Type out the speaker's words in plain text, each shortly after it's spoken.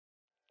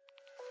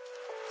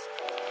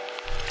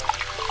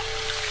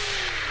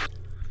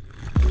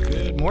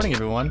morning,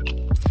 everyone.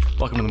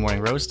 Welcome to the Morning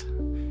Roast.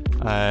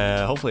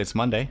 Hopefully it's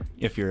Monday.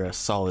 If you're a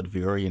solid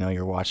viewer, you know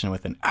you're watching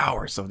within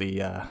hours of the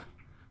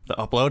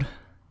upload.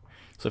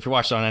 So if you're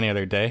watching on any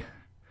other day,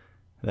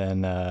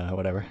 then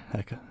whatever.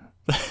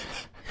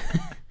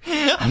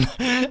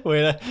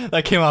 Wait,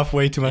 that came off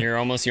way too much. You're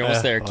almost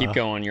there. Keep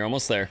going. You're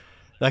almost there.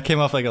 That came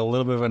off like a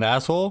little bit of an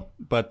asshole,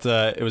 but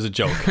it was a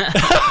joke.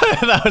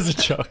 That was a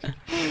joke.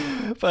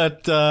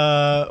 But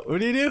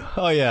what do you do?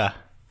 Oh, yeah.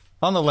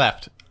 On the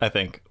left, I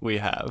think, we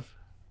have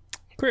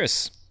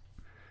Chris.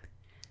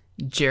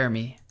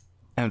 Jeremy.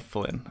 And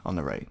Flynn on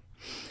the right.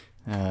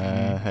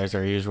 There's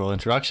our usual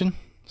introduction.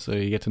 So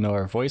you get to know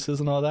our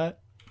voices and all that.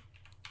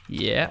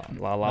 Yeah.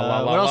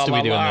 What else do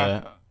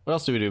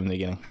we do in the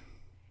beginning?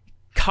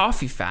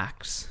 Coffee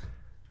facts.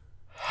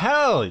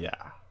 Hell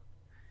yeah.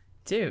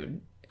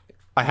 Dude.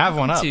 I have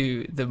one up.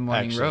 To the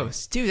morning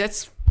roast. Dude,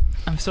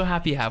 I'm so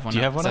happy you have one up. Do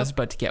you have one up? I was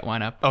about to get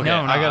one up. Okay,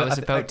 No, I was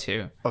about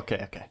to.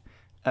 Okay.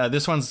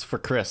 This one's for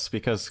Chris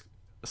because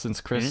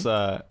since Chris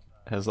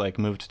has like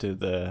moved to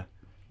the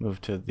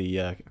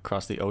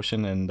across the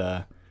ocean and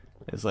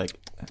is like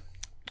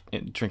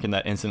drinking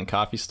that instant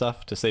coffee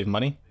stuff to save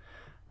money.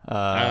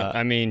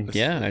 I'm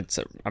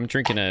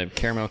drinking a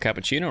caramel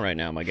cappuccino right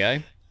now, my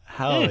guy.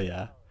 Hell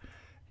yeah.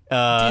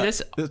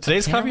 Dude,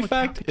 today's coffee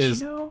fact cappuccino?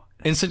 is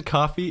instant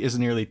coffee is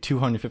nearly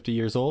 250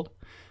 years old.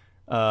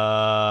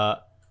 I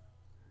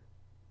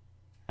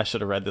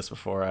should have read this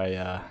before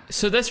I...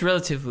 So that's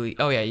relatively...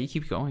 Oh, yeah, you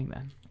keep going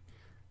then.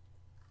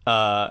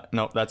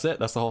 No, that's it.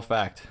 That's the whole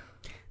fact.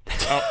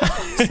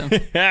 Awesome.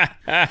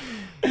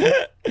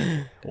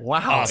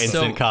 Wow,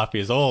 instant coffee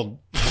is old.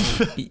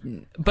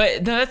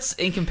 But that's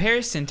in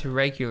comparison to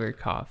regular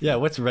coffee. Yeah,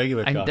 what's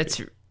regular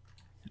coffee?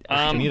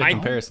 I need a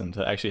comparison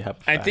to actually have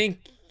a fact. I think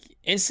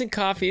instant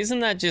coffee, isn't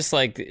that just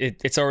like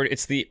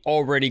it's the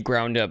already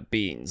ground up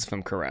beans, if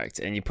I'm correct,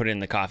 and you put it in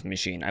the coffee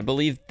machine? I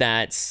believe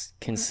that's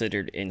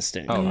considered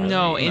instant coffee.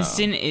 No,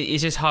 instant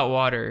is just hot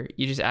water.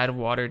 You just add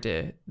water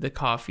to the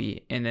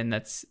coffee and then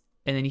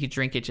you can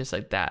drink it just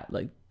like that.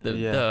 Like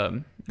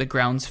the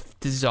grounds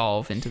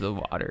dissolve into the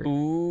water.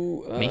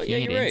 Ooh,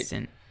 making it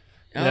instant.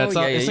 Right.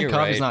 Instant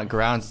coffee is not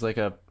grounds, it's like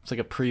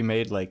a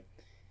pre-made like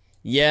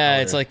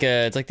powder. It's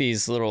like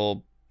these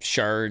little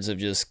shards of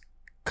just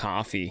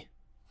coffee.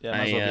 Yeah, it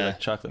might as well be like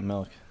chocolate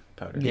milk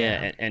powder.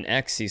 Yeah, and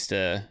X used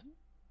to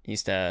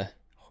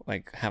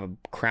like have a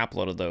crap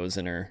load of those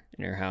in her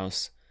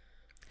house.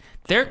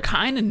 They're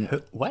kind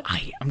of what?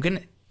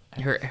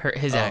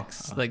 His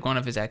ex, like one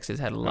of his exes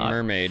had a lot.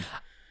 Mermaid.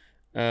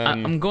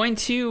 I'm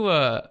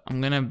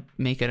gonna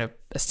make it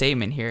a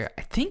statement here.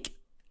 I think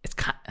it's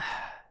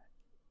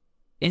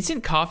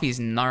instant coffee is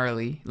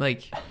gnarly,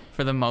 like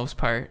for the most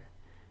part.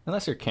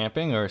 Unless you're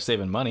camping or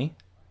saving money.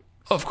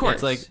 Oh, of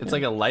course. It's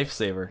like a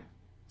lifesaver.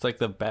 It's like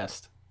the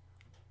best.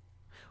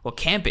 Well,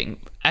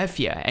 camping,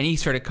 any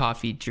sort of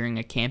coffee during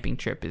a camping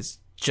trip is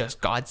just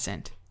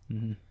godsend.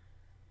 Mm-hmm.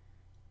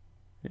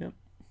 Yep.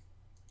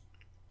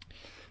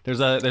 There's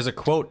a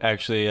quote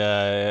actually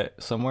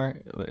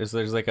somewhere.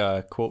 There's like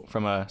a quote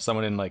from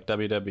someone in like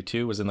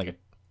WW2 was in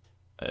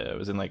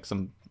like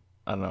some,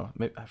 I don't know,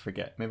 maybe, I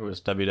forget, maybe it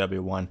was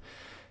WW1,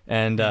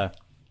 and the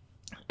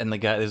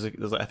guy I think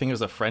it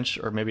was a French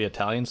or maybe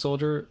Italian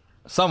soldier,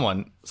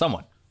 someone.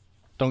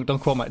 Don't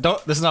quote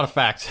this is not a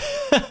fact.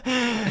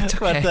 It's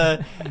okay.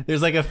 But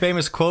there's like a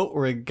famous quote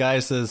where a guy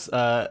says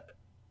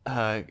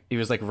he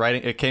was like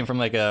writing, it came from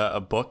like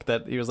a book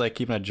that he was like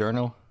keeping a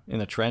journal in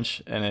the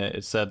trench, and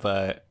it said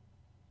that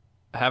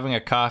having a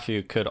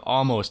coffee could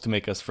almost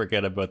make us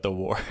forget about the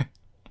war.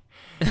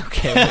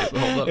 Okay, wait,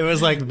 hold up. It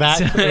was like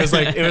that.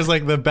 It was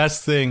like the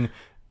best thing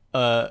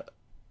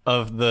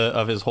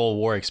of his whole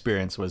war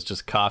experience was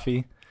just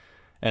coffee,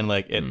 and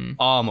like it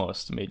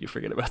almost made you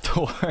forget about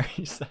the war.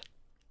 He said.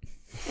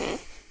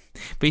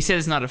 But he said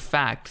it's not a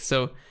fact,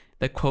 so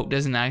the quote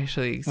doesn't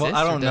actually exist. Well,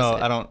 I don't know.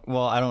 I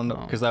don't know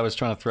because I was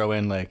trying to throw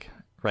in like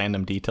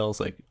random details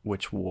like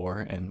which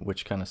war and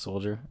which kind of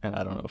soldier, and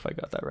I don't know if I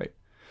got that right.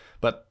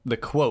 But the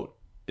quote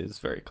is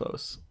very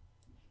close.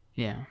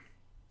 Yeah.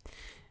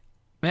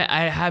 Man,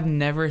 I have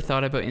never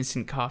thought about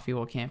instant coffee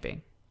while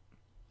camping.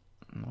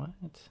 What?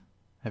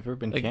 Have you ever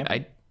been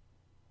camping?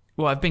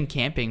 I've been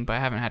camping, but I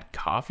haven't had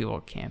coffee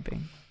while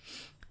camping.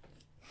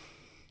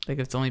 Like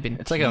it's only been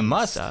like a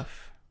must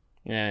stuff.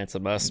 Yeah, it's a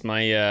must.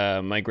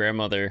 My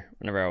grandmother,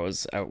 whenever I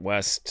was out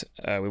west,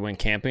 we went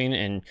camping,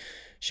 and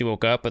she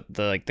woke up at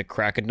the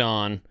crack of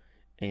dawn,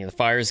 and the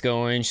fire's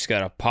going. She's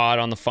got a pot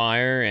on the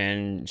fire,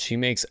 and she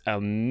makes a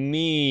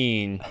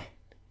mean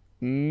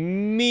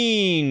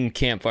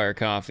campfire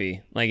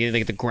coffee. Like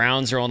the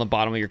grounds are on the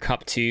bottom of your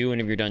cup too,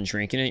 and if you're done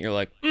drinking it, you're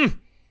like,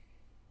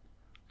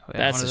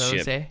 that's the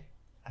shit.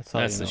 That's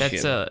the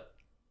shit. That's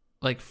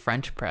like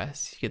French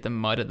press. You get the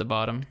mud at the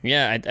bottom.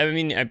 Yeah, I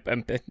mean,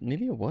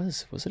 maybe it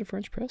was. Was it a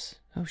French press?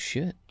 Oh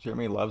shit!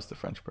 Jeremy loves the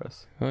French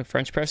press. Well,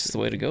 French press is the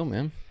way to go,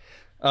 man.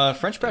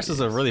 French presses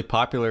are really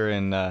popular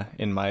in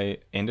my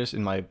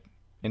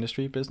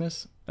industry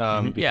business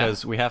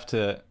because we have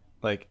to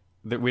like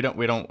we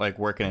don't like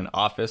work in an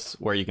office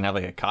where you can have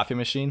like a coffee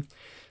machine.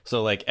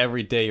 So like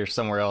every day you're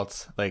somewhere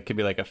else. Like it could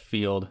be like a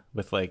field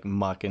with like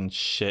muck and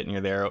shit, and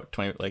you're there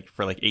 20 like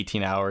for like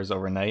 18 hours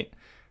overnight.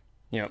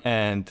 Yeah.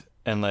 And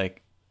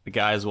like the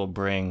guys will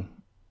bring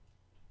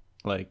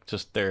like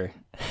just their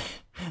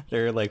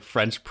like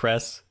French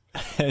press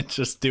and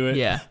just do it.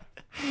 Yeah.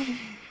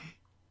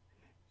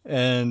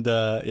 And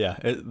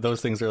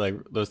those things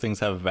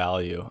have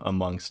value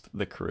amongst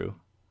the crew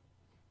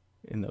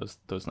in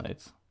those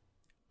nights.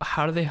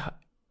 How do they?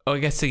 Oh, I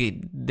guess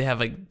they have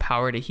like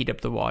power to heat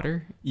up the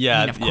water. Yeah,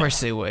 I mean, of course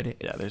they would.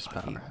 Yeah, there's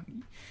power.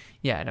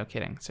 Yeah, no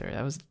kidding. Sorry,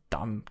 that was a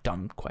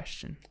dumb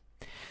question.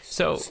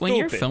 So when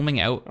you're filming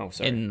out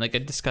in like a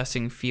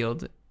disgusting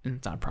field,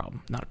 it's not a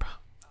problem. Not a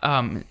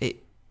problem.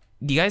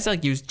 Do you guys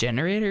like use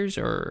generators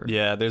or?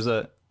 Yeah, there's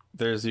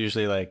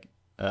usually like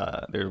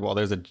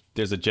there's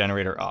a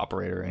generator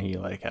operator, and he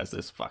like has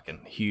this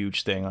fucking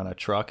huge thing on a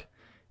truck,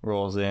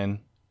 rolls in,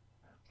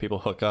 people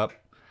hook up.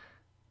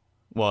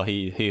 Well,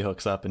 he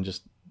hooks up and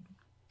just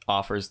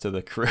offers to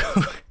the crew.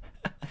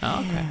 Oh,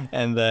 okay.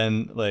 And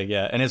then like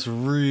and it's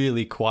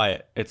really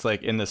quiet. It's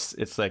like it's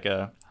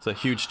a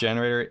huge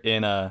generator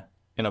in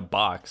a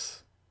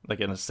box, like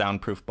in a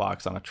soundproof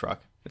box on a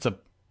truck.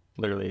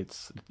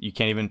 You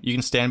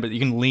can stand, but you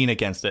can lean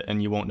against it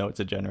and you won't know it's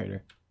a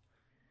generator.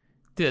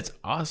 Dude, that's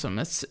awesome.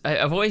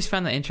 I've always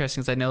found that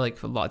interesting because I know like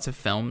lots of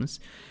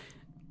films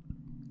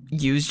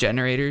use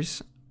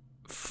generators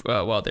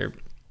while they're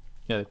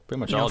pretty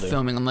much all do.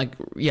 filming. I'm like,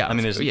 yeah. I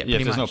mean, if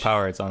there's no much.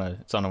 power, it's on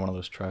one of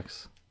those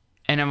trucks.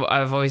 And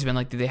I've always been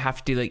like, do they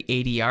have to do like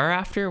ADR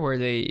after, where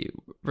they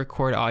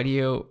record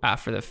audio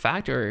after the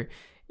fact, or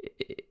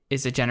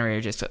is the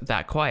generator just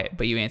that quiet?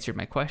 But you answered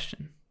my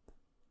question.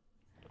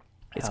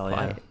 It's Hell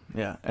quiet.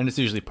 Yeah, and it's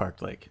usually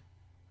parked like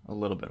a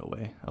little bit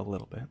away,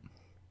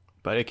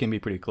 but it can be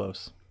pretty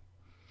close.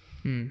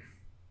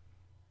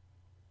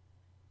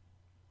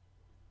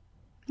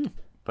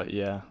 But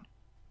yeah,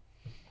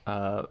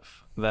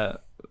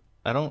 that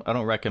I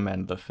don't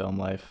recommend the film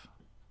life.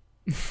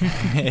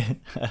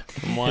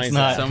 Why is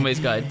that? Somebody's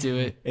got to do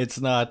it. It's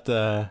not.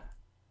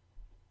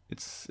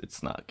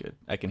 It's not good.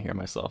 I can hear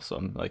myself, so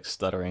I'm like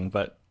stuttering.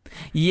 But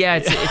yeah,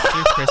 it's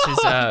through Chris's.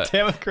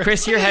 Damn it,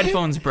 Chris. Your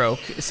headphones broke,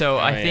 so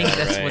I think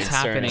that's what's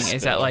happening.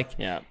 Is that like?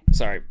 Yeah.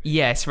 Sorry.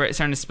 Yeah, it's starting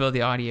to spill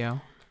the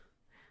audio.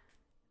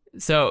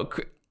 So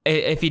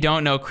if you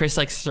don't know, Chris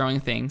likes throwing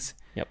things.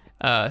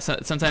 Yep.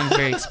 Sometimes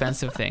very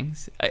expensive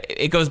things.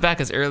 It goes back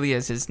as early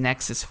as his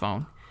Nexus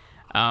phone.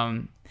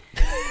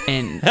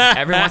 And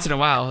every once in a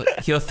while,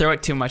 he'll throw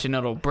it too much and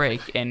it'll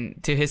break.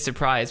 And to his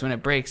surprise, when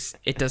it breaks,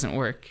 it doesn't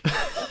work.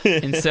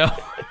 And so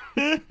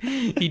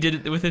he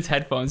did it with his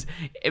headphones.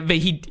 But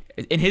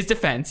in his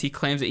defense, he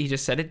claims that he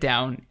just set it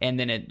down and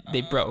then they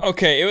broke.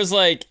 Okay, it was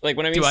like when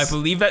I mean. Do I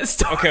believe that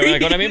story? Okay,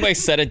 like when I mean by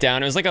set it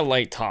down, it was like a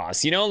light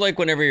toss. You know, like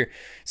whenever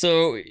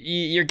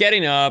you're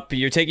getting up,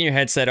 you're taking your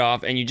headset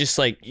off, and you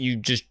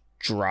just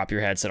drop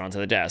your headset onto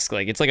the desk.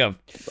 Like it's like a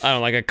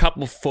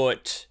couple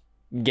foot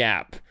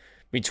gap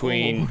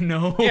between. Oh,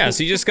 no. Yeah,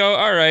 so you just go,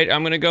 all right,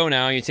 I'm gonna go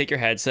now. You take your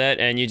headset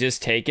and you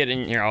just take it,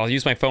 and here I'll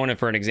use my phone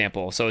for an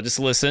example. So just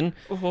listen.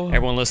 Oh.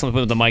 Everyone listen.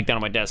 Put the mic down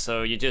on my desk.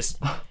 So you just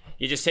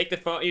take the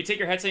phone, you take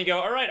your headset, and you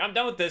go, all right, I'm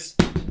done with this,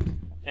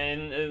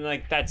 and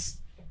like that's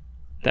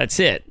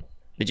it.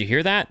 Did you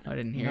hear that? I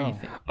didn't hear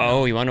anything.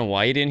 Oh, you want to know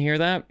why you didn't hear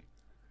that?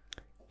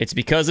 It's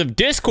because of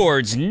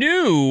Discord's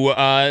new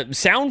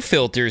sound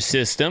filter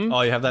system.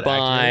 Oh, you have that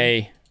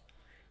activated?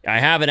 I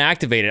have it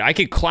activated. I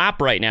could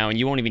clap right now and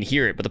you won't even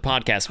hear it, but the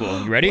podcast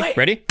will. You ready? Wait,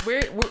 Ready?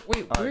 Wait,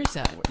 where is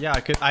that? Yeah,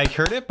 I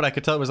heard it, but I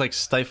could tell it was like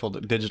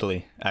stifled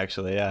digitally.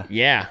 Actually,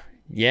 yeah.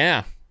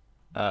 Yeah.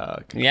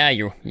 Okay. Yeah,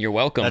 you're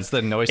welcome. That's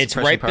the noise It's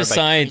suppression right part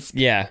besides.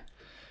 Yeah.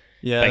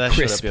 Yeah, by that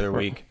showed up Crisp. the other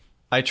week.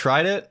 I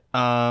tried it,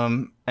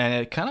 and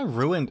it kind of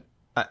ruined.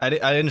 I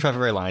didn't try for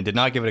very long. I did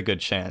not give it a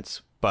good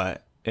chance,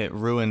 but it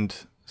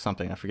ruined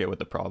something. I forget what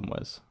the problem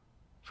was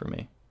for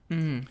me.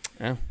 Mm-hmm.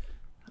 Yeah.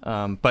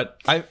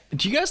 But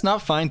do you guys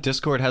not find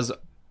Discord has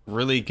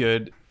really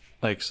good,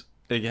 like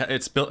it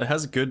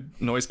has good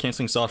noise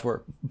canceling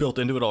software built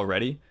into it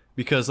already?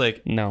 Because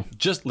like No.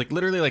 just like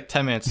literally like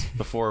 10 minutes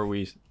before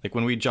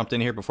when we jumped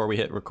in here before we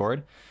hit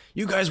record,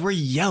 you guys were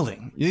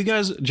yelling.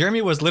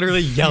 Jeremy was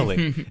literally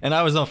yelling, and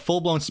I was on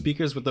full blown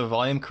speakers with the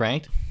volume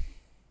cranked.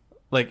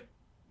 Like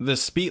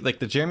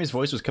the Jeremy's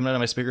voice was coming out of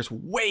my speakers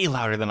way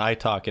louder than I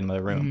talk in my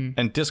room,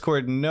 and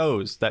Discord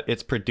knows that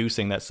it's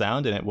producing that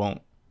sound, and it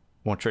won't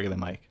trigger the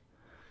mic.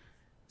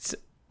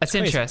 That's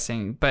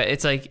interesting, but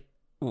it's like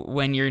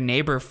when your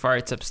neighbor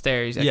farts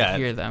upstairs, I can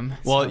hear them.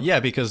 Well, yeah,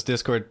 because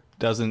Discord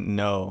doesn't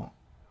know,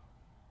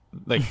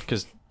 like,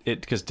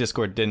 because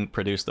Discord didn't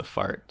produce the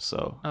fart,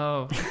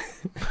 so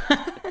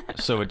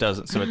so it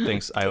doesn't, so it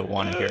thinks I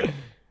want to hear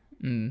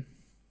it.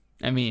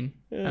 I mean,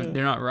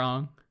 they're not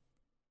wrong.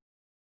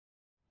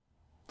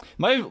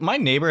 My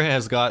neighbor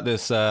has got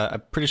this.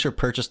 I'm pretty sure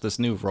purchased this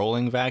new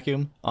rolling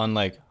vacuum on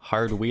like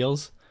hard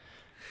wheels.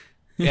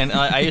 And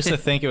I used to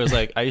think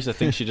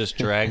she just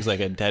drags like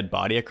a dead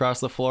body across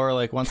the floor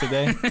like once a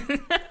day.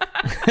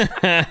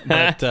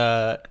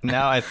 But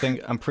now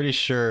I'm pretty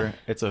sure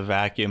it's a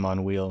vacuum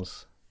on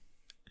wheels.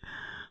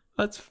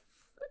 That's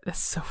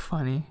so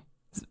funny.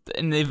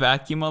 And they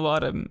vacuum a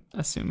lot, I'm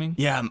assuming.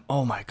 Yeah.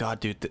 Oh my god,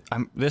 dude.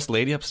 This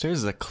lady upstairs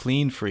is a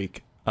clean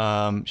freak.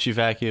 She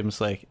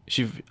vacuums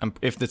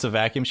if it's a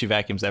vacuum, she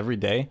vacuums every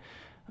day.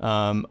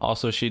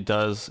 Also, she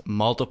does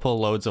multiple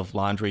loads of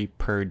laundry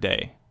per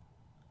day.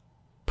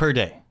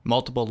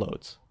 Multiple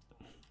loads.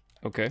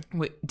 Okay.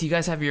 Wait, do you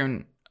guys have your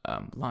own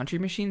laundry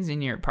machines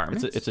in your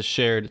apartments? It's a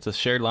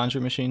shared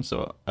laundry machine.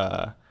 So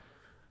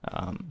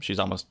she's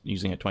almost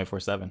using it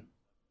 24/7.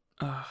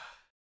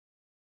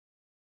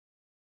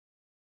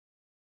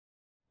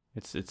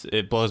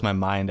 It blows my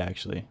mind,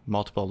 actually.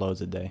 Multiple loads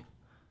a day.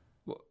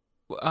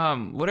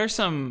 What are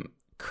some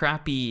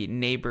crappy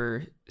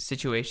neighbor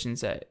situations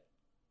that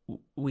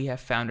we have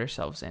found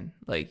ourselves in?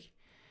 Like,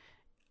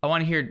 I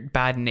want to hear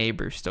bad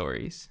neighbor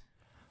stories.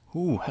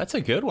 Ooh, that's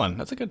a good one.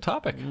 That's a good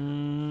topic. I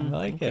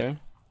like it.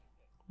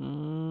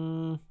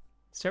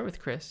 Start with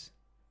Chris.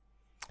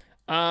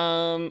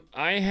 So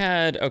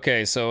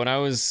when I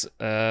was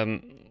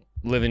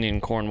living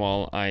in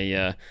Cornwall,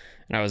 I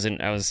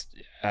was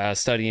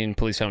studying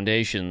police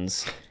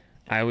foundations.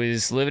 I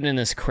was living in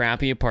this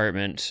crappy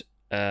apartment.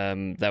 I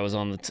was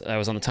on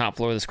the top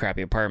floor of this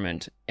crappy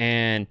apartment,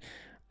 and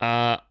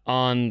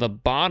on the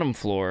bottom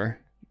floor,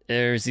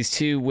 there's these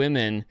two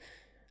women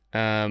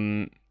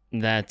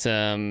that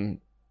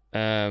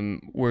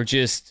were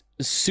just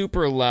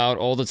super loud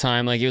all the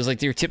time. Like, it was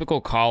like your typical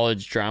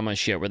college drama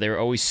shit where they were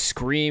always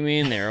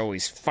screaming, they were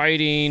always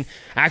fighting.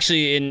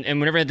 Actually, and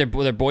whenever I had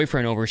their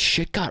boyfriend over,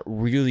 shit got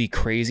really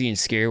crazy and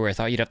scary where I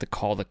thought you'd have to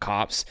call the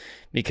cops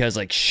because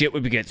like shit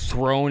would get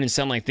thrown and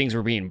sound like things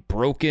were being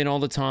broken all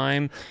the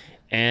time.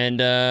 And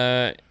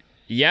the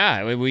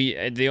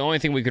only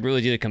thing we could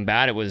really do to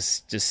combat it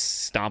was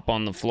just stomp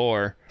on the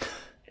floor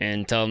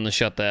and tell them to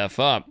shut the F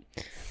up.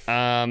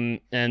 And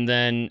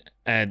then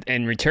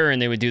in return,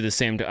 they would do the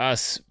same to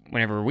us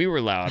whenever we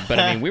were loud. But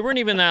I mean, we weren't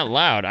even that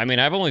loud. I mean,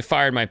 I've only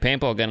fired my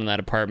paintball gun in that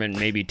apartment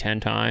maybe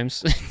 10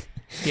 times.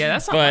 Yeah,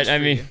 that's not but much. I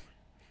mean,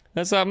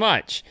 that's not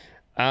much.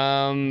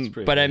 But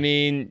big. I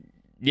mean,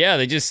 yeah,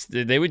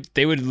 they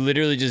would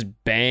literally just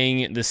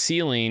bang the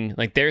ceiling,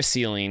 like their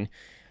ceiling.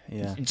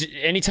 Yeah.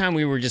 Anytime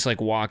we were just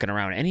like walking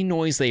around, any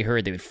noise they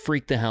heard, they would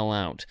freak the hell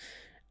out.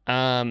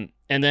 And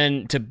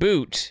then to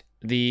boot,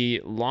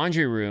 the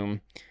laundry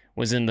room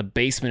was in the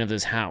basement of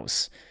this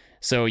house.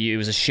 So it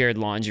was a shared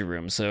laundry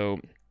room.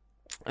 So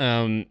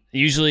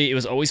usually it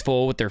was always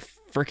full with their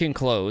freaking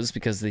clothes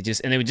because they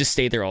would just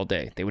stay there all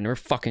day. They would never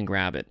fucking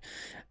grab it.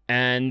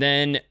 And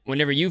then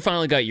whenever you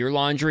finally got your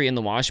laundry in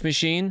the wash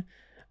machine,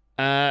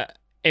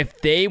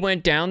 if they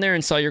went down there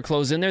and saw your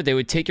clothes in there, they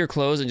would take your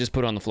clothes and just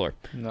put it on the floor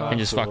and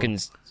just fucking,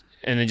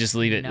 and then just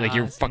leave it. Like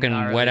your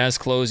fucking wet ass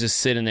clothes just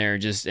sitting there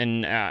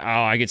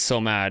I get so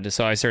mad.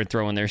 So I started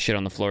throwing their shit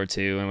on the floor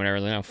too and whatever.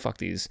 Like, oh, fuck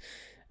these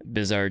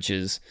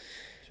bizarches.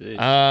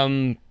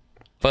 Jeez.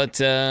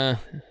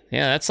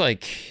 That's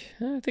like,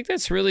 I think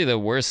that's really the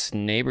worst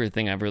neighbor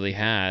thing I've really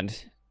had.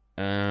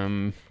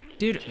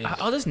 Dude,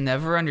 I'll just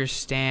never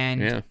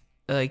understand. Yeah.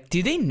 Like,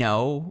 do they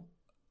know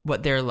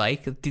what they're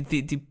like?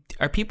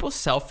 Are people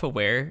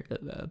self-aware?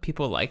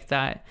 People like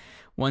that?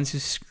 Ones who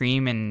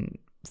scream and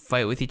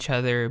fight with each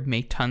other,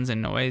 make tons of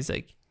noise.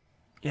 Like,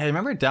 Yeah,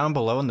 remember down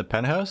below in the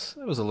penthouse?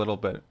 It was a little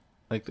bit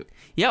like.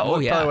 yeah,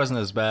 It probably wasn't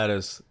as bad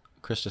as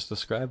Chris just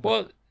described.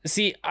 Well,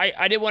 see,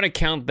 I didn't want to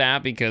count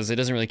that because it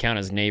doesn't really count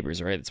as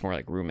neighbors, right? It's more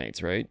like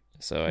roommates, right?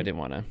 So I didn't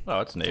want to.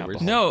 Oh, it's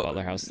neighbors. No,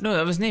 Butler house. no,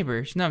 that was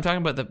neighbors. No, we're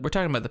talking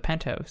about the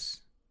penthouse.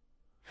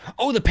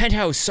 Oh, the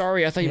penthouse.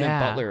 Sorry, I thought you meant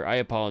Yeah. Butler. I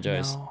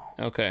apologize. No.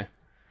 Okay.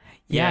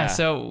 Yeah,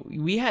 so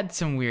we had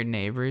some weird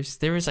neighbors.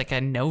 There was like a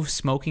no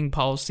smoking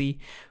policy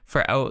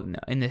for out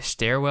in the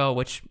stairwell,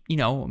 which,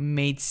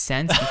 made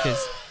sense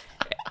because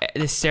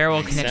the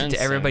stairwell connected sense,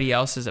 to everybody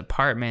else's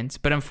apartments.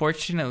 But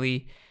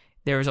unfortunately,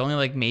 there was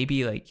only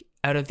maybe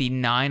out of the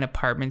 9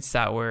 apartments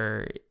that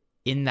were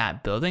in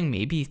that building,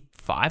 maybe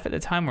 5 at the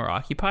time were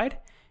occupied,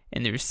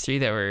 and there was 3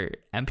 that were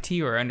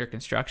empty or under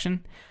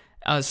construction.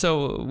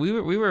 So we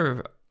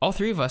were all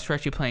 3 of us were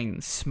actually playing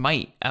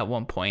Smite at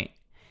one point.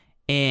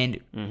 And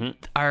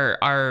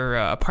our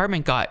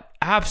apartment got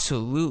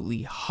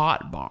absolutely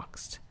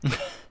hotboxed.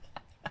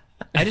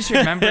 I just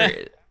remember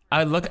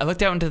I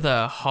looked out into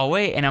the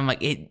hallway and I'm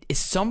like, is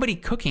somebody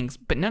cooking?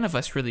 But none of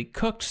us really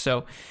cooked,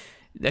 so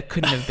that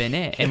couldn't have been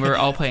it. And we were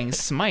all playing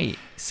Smite.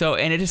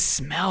 And it just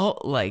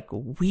smelled like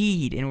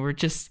weed, and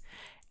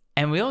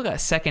we all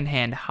got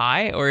secondhand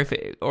high, or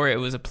it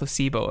was a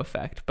placebo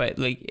effect. But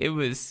it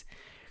was,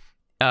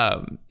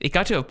 it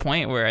got to a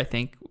point where I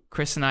think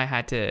Chris and I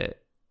had to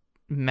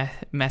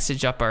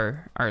message up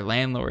our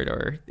landlord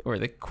or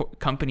the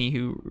company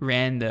who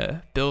ran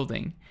the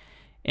building,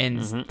 and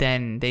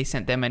then they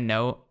sent them a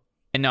note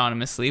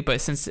anonymously, but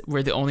since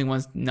we're the only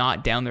ones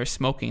not down there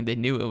smoking, they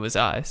knew it was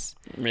us.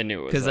 They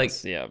knew it was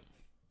us, yeah.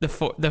 We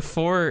were the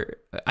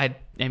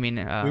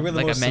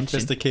most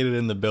sophisticated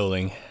in the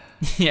building.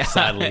 Yeah,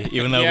 sadly,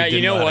 even though we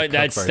didn't know how to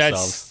cook for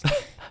ourselves.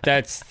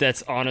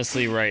 That's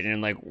honestly right,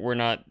 and like we're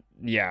not.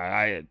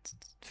 Yeah,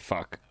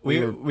 fuck. We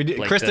did.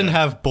 like Chris didn't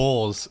have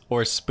bowls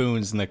or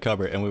spoons in the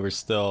cupboard, and we were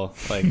still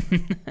like.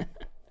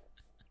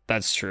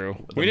 That's true.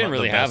 The We didn't the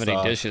really have best any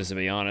off. dishes, to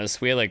be honest.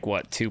 We had like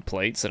what, 2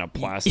 plates and a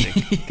plastic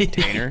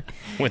container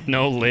with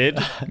no lid,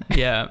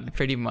 Yeah,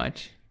 pretty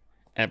much.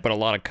 but a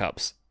lot of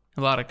cups.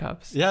 A lot of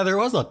cups. Yeah, there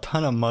was a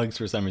ton of mugs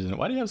for some reason.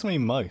 Why do you have so many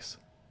mugs?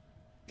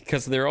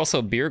 Because they're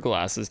also beer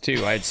glasses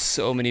too. I had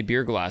so many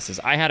beer glasses.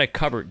 I had a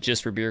cupboard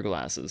just for beer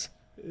glasses.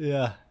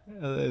 Yeah,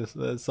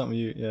 that's something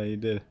you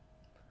did.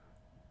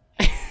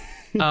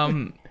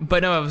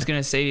 But no, I was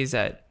gonna say is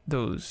that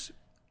those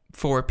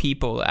 4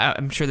 people.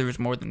 I'm sure there was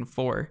more than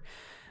 4,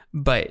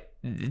 but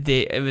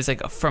it was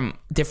like from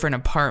different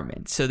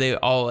apartments, so they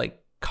all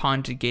like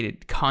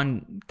conjugated.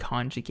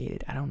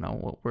 I don't know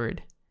what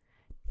word.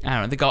 I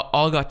don't know. They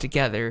all got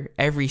together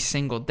every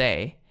single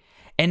day,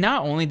 and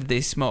not only did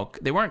they smoke,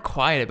 they weren't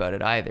quiet about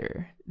it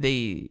either.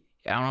 I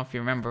don't know if you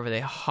remember, but they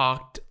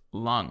hawked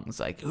lungs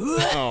like.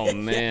 Oh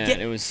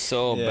man, it was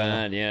so Yeah.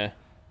 bad. Yeah.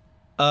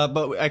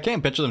 But I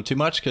can't picture them too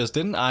much because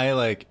didn't I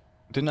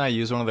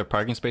use one of their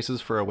parking spaces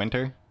for a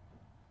winter,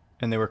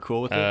 and they were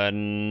cool with it. that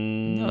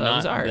Not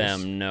was ours.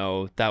 them.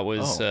 No, that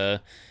was. Oh.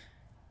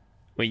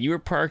 Wait, you were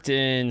parked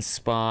in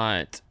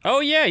spot.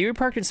 Oh yeah, you were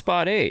parked in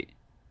spot 8.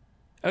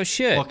 Oh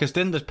shit. Well, because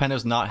didn't the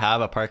penthouse not have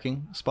a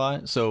parking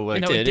spot? So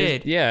like, No, it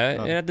did. Yeah,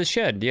 Oh. it had the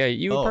shed. Yeah,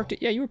 you were Oh. parked.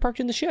 Yeah, you were parked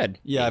in the shed.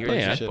 yeah, I you're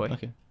parked a the bad shit. boy.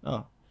 Okay.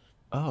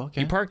 Oh,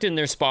 okay. You parked in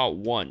their spot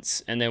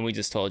once, and then we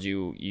just told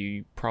you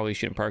you probably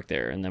shouldn't park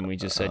there, and then we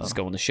just said just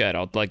go in the shed.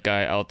 I'll let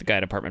the guy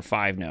at apartment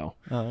 5 know,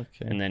 Oh, okay.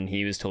 and then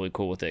he was totally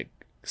cool with it.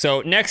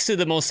 So next to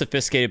the most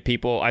sophisticated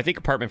people, I think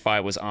apartment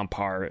 5 was on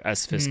par as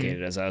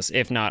sophisticated as us,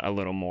 if not a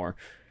little more.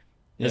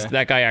 Yeah.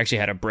 That guy actually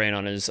had a brain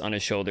on his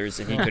shoulders,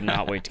 and he could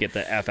not wait to get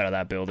the F out of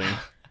that building.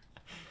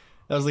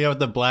 That was the guy with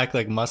the black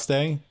like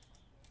Mustang.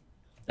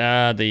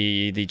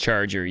 The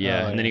Charger,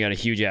 yeah, Oh, and then he yeah. got a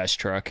huge ass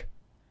truck.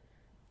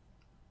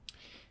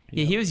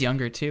 Yeah, he was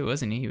younger too,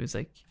 wasn't he? He was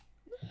like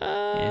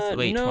in his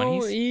late no,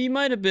 20s. he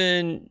might have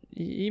been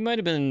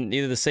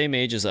either the same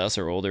age as us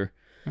or older.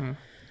 Hmm.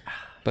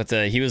 But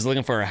he was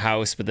looking for a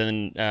house, but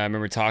then I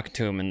remember talking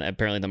to him, and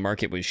apparently the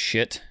market was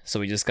shit. So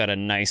we just got a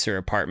nicer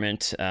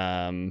apartment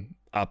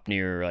up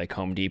near like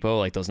Home Depot,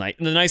 like the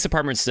nice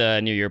apartments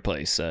near your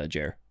place,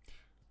 Jer.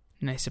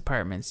 Nice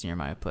apartments near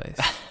my place.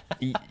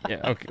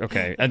 Yeah,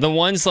 okay. And the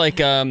ones like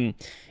when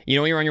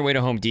you're on your way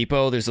to Home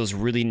Depot, there's those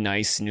really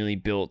nice, newly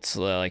built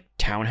like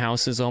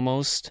townhouses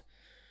almost.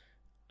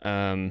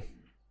 Oh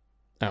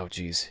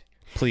geez,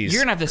 please.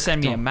 You're gonna have to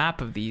send me a map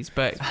of these,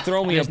 but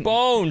throw me a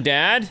bone,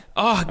 Dad.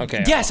 oh,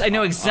 Okay, yes, I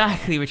know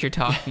exactly what you're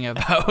talking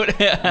about.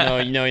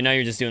 No, now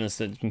you're just doing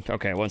this.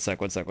 Okay, one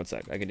sec.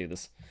 I can do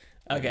this.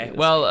 Okay,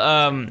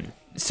 well,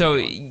 so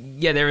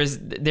yeah, there was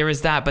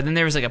that, but then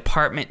there was like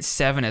apartment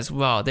 7 as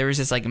well. There was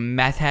this like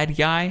meth head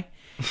guy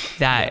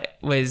that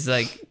was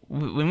like,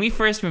 when we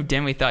first moved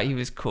in, we thought he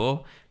was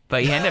cool,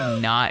 but he ended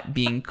up not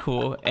being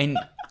cool. And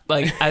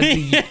like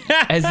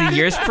as the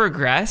years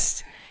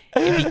progressed,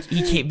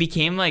 he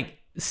became like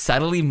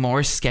subtly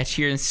more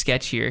sketchier and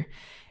sketchier.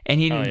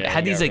 And he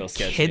had he these got real like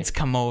sketchy. kids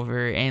come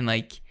over, and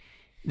like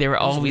they were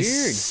always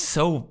weird.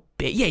 so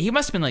big. Yeah, he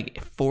must have been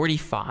like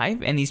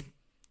 45, and these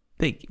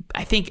like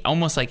I think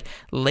almost like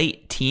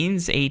late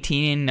teens,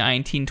 18,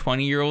 19,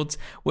 20-year-olds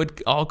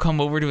would all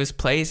come over to his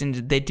place, and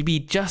they'd be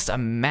just a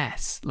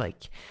mess,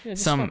 like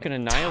just some fucking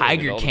annihilated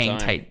Tiger all the King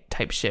time.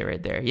 type shit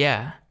right there.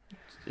 Yeah.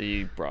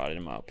 You brought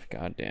him up.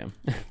 God damn.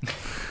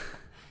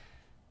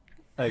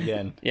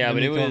 Again. Yeah,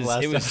 but it Didn't you was come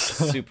last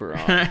episode? super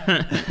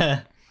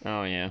odd.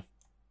 Oh yeah.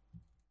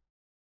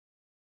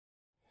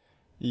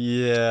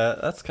 Yeah,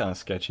 that's kind of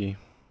sketchy.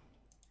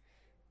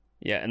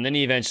 Yeah, and then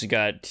he eventually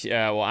got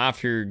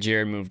after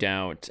Jared moved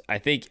out, I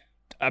think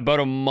about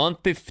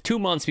 2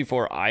 months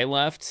before I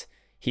left,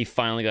 he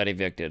finally got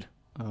evicted.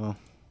 Oh.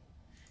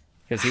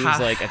 Because he was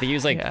like, I think he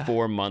was like Yeah.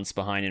 4 months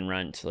behind in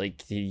rent.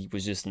 Like he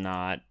was just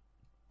not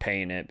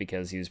paying it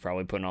because he was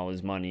probably putting all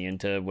his money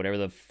into whatever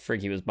the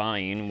frig he was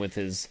buying with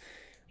his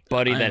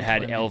buddy that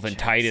had Unemployment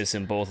elephantitis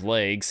in both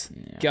legs.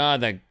 Yeah.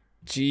 God, that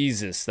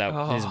Jesus, that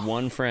his Oh.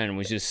 one friend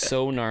was just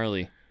so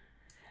gnarly.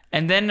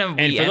 And then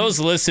And for those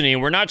listening,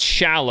 we're not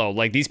shallow.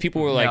 Like these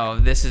people were like no,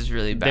 this is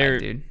really they're-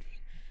 bad, dude.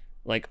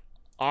 like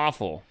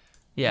awful.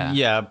 Yeah.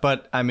 Yeah,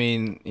 but I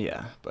mean,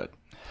 but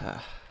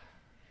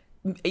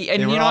And they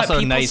you were know what? also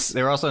People nice.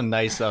 They were also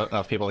nice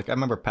enough people. Like I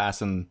remember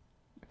passing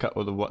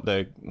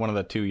one of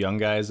the 2 young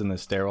guys in the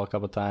stairwell a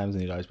couple times,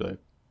 and he'd always be like,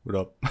 "What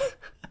up?"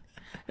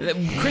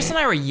 Chris and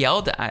I were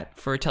yelled at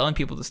for telling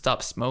people to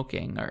stop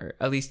smoking, or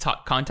at least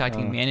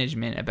contacting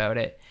management about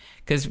it,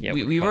 because Yeah,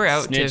 we were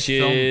out to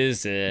film.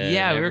 snitches. And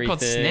Yeah, we were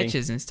called everything.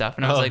 snitches and stuff,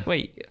 and I was Oh. like,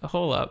 wait,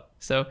 hold up.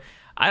 So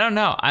I don't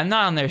know. I'm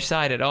not on their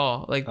side at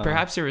all. Like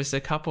perhaps there was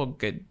a couple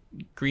good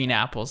green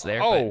apples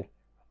there. Oh,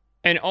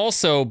 and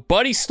also,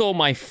 Buddy stole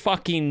my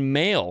fucking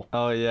mail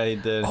Oh yeah, he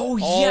did. oh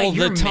yeah, all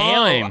your the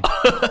time.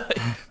 mail.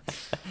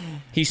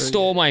 He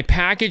stole my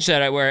package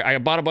where I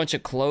bought a bunch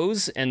of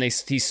clothes, and he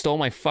stole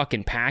my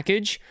fucking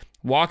package.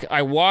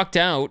 I walk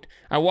out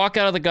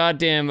of the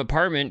goddamn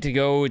apartment to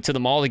go to the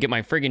mall to get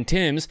my friggin'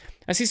 Tim's.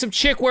 I see some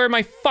chick wearing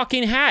my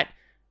fucking hat.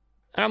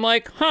 And I'm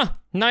like, huh,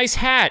 nice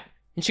hat.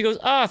 And she goes,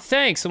 oh,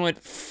 thanks. I'm like,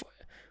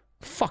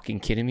 fucking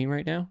kidding me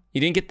right now?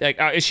 You didn't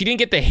get she didn't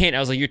get the hint. I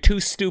was like, you're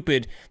too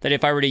stupid that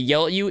if I were to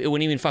yell at you, it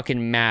wouldn't even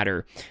fucking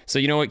matter. So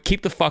you know what?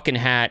 Keep the fucking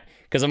hat,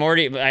 because I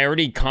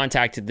already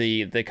contacted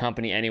the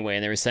company anyway,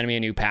 and they were sending me a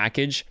new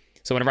package.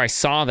 So whenever I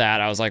saw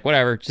that, I was like,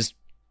 whatever, just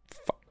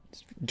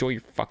enjoy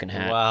your fucking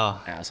hat,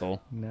 Wow.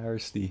 asshole.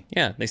 Nasty.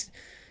 Yeah.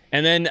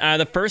 And then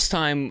the first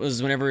time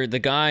was whenever the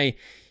guy,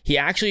 he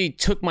actually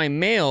took my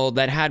mail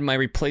that had my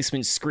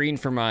replacement screen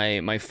for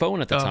my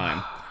phone at the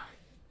time.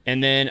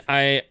 And then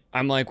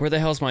I'm like, where the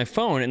hell's my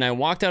phone? And I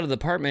walked out of the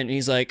apartment, and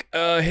he's like,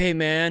 hey,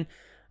 man,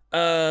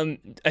 I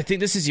think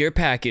this is your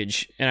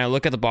package. And I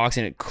look at the box,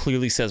 and it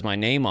clearly says my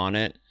name on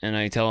it. And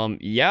I tell him,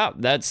 yeah,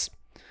 that's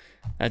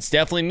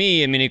definitely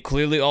me. I mean, it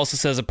clearly also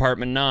says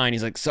apartment 9.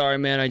 He's like, sorry,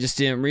 man, I just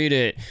didn't read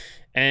it.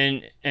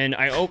 And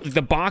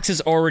the box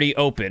is already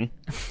open.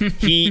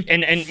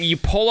 And you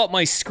pull up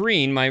my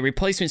screen, my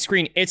replacement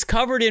screen, it's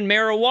covered in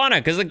marijuana,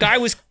 because the guy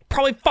was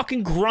probably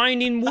fucking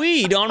grinding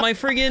weed on my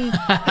screen.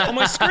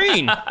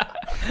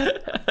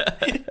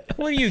 What,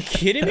 are you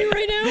kidding me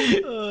right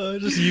now?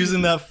 Just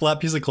using that flat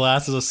piece of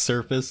glass as a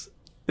surface.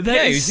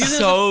 That he's is using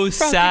so it as a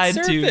fucking sad,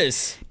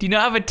 surface. dude. Do you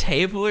not have a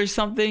table or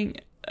something?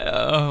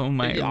 Oh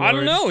my Lord. I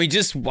don't know. He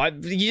just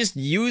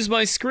used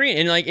my screen,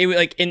 and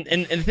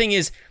and the thing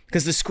is,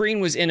 because the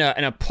screen was in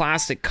a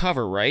plastic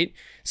cover, right?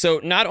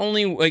 So not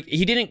only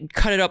he didn't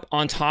cut it up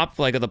on top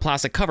of the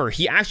plastic cover,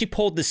 he actually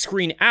pulled the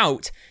screen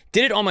out,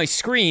 did it on my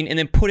screen, and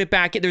then put it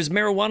back in. There's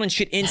marijuana and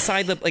shit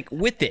inside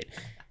with it.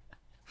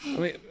 I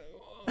mean,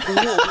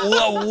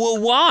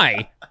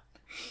 why?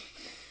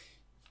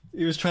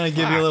 He was trying to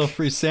give you a little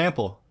free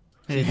sample.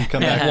 So you can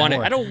come back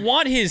I don't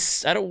want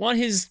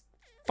his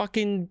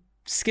fucking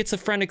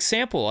schizophrenic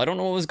sample. I don't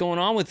know what was going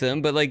on with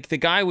him, but the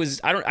guy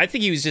was, I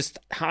think he was just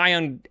high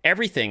on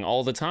everything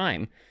all the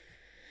time.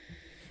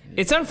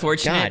 It's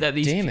unfortunate God that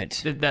these damn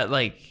it.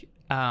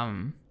 Laura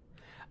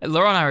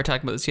and I were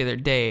talking about this the other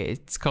day.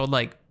 It's called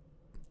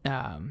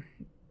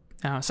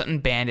something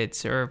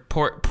bandits or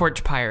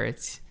porch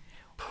pirates.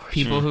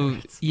 People who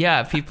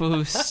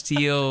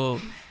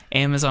steal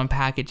Amazon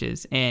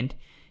packages, and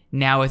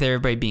now with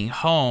everybody being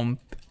home,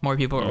 more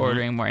people are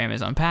ordering more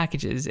Amazon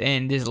packages,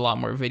 and there's a lot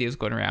more videos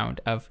going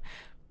around of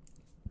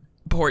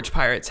porch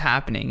pirates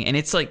happening. And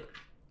it's like,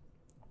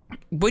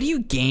 what do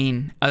you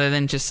gain other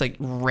than just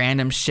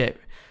random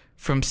shit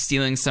from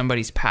stealing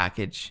somebody's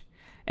package?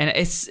 And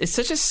it's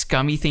such a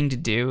scummy thing to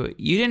do.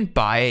 You didn't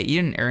buy it,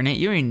 you didn't earn it,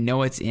 you don't even know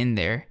what's in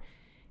there.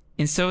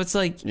 And so it's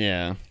like,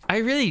 yeah, I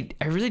really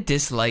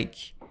dislike.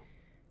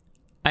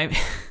 This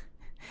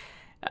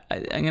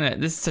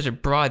is such a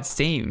broad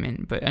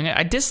statement, but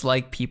I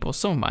dislike people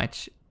so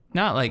much.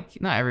 Not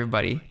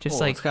everybody,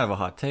 just it's kind of a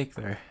hot take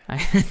there.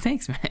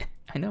 Thanks, man.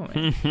 I know,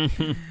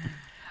 man.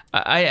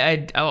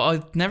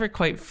 I'll never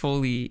quite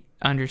fully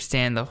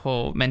understand the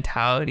whole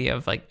mentality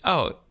of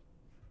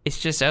it's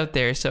just out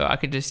there, so I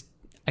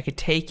could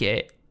take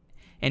it,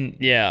 and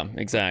yeah,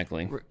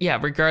 exactly.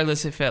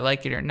 Regardless if I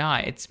like it or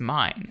not, it's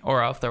mine,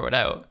 or I'll throw it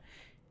out.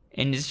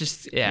 And it's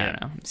just I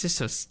don't know. It's just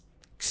so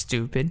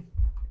stupid.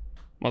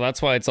 Well,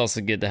 that's why it's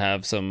also good to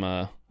have some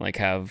mail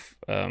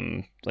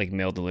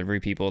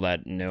delivery people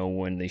that know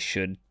when they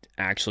should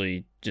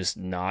actually just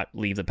not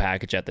leave the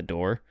package at the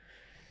door.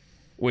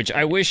 Which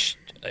I wish.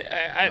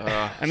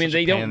 I mean,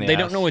 they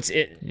don't know what's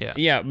in.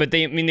 Yeah, but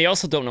they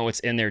also don't know what's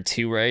in there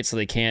too, right? So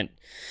they can't.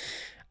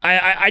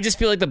 I just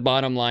feel like the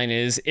bottom line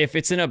is, if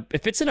it's in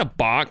a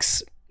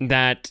box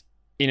that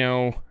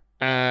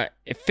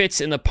it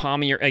fits in the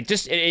palm of your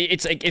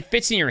it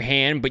fits in your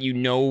hand, but you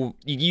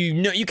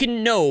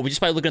can know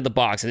just by looking at the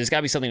box, and there's got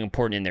to be something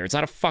important in there. It's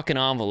not a fucking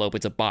envelope,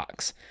 it's a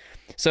box.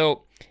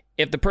 So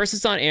if the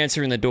person's not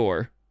answering the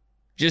door,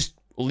 just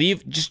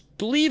leave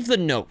the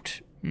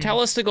note. Tell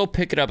us to go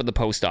pick it up at the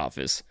post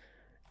office.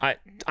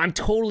 I'm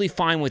totally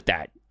fine with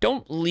that.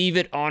 Don't leave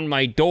it on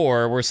my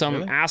door where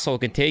some asshole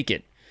can take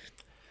it.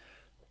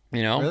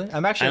 Really?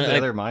 I'm actually of the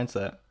other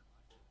mindset.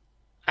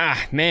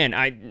 Man,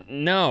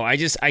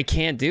 I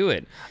can't do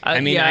it.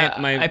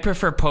 I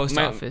prefer post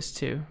office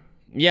too.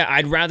 Yeah,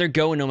 I'd rather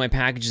go and know my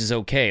package is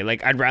okay.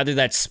 I'd rather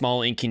that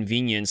small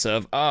inconvenience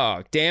of,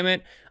 oh, damn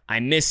it, I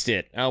missed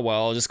it. Oh,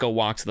 well, I'll just go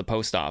walk to the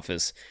post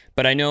office.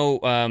 But I know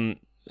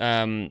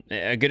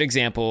a good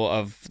example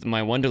of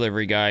my one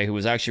delivery guy who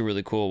was actually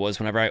really cool was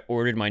whenever I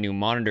ordered my new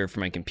monitor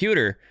for my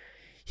computer,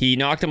 he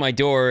knocked on my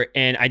door,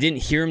 and I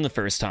didn't hear him the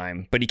first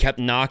time, but he kept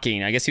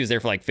knocking. I guess he was there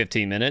for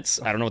 15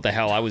 minutes. I don't know what the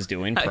hell I was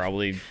doing.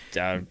 Probably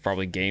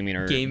gaming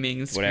or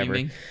whatever.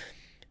 Screaming.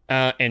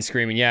 And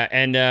screaming, yeah.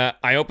 And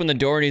I opened the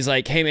door, and he's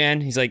like, hey,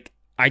 man. He's like,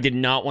 I did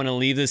not want to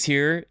leave this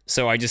here,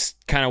 so I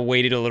just kind of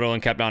waited a little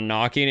and kept on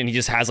knocking. And he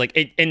just has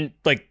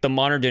the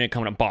monitor didn't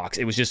come in a box.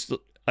 It was just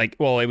it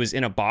was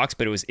in a box,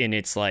 but it was in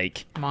its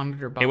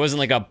monitor box. It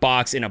wasn't a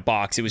box in a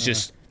box. It was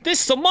just,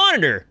 this is a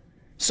monitor.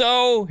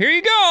 So here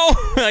you go.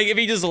 Like if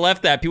he just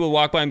left that, people would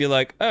walk by and be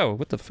like, "Oh,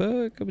 what the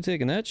fuck? I've been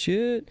taking that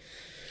shit."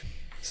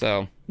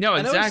 So No,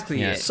 exactly.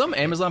 Yeah. Some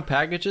Amazon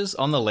packages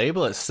on the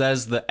label it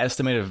says the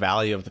estimated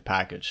value of the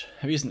package.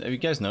 Have you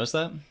guys noticed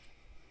that?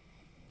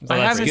 I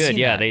that's haven't good. seen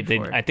Yeah, that they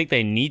before. I think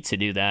they need to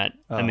do that.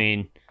 I Oh.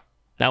 mean,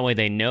 that way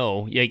they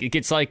know. Yeah,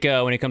 it's like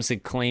when it comes to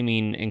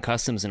claiming and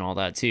customs and all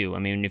that too. I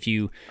mean, if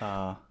you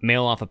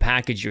mail off a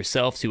package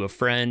yourself to a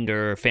friend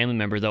or a family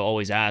member, they'll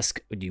always ask,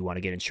 "Do you want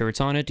to get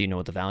insurance on it? Do you know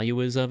what the value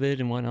is of it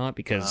and whatnot?"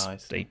 Because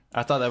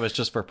I thought that was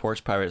just for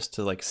porch pirates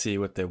to like see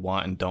what they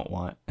want and don't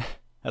want.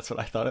 That's what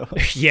I thought it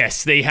was.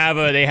 yes, they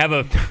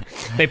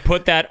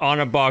put that on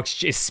a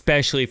box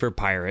especially for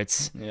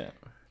pirates. Yeah,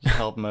 just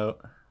help them out.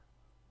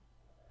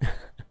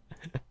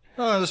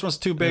 Oh, this one's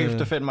too big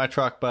to fit in my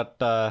truck, but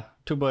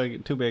too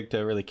big to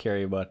really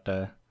carry. But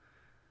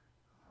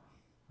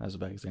that's a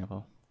bad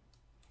example.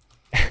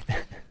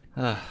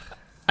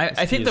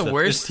 I think the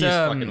worst. This tea's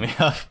fucking me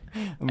up.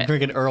 I'm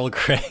drinking Earl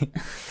Grey.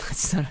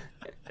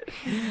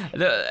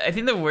 I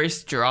think the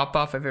worst drop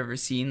off I've ever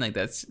seen, like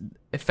that's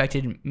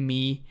affected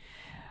me,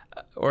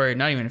 or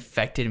not even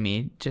affected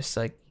me, just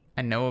like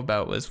I know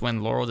about, was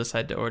when Laurel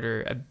decided to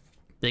order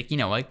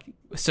like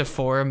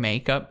Sephora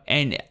makeup.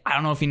 And I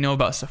don't know if you know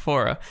about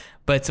Sephora,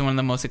 but it's one of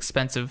the most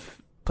expensive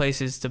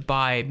places to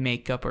buy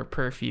makeup or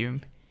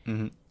perfume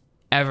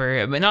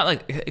ever. But not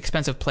like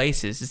expensive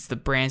places. It's the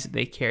brands that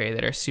they carry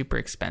that are super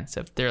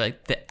expensive. They're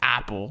like the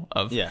Apple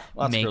of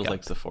Lots makeup. of girls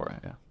like Sephora.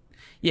 Yeah.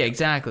 Yeah,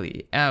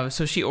 exactly.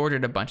 So she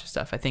ordered a bunch of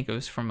stuff. I think it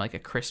was from like a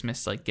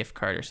Christmas like gift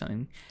card or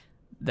something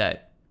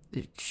that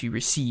she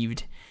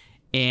received.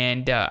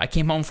 And I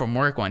came home from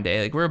work one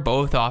day. Like we were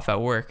both off at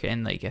work,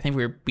 and like I think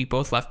we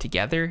both left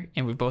together,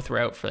 and we both were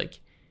out for like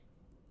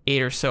 8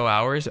 or so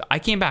hours. I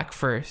came back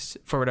first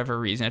for whatever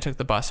reason. I took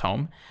the bus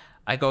home.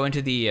 I go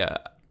into the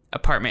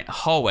apartment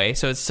hallway,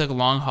 so it's like a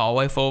long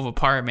hallway full of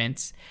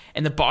apartments,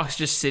 and the box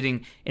just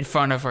sitting in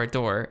front of our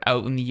door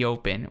out in the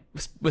open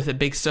with a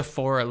big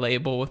Sephora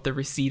label with the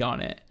receipt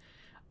on it.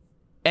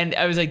 And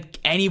I was like,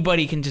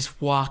 anybody can just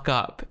walk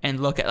up and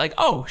look at like,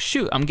 oh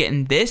shoot, I'm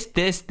getting this,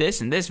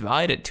 and this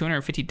valued at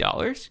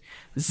 $250.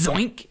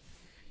 Zoink.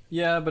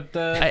 Yeah, but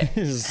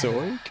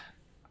Zoink.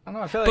 I don't know.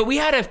 I feel like But we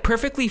had a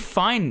perfectly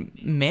fine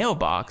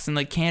mailbox and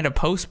like Canada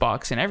Post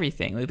box and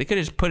everything. Like they could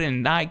have just put it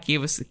in that,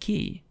 gave us the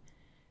key.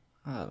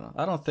 I don't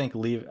know. I think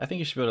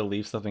you should be able to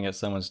leave something at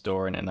someone's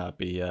door and it not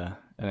be and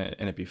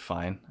it be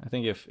fine. I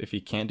think if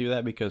you can't do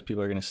that because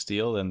people are going to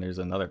steal, then there's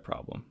another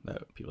problem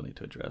that people need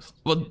to address.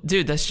 Well,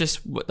 dude, that's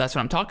what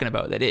I'm talking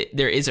about. That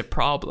there is a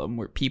problem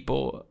where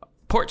people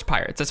porch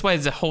pirates. That's why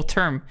there's a whole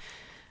term.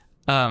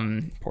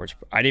 Porch.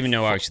 I didn't even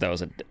know actually that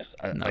was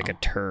No. like a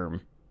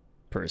term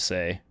per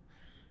se.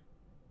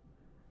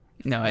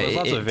 No, There's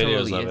lots of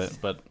videos totally of is. it,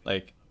 but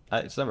like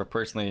it's never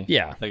personally.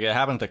 Yeah. Like it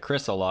happened to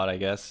Chris a lot, I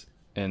guess.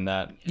 In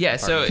that. Yeah,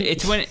 so apartment.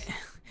 it's when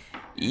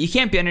you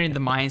can't be under the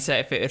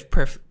mindset if it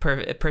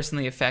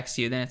personally affects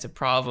you, then it's a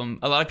problem.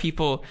 A lot of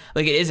people,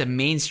 like, it is a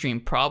mainstream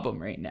problem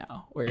right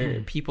now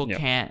where people Yep.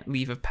 can't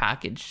leave a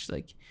package.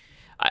 Like,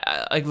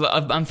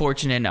 I'm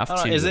fortunate enough I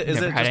don't to know, is it never had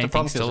just a anything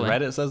problem because stolen.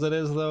 Reddit says it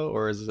is though,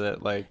 or is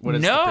it like what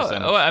is the No,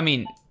 percentage? oh, I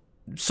mean,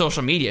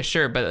 social media,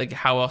 sure, but like,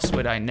 how else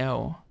would I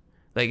know?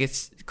 Like,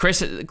 it's Chris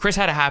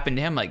had it happen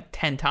to him like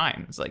 10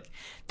 times. Like,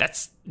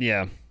 that's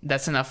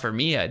enough for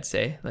me, I'd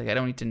say. Like, I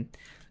don't need to.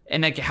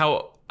 And like,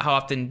 how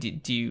often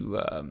do you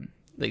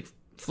like,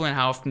 Flynn?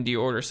 How often do you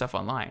order stuff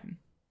online?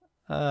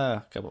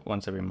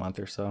 Once every month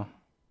or so.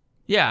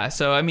 Yeah,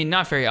 so I mean,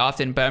 not very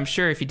often, but I'm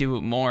sure if you do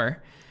it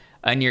more,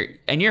 and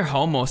you're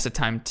home most of the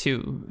time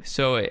too,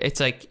 so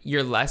it's like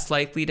you're less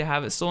likely to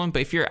have it stolen.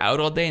 But if you're out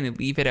all day and they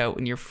leave it out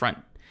in your front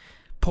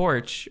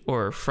porch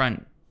or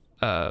front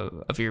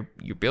of your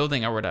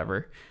building or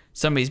whatever,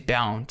 somebody's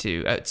bound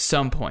to, at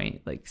some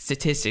point, like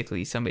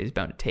statistically, somebody's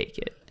bound to take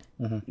it.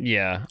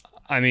 Yeah.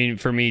 I mean,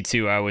 for me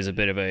too, I was a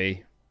bit of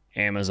a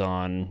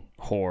Amazon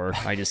whore.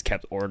 I just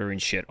kept ordering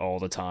shit all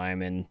the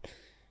time, and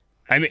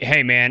I mean,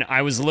 hey man,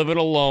 I was living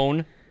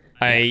alone.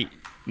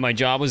 My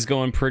job was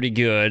going pretty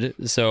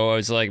good, so I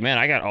was like, man,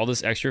 I got all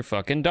this extra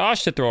fucking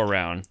dosh to throw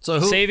around. So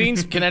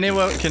savings. Can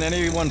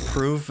anyone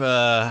prove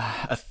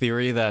a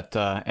theory that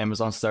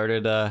Amazon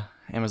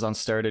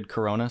started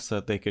Corona so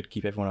that they could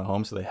keep everyone at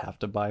home, so they have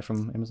to buy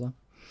from Amazon?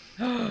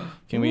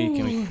 Can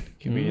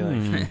we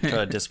like try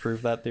to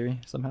disprove that theory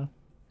somehow?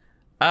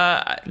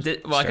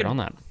 Start on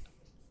that.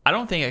 I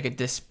don't think I could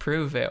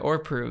disprove it or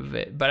prove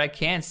it, but I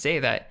can say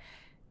that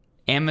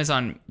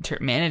Amazon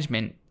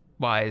management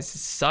wise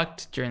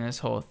sucked during this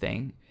whole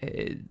thing.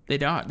 They're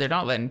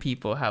not letting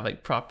people have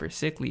like proper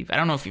sick leave. I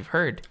don't know if you've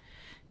heard,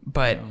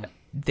 but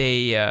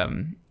they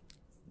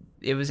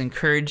it was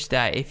encouraged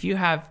that if you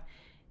have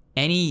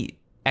any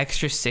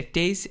extra sick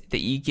days,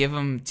 that you give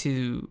them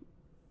to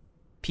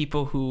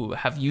people who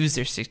have used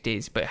their sick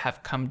days but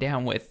have come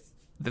down with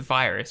the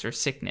virus or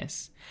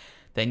sickness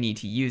that need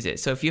to use it.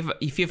 So if you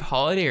have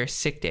holiday or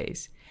sick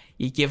days,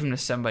 you give them to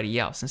somebody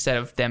else instead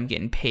of them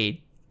getting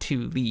paid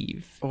to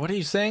leave. What are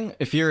you saying?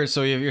 If you're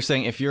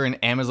saying if you're an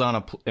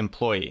Amazon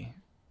employee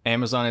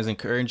Amazon is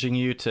encouraging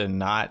you to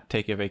not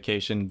take a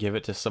vacation, give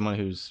it to someone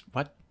who's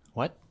what?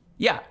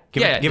 Yeah,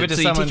 Give it to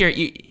so someone. You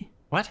take care,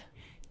 What?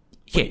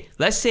 okay,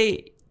 let's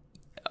say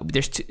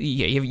there's two,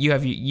 you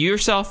have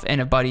yourself and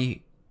a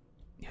buddy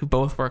who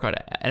both work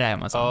at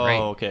Amazon, Oh,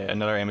 right? okay.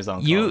 Another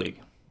Amazon You-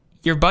 colleague.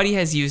 Your buddy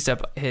has used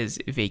up his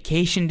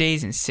vacation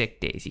days and sick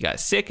days. He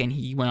got sick and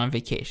he went on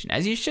vacation,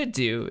 as you should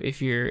do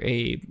if you're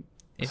a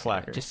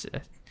Slacker. Just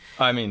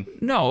I mean,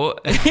 no,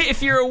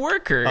 if you're a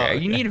worker, Oh, okay.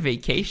 you need a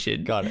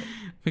vacation. got it.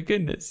 My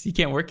goodness, you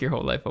can't work your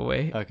whole life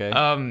away. Okay.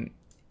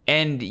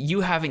 And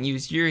you haven't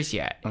used yours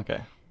yet. Okay.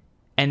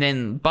 And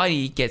then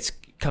Buddy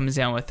comes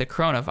down with the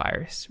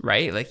coronavirus,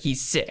 right? Like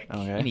he's sick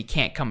Okay. and he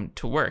can't come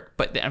to work.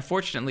 But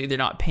unfortunately, they're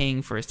not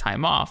paying for his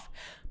time off.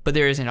 But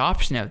there is an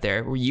option out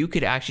there where you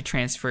could actually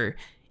transfer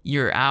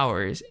your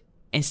hours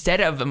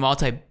instead of a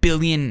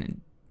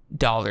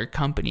multi-billion-dollar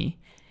company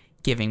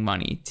giving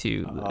money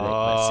to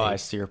let's say, I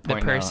see your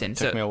point the person. now. It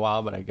took me a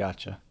while, but I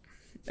gotcha.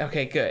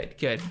 Okay,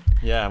 good.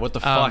 Yeah, what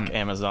the fuck,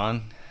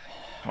 Amazon?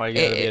 Why you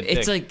gotta be a dick?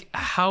 It's like,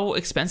 how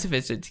expensive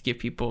is it to give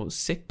people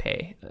sick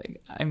pay?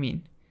 Like, I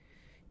mean,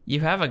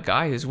 you have a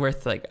guy who's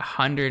worth like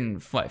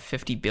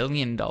 $150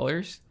 billion,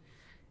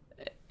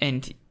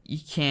 and you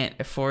can't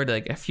afford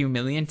like a few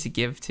million to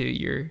give to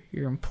your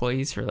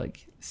employees for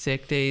like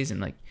sick days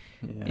and like,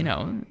 you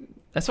know,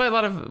 that's why a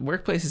lot of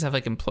workplaces have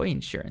like employee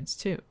insurance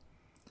too.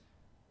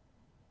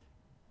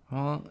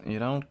 Well, you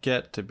don't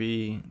get to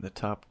be the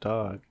top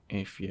dog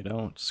if you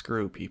don't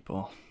screw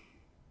people.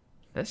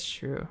 That's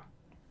true.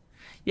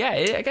 Yeah,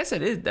 I guess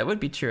it is. That would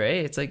be true.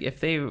 Eh? It's like if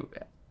they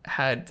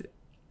had,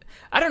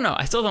 I don't know.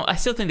 I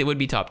still think they would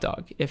be top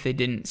dog if they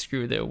didn't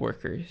screw the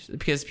workers,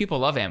 because people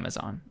love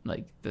Amazon,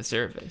 like the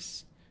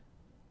service.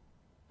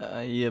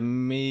 Yeah,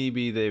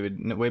 maybe they would.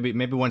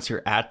 Maybe once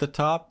you're at the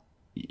top,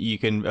 you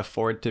can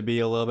afford to be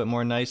a little bit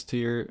more nice to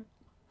your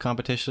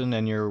competition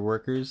and your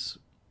workers.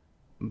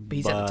 But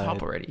he's at the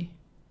top already.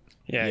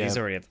 Yeah, he's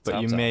already at the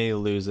top. But you may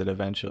lose it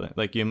eventually.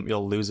 Like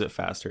you'll lose it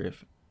faster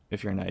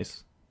if you're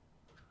nice.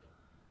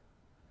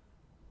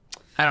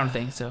 I don't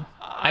think so.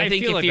 I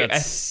think feel if like you're,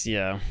 that's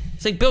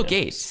it's like Bill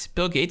Gates.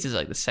 Bill Gates is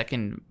like the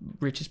second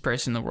richest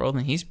person in the world,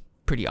 and he's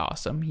pretty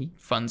awesome. He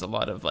funds a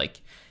lot of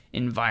like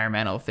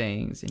environmental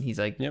things, and he's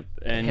like, yep.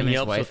 And him he and his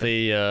helps wife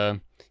with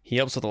he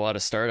helps with a lot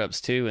of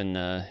startups too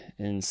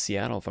in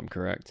Seattle, if I'm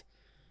correct.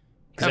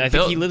 Because I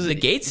Bill, think he lives the in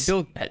Gates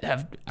Bill,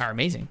 are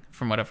amazing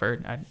from what I've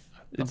heard.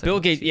 Bill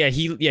Gates. Yeah,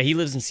 he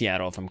lives in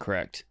Seattle, if I'm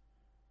correct.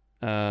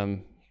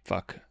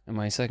 Fuck. Am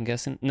I second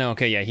guessing? No,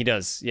 okay, yeah, he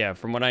does. Yeah,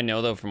 from what I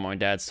know though, from what my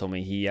dad's told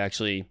me, he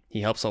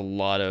helps a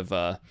lot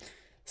of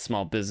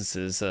small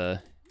businesses in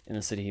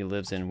the city he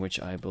lives in, which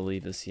I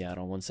believe is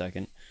Seattle. 1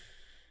 second.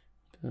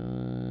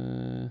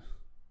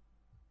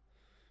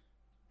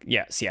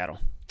 Yeah, Seattle.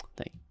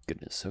 Thank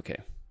goodness. Okay.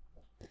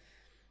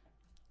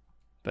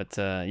 But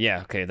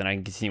yeah, okay, then I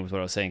can continue with what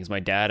I was saying, because my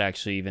dad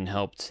actually even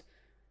helped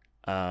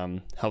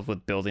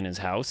with building his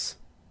house.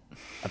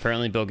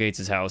 Apparently Bill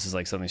Gates' house is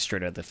like something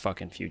straight out of the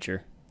fucking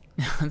future.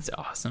 That's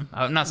awesome.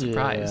 I'm not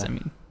surprised. Yeah. I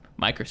mean,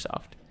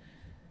 Microsoft.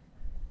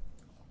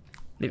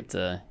 But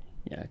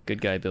yeah, good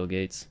guy Bill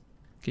Gates.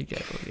 Good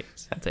guy, Bill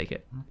Gates. I'll take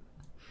it.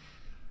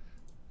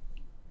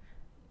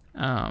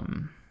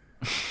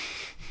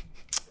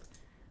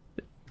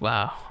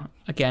 Wow.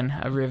 Again,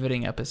 a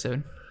riveting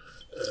episode.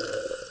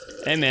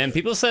 Hey man,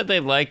 people said they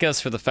like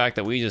us for the fact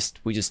that we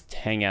just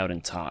hang out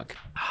and talk.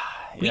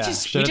 We Yeah,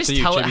 just shout out to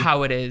you, tell it Chibi.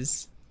 how it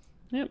is.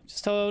 Yep,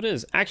 just tell how it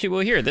is. Actually,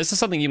 well, here, this is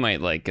something you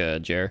might like,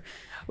 Jer.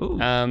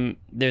 Ooh.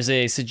 There's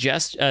a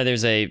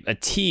there's a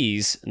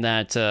tease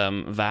that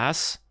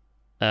Vass,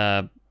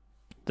 the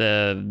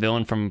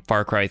villain from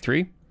Far Cry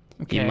 3, he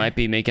Okay. might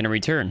be making a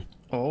return.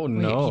 Oh Wait,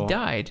 no, he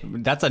died.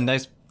 That's a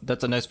nice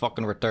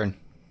fucking return.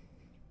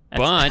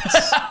 But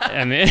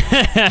I mean,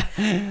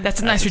 That's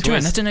a nice return.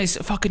 twist. That's a nice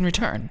fucking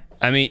return.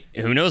 I mean,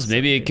 who knows?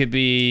 Maybe it could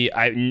be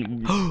A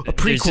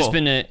There's just prequel.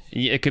 been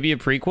it could be a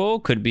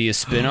prequel, could be a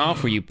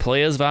spin-off where you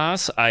play as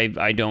Vass. I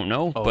don't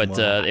know, but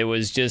wow. it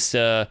was just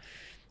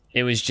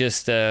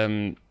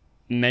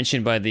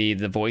mentioned by the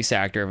voice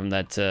actor of him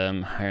that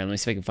here, let me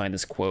see if I can find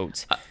this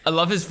quote. I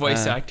love his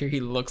voice actor. He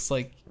looks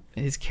like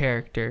his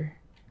character.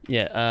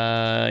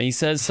 Yeah, he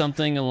says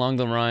something along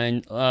the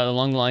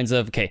lines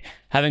of, okay,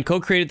 having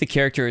co-created the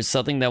character is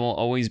something that will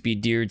always be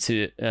dear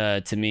to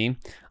me.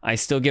 I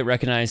still get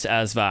recognized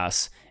as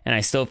Vass, and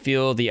I still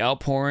feel the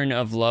outpouring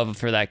of love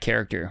for that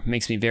character.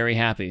 Makes me very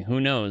happy. Who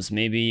knows?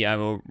 Maybe I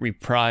will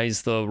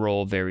reprise the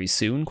role very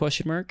soon? ?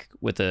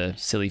 With a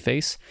silly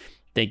face.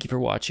 Thank you for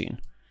watching.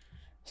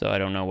 So I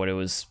don't know what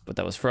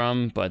that was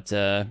from, but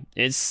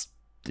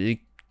it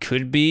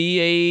could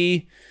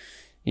be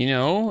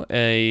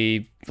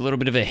a little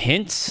bit of a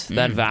hint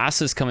that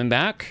Vass is coming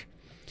back.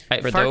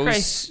 For Far Cry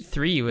those-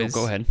 3 was.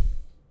 Go ahead.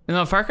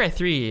 No, Far Cry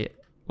 3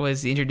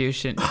 was the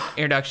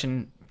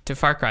introduction to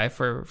Far Cry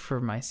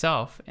for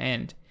myself,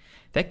 and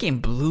that game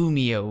blew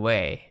me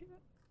away.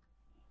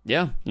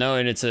 Yeah, no,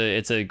 and it's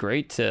a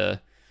great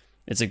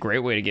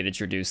way to get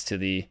introduced to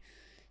the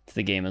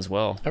game as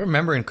well. I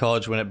remember in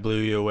college when it blew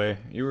you away.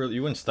 You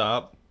wouldn't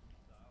stop.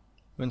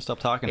 wouldn't stop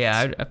talking.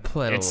 Yeah, I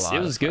played a lot. It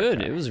was of Far good.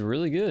 Cry. It was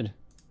really good.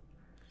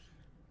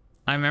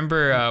 I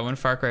remember when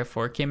Far Cry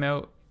 4 came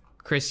out,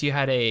 Chris, you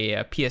had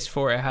a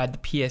PS4, I had the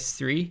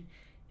PS3,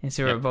 and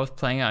so we were both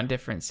playing it on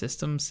different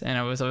systems, and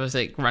I was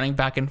like running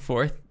back and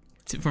forth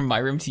from my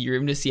room to your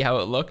room to see how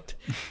it looked.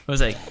 I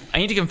was like, I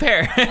need to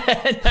compare.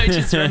 And I would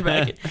just run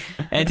back.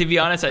 And to be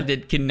honest,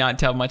 could not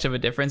tell much of a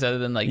difference other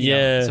than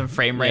some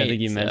frame rate. I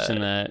think you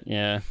mentioned that.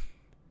 Yeah.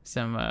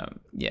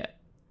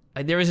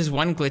 There was this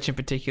one glitch in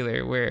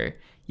particular where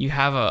you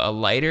have a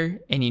lighter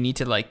and you need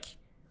to what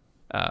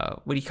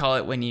do you call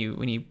it when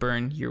you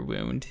burn your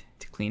wound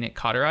to clean it?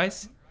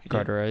 Cauterize.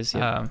 Cauterize.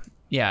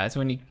 Yeah. It's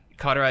when you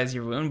cauterize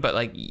your wound,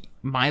 but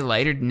my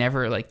lighter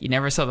you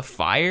never saw the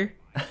fire.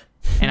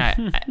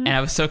 And I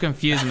was so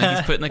confused when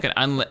he's putting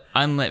an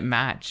unlit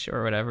match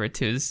or whatever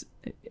to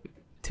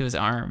his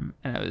arm,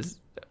 and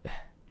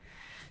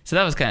so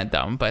that was kind of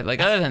dumb. But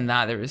other than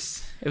that, it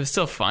was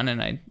still fun,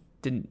 and I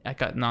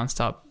got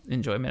nonstop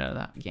enjoyment out of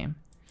that game.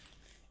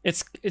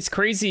 It's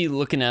crazy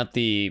looking at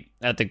the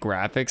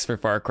graphics for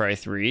Far Cry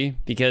 3,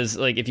 because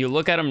if you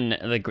look at them,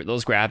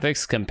 those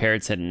graphics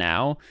compared to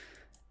now,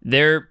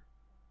 they're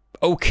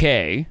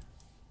okay,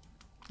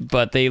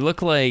 but they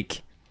look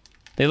like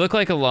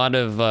a lot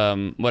of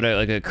what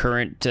a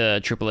current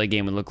AAA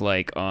game would look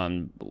like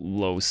on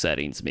low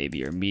settings,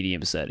 maybe, or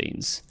medium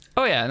settings.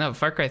 Oh yeah, no,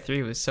 Far Cry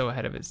 3 was so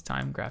ahead of its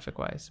time graphic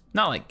wise.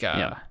 Not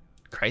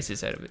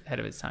Crysis ahead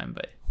of its time,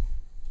 but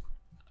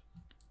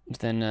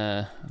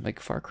then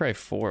Far Cry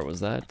 4, was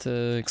that?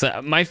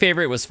 'Cause my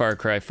favorite was Far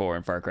Cry 4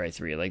 and Far Cry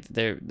 3.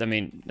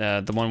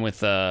 The one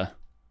with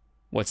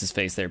what's his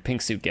face there,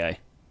 pink suit guy.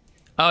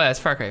 Oh, that's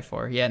Far Cry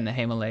 4. Yeah, in the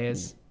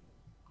Himalayas.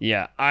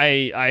 Yeah,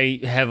 I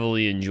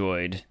heavily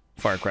enjoyed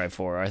Far Cry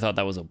 4. I thought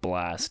that was a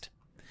blast.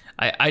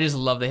 I just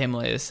love the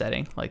Himalayas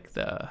setting,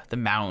 the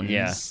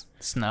mountains,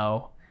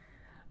 snow.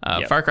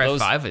 Far Cry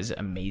 5 is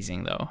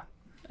amazing though.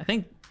 I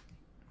think,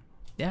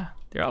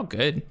 they're all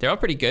good. They're all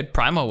pretty good.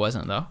 Primal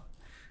wasn't though.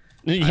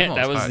 Yeah,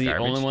 that was the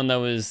only one that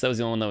was the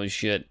only one that was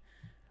shit.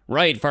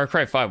 Right, Far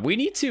Cry 5. We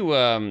need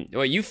to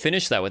you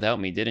finished that without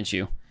me, didn't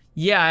you?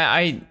 Yeah,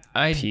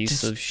 I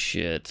piece of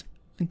shit.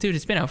 Dude,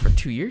 it's been out for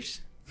 2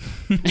 years.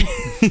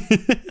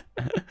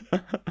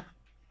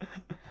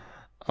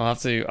 I'll have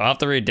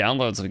to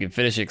re-download so we can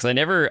finish it, because I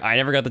never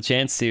got the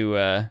chance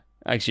to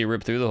actually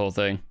rip through the whole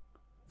thing.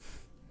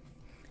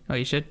 Oh,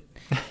 you should.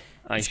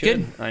 It's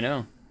good. I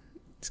know.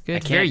 It's good.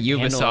 It's very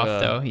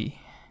Ubisoft though.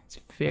 It's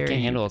very. I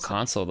can't handle Ubisoft. a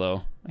console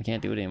though. I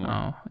can't do it anymore.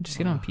 Oh, just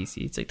get on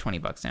PC. It's like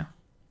 $20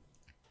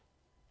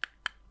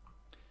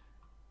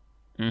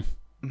 now.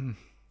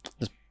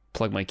 Just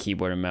plug my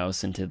keyboard and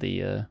mouse into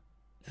the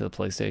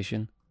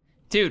PlayStation.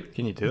 Dude,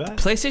 can you do that?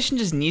 PlayStation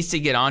just needs to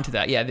get onto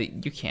that. Yeah,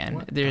 you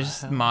can.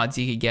 There's mods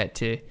you could get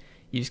to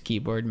use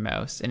keyboard and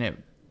mouse, and it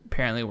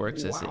apparently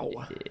works as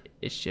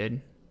it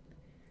should.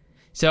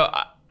 So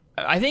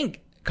I think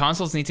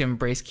consoles need to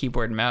embrace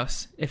keyboard and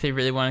mouse if they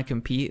really want to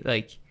compete.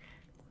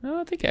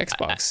 I think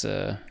Xbox.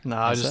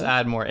 Just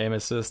add more aim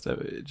assist.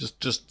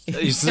 Just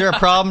is there a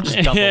problem? Just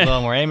dump a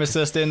little more aim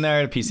assist in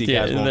there. The PC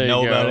guys won't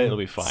know about it. It'll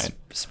be fine.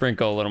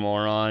 Sprinkle a little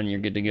more on. You're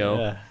good to go.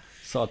 Yeah,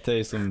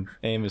 saute some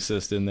aim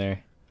assist in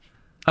there.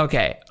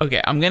 Okay.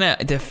 I'm gonna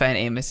defend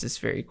aim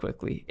assist very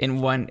quickly in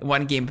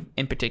one game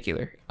in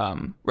particular.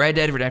 Red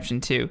Dead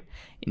Redemption 2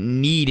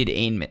 needed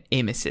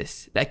aim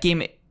assist. That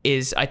game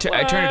is I turned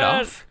it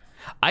off.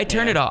 I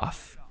turned it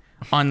off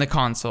on the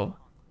console,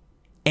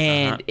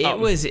 and it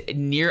was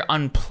near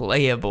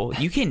unplayable.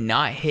 You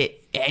cannot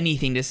hit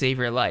anything to save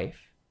your life.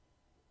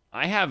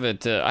 I have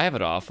it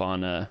off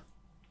on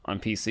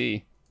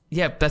PC.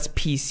 Yeah, that's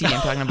PC.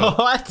 I'm talking about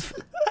what?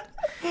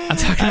 I'm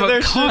talking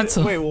about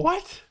console. Wait,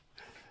 what?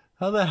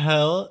 How the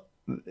hell?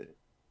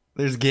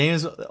 There's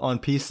games on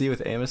PC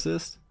with aim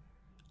assist?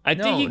 I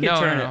think you can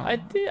turn it.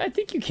 I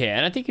think you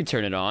can. I think you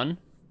turn it on.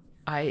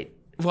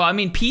 Well, I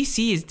mean,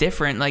 PC is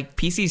different.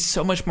 PC is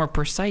so much more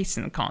precise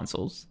than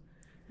consoles.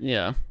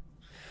 Yeah.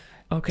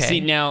 Okay.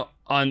 See now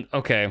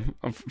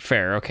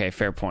fair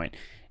point.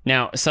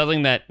 Now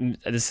something that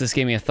this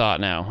gave me a thought.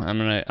 Now I'm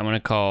gonna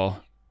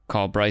call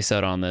Bryce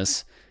out on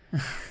this.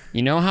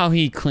 You know how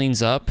he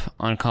cleans up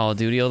on Call of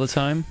Duty all the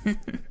time?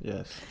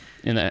 Yes.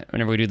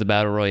 Whenever we do the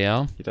battle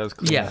royale, he does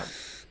clean up.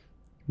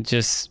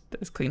 Just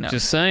clean up.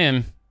 Just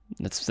saying,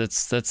 that's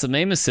a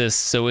aim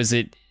assist. So is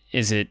it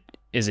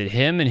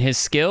him and his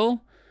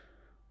skill,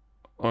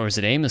 or is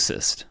it aim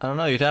assist? I don't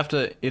know. You'd have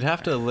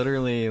to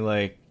literally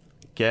play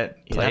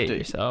it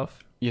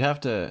yourself. You'd have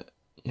to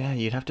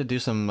do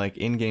some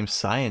in-game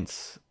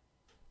science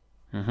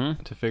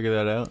to figure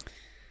that out.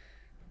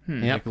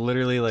 Yeah,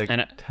 literally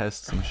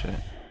test some shit.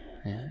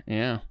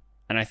 Yeah,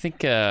 and I think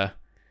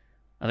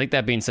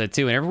that being said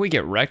too, whenever we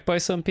get wrecked by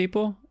some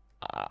people,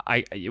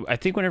 I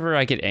think whenever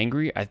I get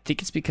angry, I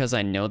think it's because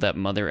I know that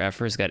mother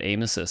effer's got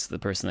aim assist, the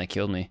person that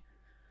killed me.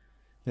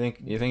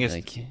 You think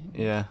it's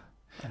yeah.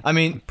 I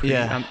mean,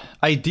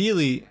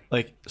 ideally,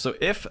 so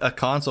if a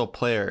console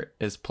player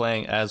is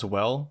playing as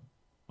well,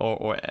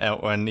 or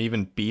and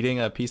even beating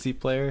a PC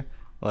player,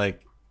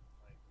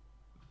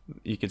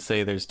 you could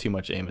say there's too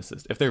much aim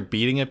assist. If they're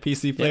beating a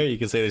PC player, you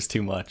could say there's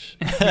too much.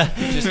 You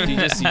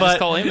just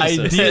call aim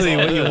assist.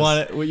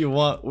 Ideally,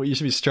 what you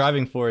should be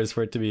striving for is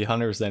for it to be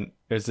 100%.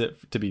 Is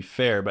it to be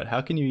fair? But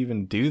how can you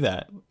even do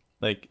that?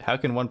 Like, how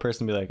can one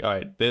person be like, all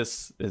right,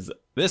 this is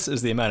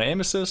the amount of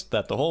aim assist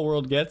that the whole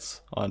world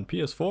gets on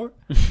PS4,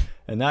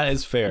 and that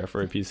is fair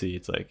for a PC?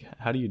 It's like,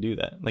 how do you do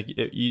that? Like,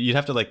 you'd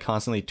have to like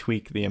constantly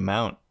tweak the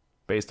amount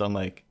based on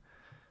like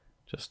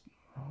just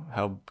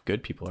how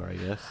good people are, I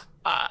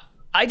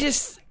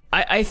guess.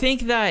 I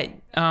think that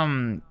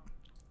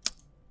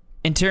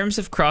in terms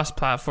of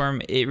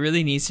cross-platform, it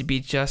really needs to be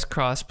just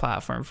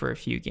cross-platform for a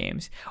few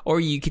games,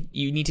 or you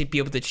need to be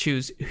able to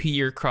choose who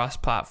you're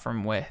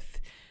cross-platform with.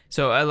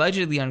 So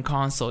allegedly on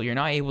console, you're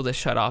not able to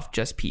shut off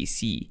just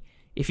PC.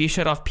 If you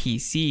shut off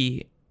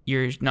PC,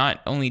 you're not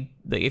only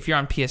like, if you're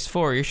on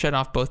PS4, you're shut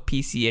off both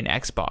PC and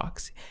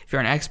Xbox. If you're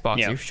on Xbox,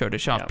 you're shut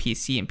off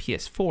PC and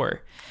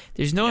PS4.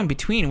 There's no in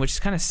between, which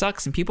kind of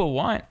sucks, and people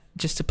want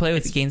just to play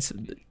with the games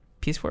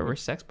PS4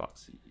 versus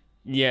Xbox.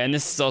 Yeah, and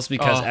this is also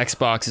because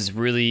Xbox is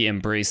really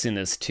embracing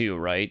this too,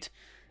 right?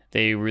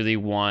 They really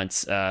want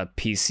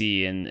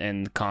PC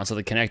and console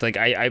to connect. Like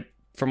I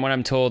from what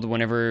I'm told,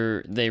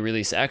 whenever they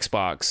release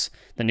Xbox,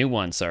 the new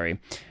one,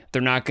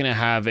 they're not going to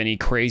have any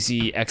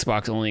crazy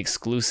Xbox only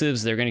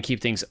exclusives. They're going to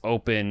keep things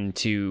open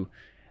to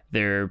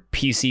their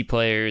PC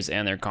players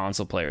and their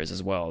console players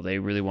as well. They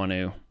really want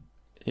to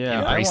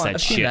embrace that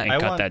shit and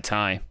cut that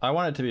tie. I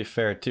want it to be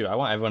fair too. I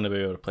want everyone to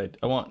be able to play.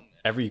 I want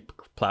every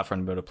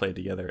platform to be able to play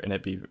together and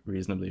it be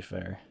reasonably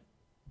fair.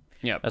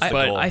 Yeah, that's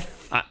the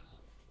goal.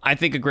 I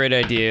think a great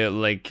idea,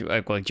 like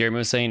Jeremy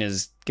was saying,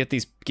 is get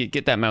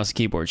that mouse and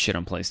keyboard shit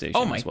on PlayStation.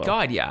 Oh my as well.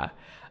 god, yeah.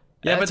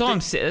 Yeah, that's but all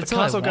I'm saying. The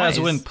console guys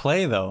wouldn't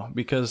play though,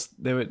 because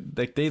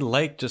they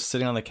like just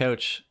sitting on the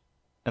couch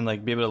and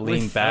like be able to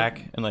lean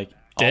back and like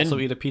also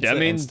eat a pizza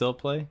and still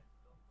play.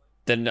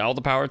 Then all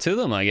the power to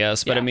them, I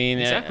guess. But I mean,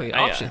 exactly,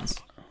 options.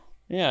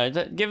 Yeah,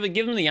 give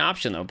them the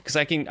option though, because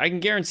I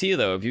can guarantee you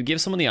though, if you give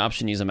someone the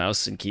option to use a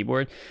mouse and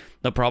keyboard,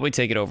 they'll probably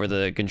take it over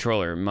the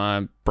controller.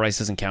 Bryce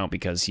doesn't count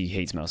because he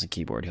hates mouse and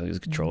keyboard. He'll use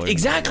a controller.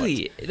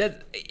 Exactly.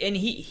 And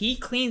he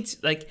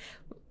cleans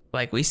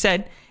like we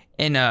said,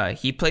 and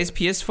he plays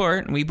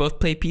PS4 and we both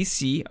play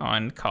PC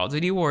on Call of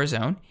Duty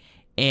Warzone,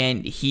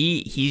 and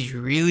he's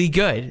really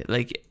good.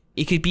 Like,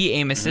 it could be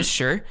aim assist,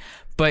 sure,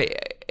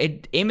 but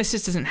aim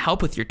assist doesn't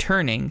help with your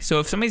turning. So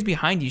if somebody's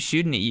behind you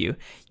shooting at you,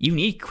 you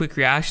need quick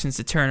reactions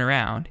to turn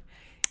around.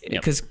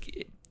 Because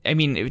I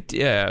mean,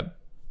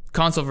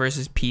 console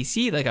versus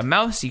PC, like a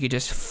mouse, you could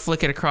just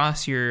flick it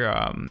across your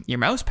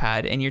mouse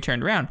pad and you're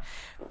turned around.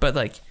 But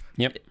like,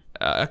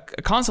 a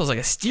console is like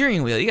a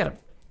steering wheel. You gotta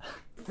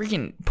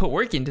freaking put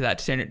work into that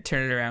to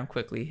turn it around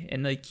quickly,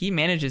 and like he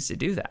manages to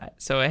do that.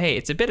 So hey,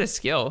 it's a bit of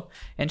skill,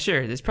 and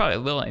sure, there's probably a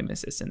little aim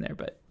assist in there,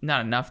 but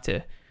not enough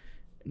to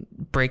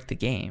break the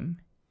game.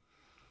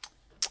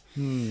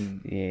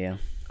 Yeah.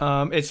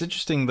 It's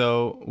interesting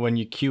though, when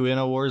you queue in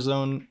a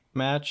Warzone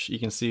match, you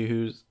can see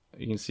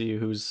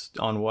who's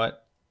on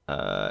what.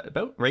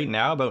 About right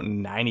now, about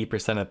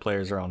 90% of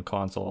players are on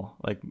console.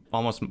 Like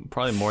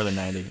probably more than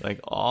 90. Like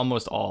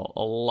almost all,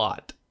 a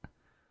lot.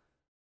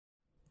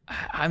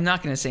 I'm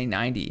not gonna say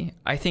 90.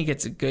 I think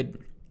it's a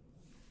good.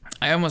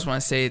 I almost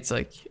want to say it's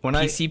like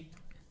PC.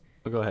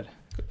 Go ahead.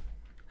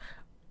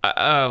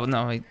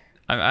 No,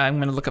 I'm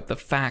gonna look up the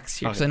facts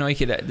here because I know you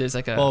could. There's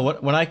like a. Well,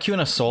 when I queue in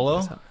a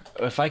solo,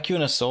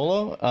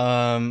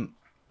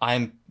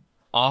 I'm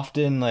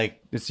often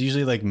like, it's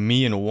usually like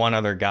me and one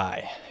other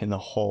guy in the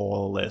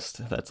whole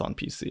list that's on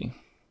PC.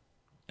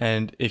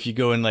 And if you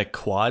go in like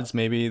quads,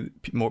 maybe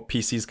more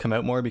PCs come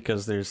out more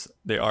because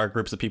there are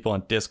groups of people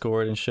on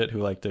Discord and shit who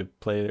like to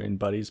play in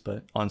buddies,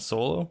 but on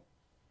solo,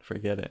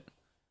 forget it.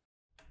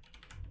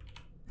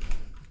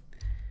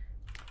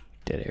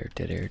 Dead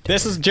air.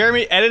 This is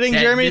Jeremy editing.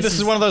 Jeremy, this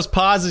is one of those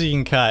pauses you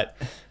can cut.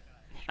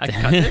 I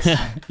can cut this.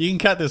 You can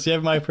cut this. You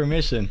have my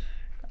permission.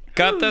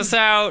 Cut this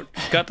out.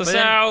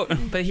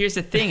 But here's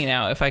the thing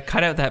now. If I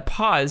cut out that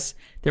pause,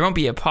 there won't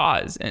be a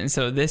pause. And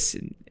so this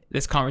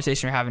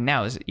conversation we're having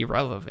now is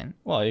irrelevant.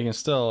 Well, you can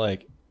still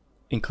like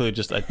include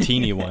just a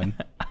teeny one.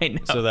 I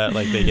know. So that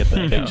like they get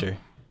the picture.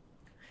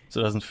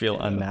 So it doesn't feel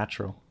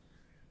unnatural.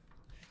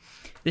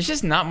 There's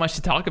just not much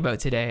to talk about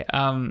today.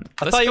 I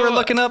thought you were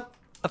looking it up.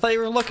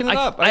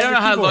 I don't know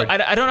how to look.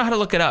 I don't know how to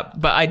look it up,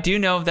 but I do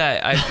know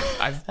that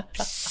I've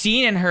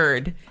seen and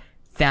heard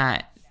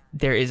that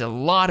there is a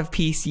lot of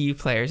PC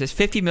players. There's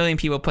 50 million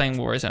people playing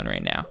Warzone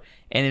right now,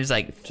 and there's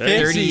like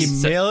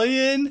 50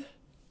 million.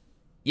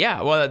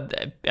 Yeah, well,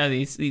 at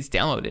least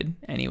downloaded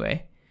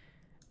anyway.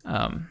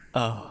 I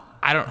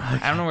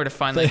don't know where to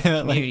find like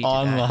community like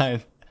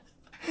online.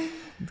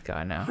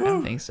 God, no, I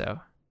don't think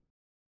so.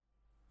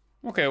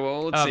 Okay,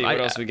 well, let's see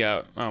what else we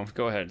got. Oh,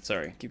 go ahead.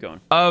 Sorry, keep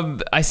going.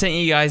 I sent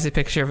you guys a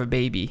picture of a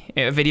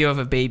video of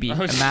a baby, a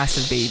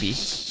massive baby.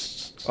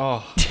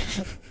 Oh.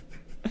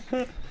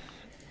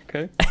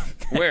 Okay.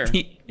 Where?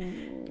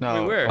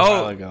 No, where? A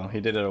while ago.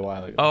 He did it a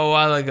while ago. Oh, a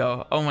while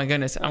ago. Oh my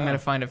goodness, I'm gonna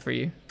find it for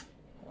you.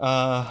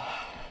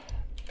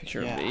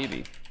 Picture of a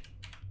baby.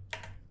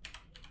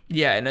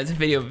 Yeah, and it's a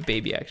video of a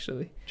baby,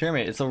 actually.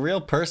 Jeremy, it's a real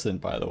person,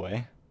 by the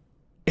way.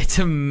 It's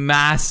a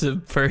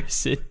massive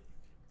person.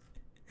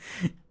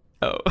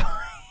 Oh.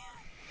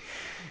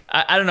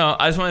 I don't know.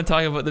 I just want to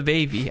talk about the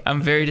baby.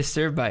 I'm very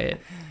disturbed by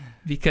it.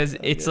 Because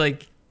it's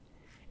like,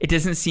 it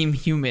doesn't seem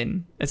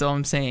human. That's all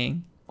I'm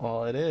saying.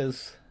 Well, it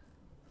is.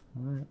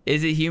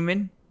 Is it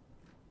human?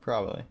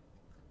 Probably.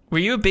 Were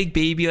you a big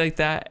baby like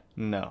that?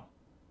 No.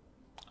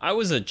 I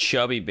was a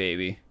chubby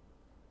baby.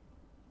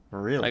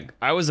 Really? Like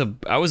I was a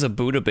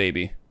Buddha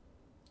baby.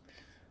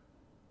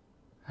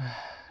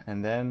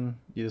 And then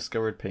you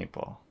discovered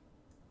paintball.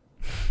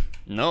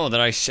 No, that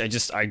I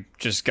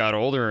just got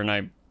older and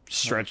I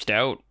stretched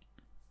out.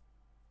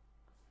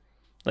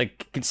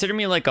 Like consider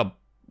me like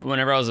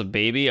whenever I was a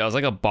baby, I was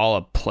like a ball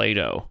of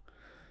Play-Doh.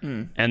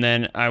 And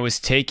then I was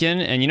taken,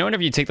 and you know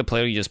whenever you take the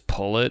Play-Doh, you just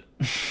pull it.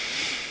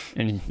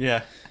 And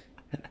Yeah.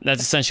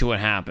 that's essentially what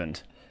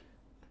happened.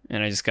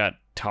 And I just got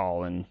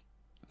tall and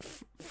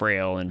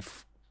frail and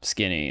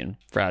skinny and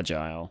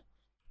fragile.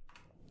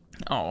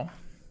 Oh.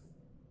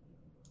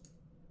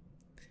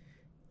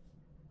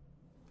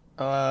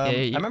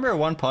 I remember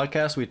one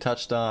podcast we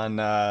touched on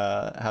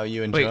how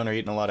you and Wait. Joan are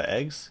eating a lot of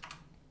eggs.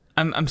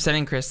 I'm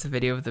sending Chris the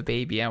video of the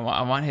baby. I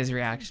want his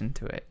reaction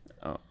to it.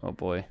 Oh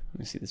boy, let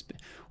me see this.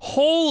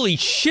 Holy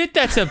shit,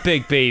 that's a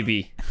big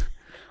baby.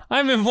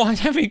 I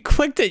haven't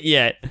clicked it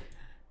yet.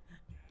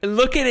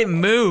 Look at it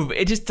move.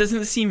 It just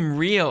doesn't seem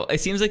real. It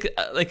seems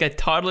like a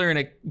toddler in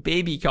a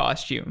baby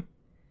costume.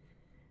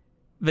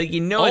 Like,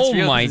 you know, it's Oh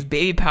real 'cause my- there's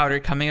baby powder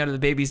coming out of the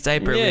baby's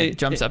diaper Yeah, when it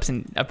jumps up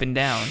and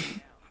down.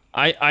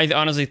 I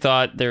honestly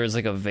thought there was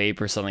like a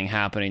vape or something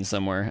happening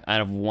somewhere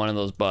out of one of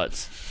those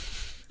butts.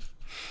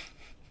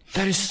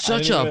 That is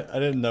such I a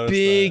didn't notice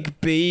big that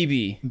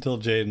baby. until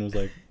Jaden was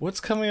like, "What's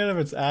coming out of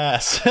its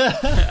ass?"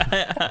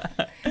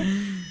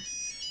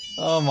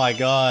 Oh my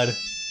god!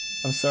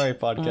 I'm sorry,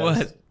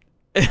 podcast.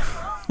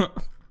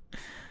 What?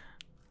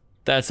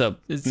 That's a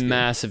It's good.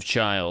 massive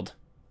child.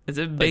 It's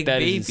a Like big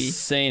that is baby.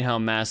 insane how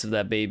massive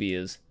that baby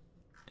is.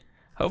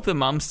 Hope the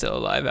mom's still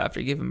alive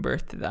after giving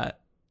birth to that.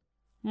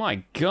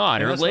 My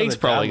God, Yeah, her that's why legs the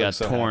dad probably got looks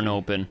so torn happy.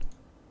 open.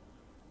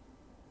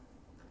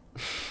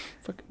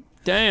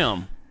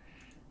 Damn.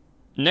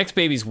 Next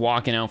baby's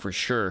walking out for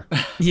sure.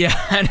 Yeah,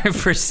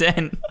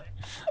 100%.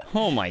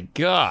 Oh my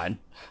God.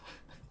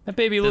 That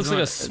baby looks like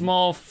a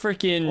small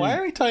freaking. Why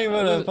are we talking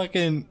about a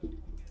fucking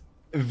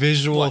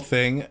visual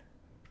thing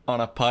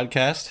on a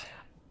podcast?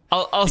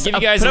 I'll Give you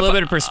I'll guys put a up little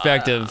bit of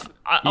perspective.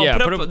 I'll yeah,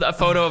 put up a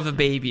photo of the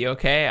baby,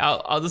 okay?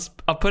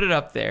 I'll put it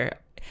up there.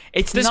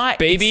 It's this not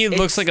baby it's,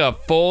 looks like a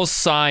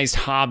full-sized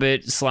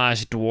hobbit /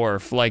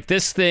 dwarf. Like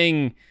this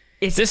thing.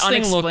 it's this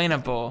thing look-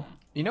 unexplainable.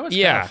 You know what's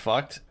Yeah. kind of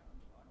fucked?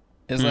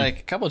 Is like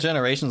a couple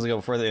generations ago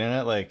before the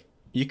internet, like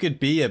you could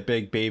be a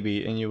big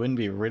baby and you wouldn't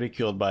be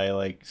ridiculed by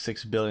like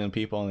 6 billion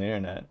people on the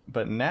internet.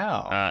 But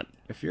now,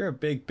 if you're a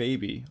big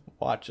baby,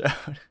 watch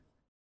out.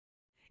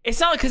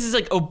 It's not because it's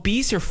like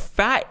obese or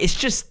fat. It's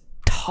just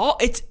tall.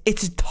 It's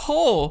a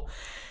tall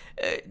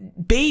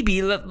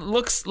baby that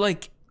looks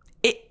like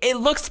it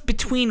looks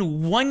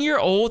between 1 year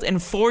old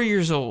and 4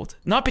 years old.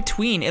 Not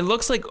between. It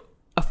looks like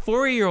a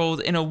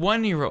 4-year-old and a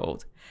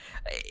 1-year-old.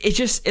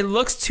 It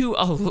looks too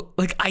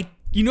like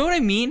you know what I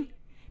mean?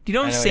 Do you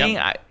know what I'm know, saying?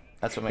 yep.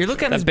 That's what makes You're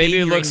looking at that this baby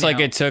right looks like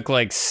now. it took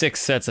like 6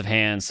 sets of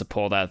hands to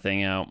pull that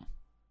thing out.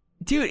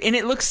 Dude, and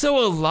it looks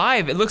so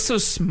alive. It looks so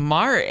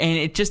smart, and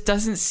it just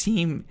doesn't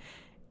seem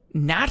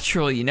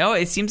natural, you know?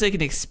 It seems like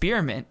an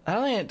experiment. I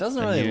don't think it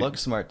doesn't really you- look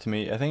smart to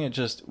me. I think it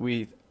just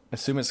we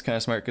assume it's kind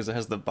of smart because it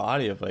has the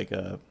body of like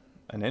an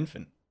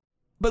infant.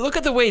 But look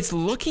at the way it's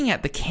looking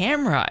at the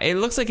camera. It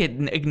looks like it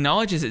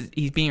acknowledges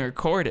he's being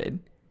recorded.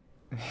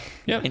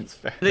 Yep. It's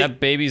fair. Like, That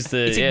baby's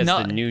the it's it's the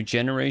igno- new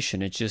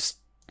generation. It's just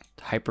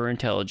hyper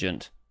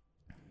intelligent.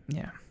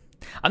 Yeah.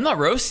 I'm not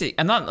roasting.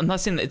 I'm not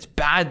saying that it's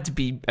bad to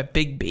be a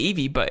big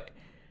baby, but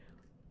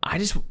I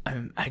just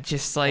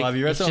like Well, have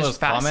you read it's some of those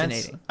just comments?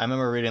 fascinating. I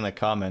remember reading the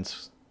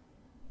comments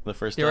the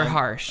first They time. were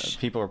harsh.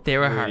 People were They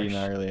were pretty harsh.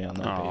 gnarly on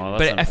that Oh,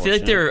 baby. that's But I feel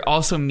like unfortunate. they were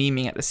also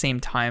memeing at the same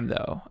time,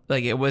 though.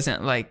 Like, it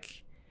wasn't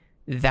like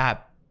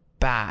that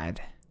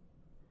bad.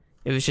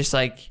 It was just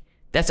like,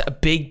 that's a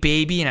big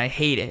baby and I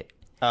hate it.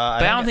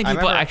 But I don't think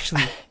people remember-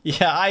 actually.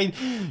 Yeah,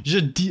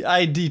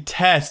 I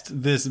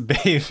detest this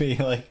baby.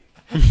 Like,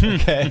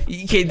 okay.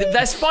 Okay,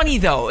 that's funny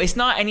though. It's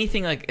not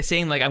anything like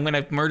saying like I'm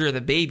gonna murder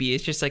the baby.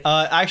 It's just like,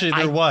 Actually,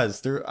 there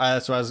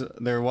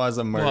was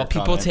a murder. well,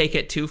 people comment. take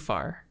it too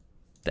far.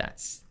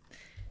 That's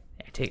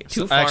they take it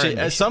too far. Actually, and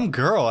they some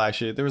girl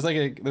actually. There was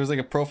like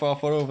a profile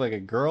photo of like a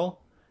girl,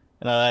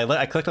 and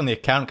I clicked on the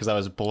account because I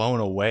was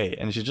blown away,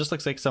 and she just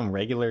looks like some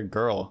regular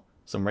girl,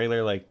 some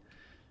regular like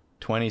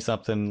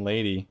 20-something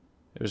lady.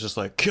 It was just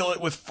like kill it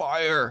with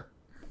fire.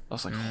 I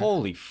was like,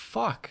 holy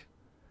fuck.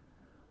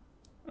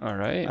 All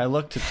right. I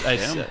looked at I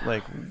said,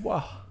 like,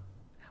 wow.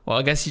 well,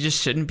 I guess you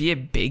just shouldn't be a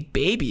big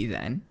baby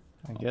then,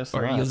 I guess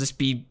or not. you'll just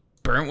be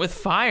burnt with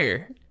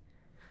fire.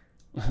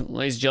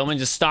 Ladies and gentlemen,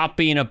 just stop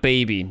being a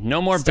baby.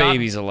 No more Stop-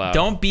 babies allowed.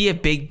 Don't be a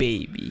big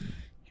baby.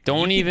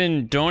 Don't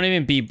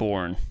even be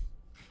born.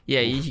 Yeah,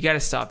 you got to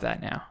stop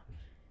that now.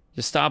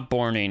 Just stop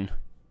borning.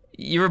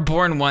 You were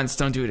born once.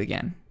 Don't do it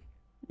again.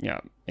 Yeah,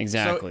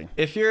 exactly. So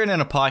if you're in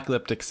an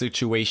apocalyptic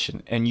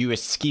situation and you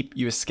escape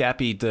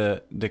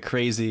the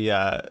crazy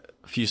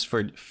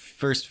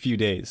first few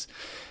days,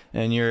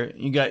 and you're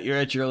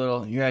at your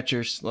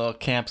little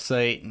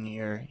campsite, and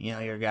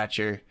you got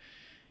your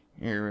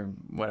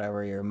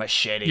whatever, your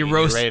machete, Your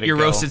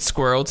go. roasted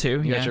squirrel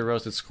too. You Yeah. got your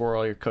roasted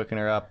squirrel. You're cooking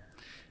her up.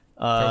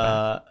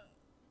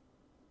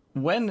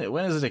 When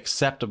is it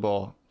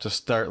acceptable to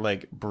start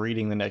like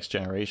breeding the next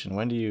generation?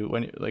 When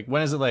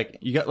is it like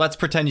let's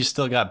pretend you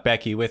still got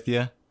Becky with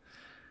you.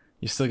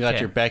 You still got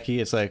your Becky.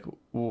 It's like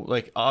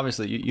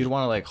obviously you'd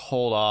want to like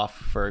hold off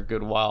for a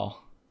good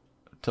while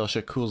till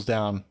shit cools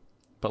down.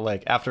 But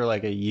like after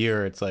like a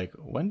year, it's like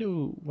when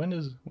do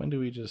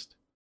we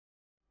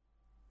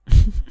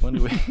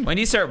When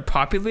you start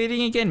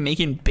populating again,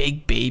 making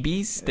big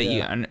babies that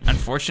you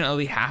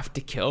unfortunately have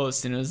to kill as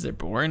soon as they're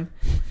born?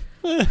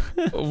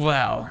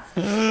 Well,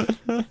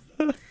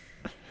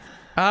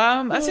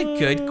 that's a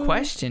good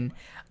question.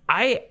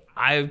 I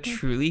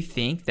truly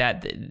think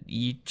that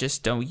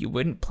you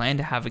wouldn't plan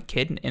to have a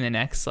kid in the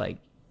next like.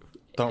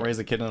 Don't raise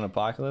a kid in an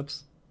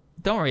apocalypse.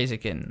 Don't raise a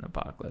kid in an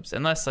apocalypse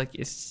unless like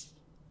it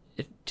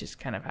just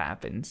kind of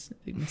happens.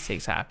 Like,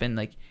 mistakes happen.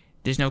 Like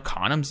there's no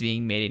condoms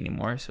being made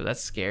anymore, so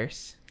that's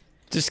scarce.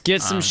 Just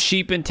get some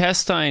sheep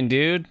intestine,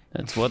 dude.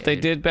 That's what they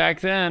did back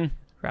then.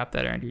 Wrap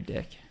that around your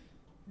dick.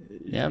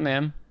 Yeah,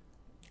 man.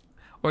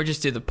 Or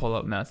just do the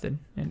pull-up method,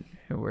 and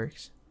it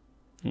works.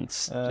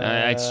 It's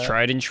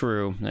tried and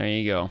true. There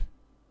you go.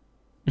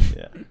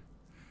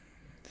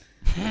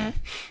 Yeah.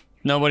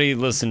 Nobody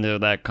listened to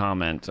that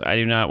comment. I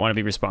do not want to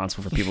be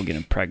responsible for people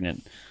getting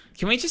pregnant.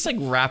 Can we just like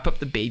wrap up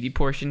the baby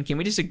portion? Can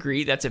we just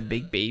agree that's a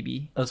big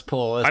baby? Let's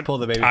pull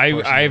the baby. I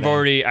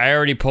portion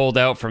already pulled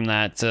out from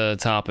that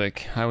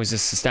topic. I was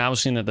just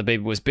establishing that the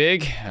baby was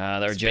big.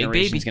 Our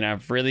generation's gonna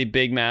have really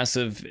big,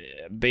 massive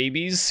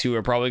babies who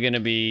are probably gonna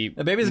be.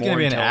 The baby's more gonna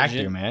be an intelligent.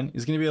 actor, man.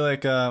 He's gonna be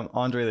like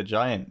Andre the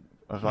Giant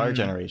of our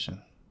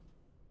generation.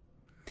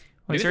 Well,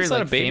 Maybe he's it's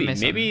already, not a baby.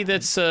 famous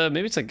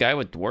Maybe it's a guy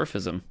with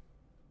dwarfism.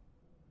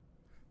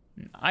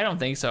 I don't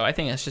think so. I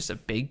think it's just a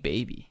big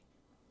baby.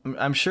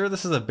 I'm sure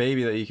this is a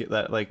baby that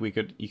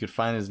you could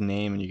find his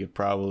name and you could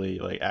probably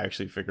like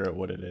actually figure out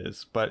what it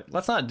is. But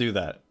let's not do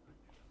that.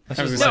 Let's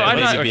just No, let I'm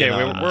the not- baby be Okay,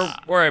 anonymous.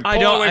 we're I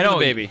don't- away I from don't-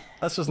 the baby.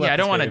 Let's just let Yeah, I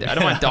don't want baby. to. I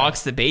don't want to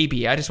dox the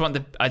baby. I just want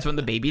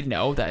the baby to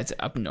know that it's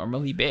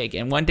abnormally big.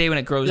 And one day when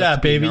it grows Yeah,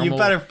 up to be baby, normal,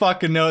 you better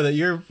fucking know that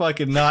you're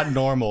fucking not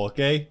normal.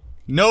 Okay,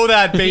 know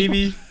that,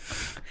 baby.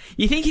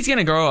 You think he's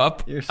gonna grow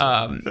up? You're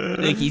so-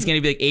 Like he's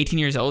gonna be like 18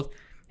 years old.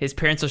 His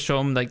parents will show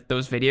him like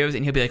those videos,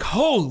 and he'll be like,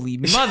 "Holy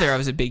mother, I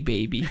was a big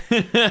baby."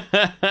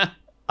 I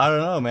don't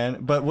know, man.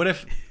 But what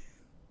if?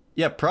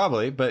 Yeah,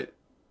 probably. But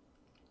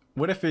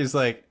what if he's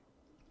like?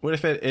 What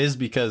if it is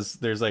because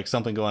there's like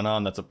something going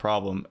on that's a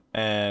problem,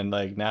 and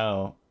like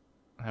now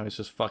it's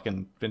just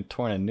fucking been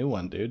torn a new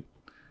one, dude.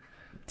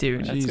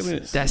 Dude, that's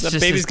The just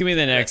baby's gonna be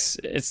the next.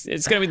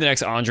 It's gonna be the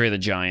next Andre the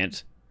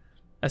Giant.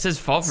 That's his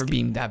fault for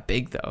being that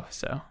big, though.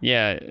 So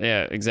Yeah,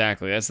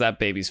 exactly. That's that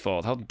baby's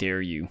fault. How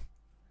dare you?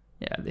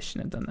 yeah, they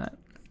shouldn't have done that.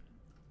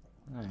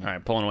 All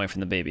right, pulling away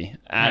from the baby.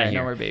 All Out of right, here.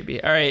 no more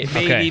baby. All right,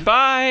 baby, Okay.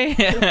 bye.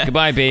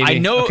 Goodbye, baby. I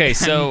know- Okay,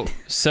 so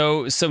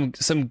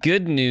some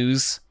good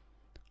news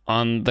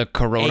on the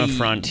corona Hey.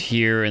 front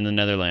here in the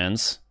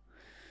Netherlands.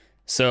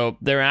 So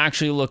they're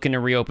actually looking to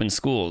reopen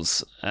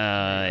schools.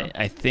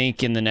 I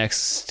think in the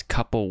next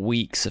couple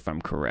weeks, if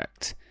I'm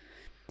correct.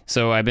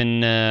 So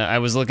I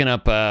was looking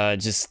up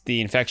just the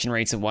infection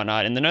rates and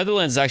whatnot, and the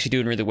Netherlands is actually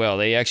doing really well.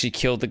 They actually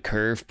killed the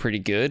curve pretty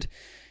good.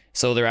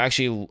 So they're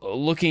actually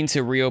looking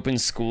to reopen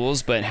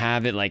schools, but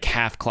have it like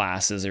half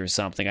classes or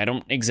something. I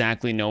don't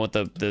exactly know what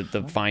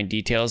the fine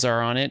details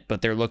are on it,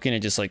 but they're looking to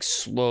just like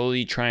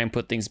slowly try and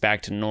put things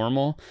back to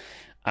normal.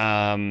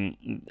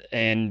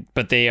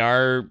 But they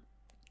are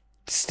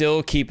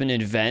still keeping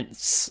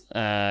events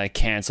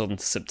canceled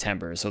into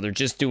September. So they're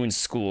just doing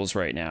schools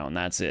right now, and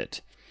that's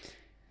it.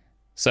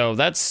 So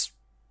that's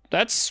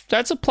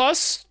a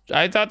plus.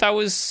 I thought that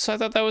was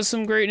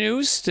some great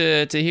news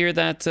to hear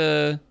that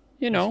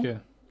good.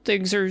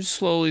 things are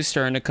slowly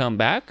starting to come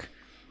back.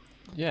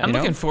 Yeah, I'm know?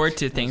 looking forward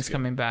to things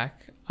coming back.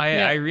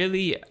 I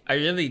really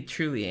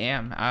truly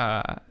am.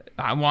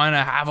 I want to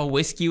have a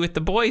whiskey with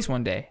the boys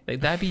one day.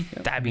 Like that'd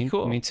be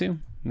cool. Me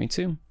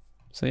too.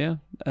 So yeah,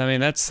 I mean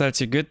that's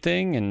a good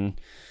thing. And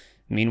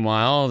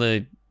meanwhile,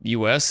 the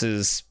U.S.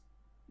 is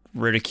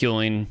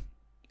ridiculing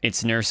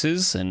its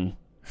nurses and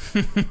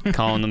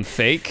calling them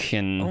fake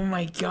and Oh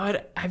my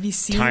god, have you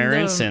seen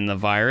tyrants and the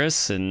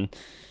virus and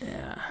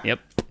yep.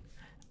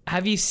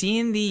 Have you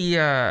seen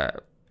the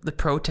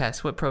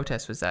protest? What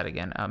protest was that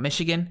again?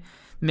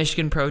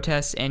 Michigan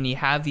protests, and you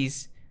have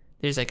these.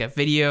 There's like a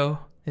video.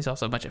 There's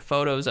also a bunch of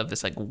photos of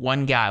this like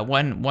one guy,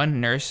 one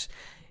nurse,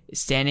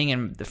 standing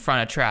in the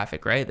front of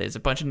traffic. Right, there's a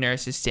bunch of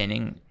nurses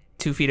standing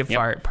 2 feet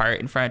apart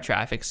in front of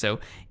traffic, so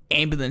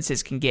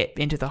ambulances can get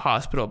into the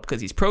hospital because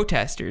these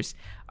protesters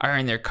are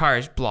in their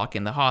cars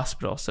blocking the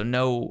hospital, so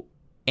no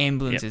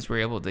ambulances were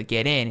able to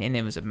get in, and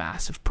it was a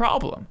massive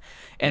problem,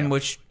 and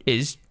which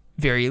is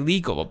very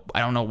illegal. I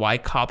don't know why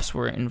cops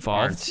were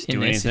involved in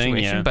this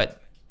situation,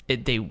 but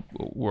they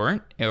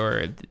weren't,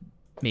 or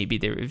maybe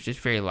they were just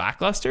very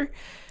lackluster.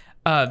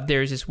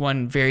 There's this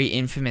one very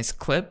infamous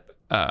clip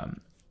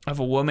of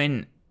a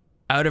woman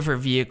out of her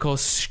vehicle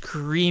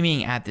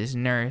screaming at this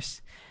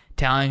nurse,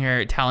 telling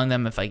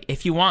them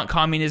if you want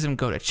communism,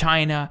 go to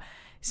China,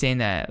 saying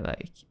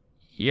that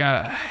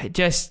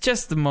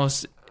just the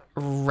most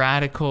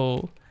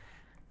radical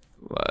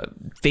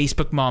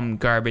Facebook mom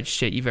garbage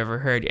shit you've ever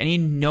heard. And you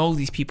know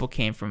these people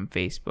came from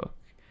Facebook.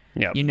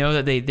 Yeah. You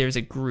know that there's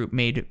a group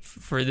made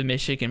for the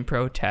Michigan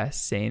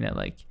protests saying that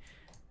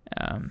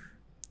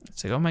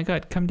it's like, oh my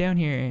God, come down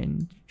here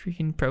and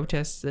freaking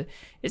protest.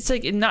 It's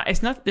like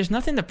it's not. There's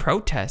nothing to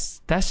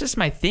protest. That's just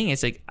my thing.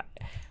 It's like,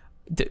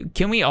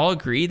 can we all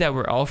agree that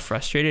we're all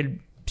frustrated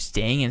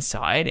staying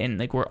inside and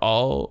we're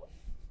all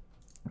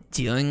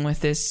dealing with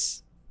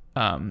this,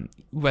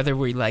 whether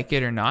we like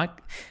it or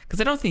not?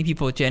 Because I don't think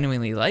people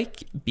genuinely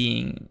like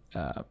being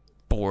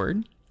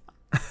bored.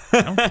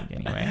 I don't think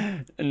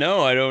anyway.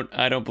 No,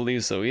 I don't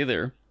believe so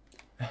either.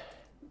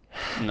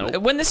 No.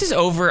 When this is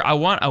over, I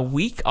want a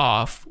week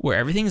off where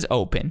everything's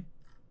open,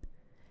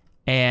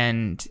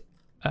 and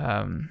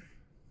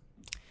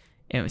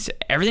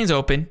everything's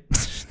open.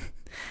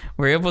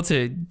 We're able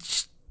to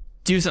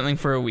do something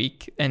for a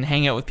week and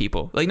hang out with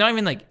people. Not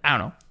even I don't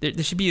know.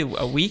 There should be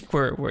a week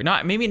where we're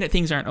not. Maybe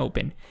things aren't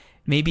open.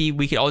 Maybe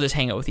we could all just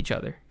hang out with each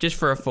other just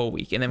for a full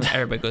week, and then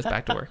everybody goes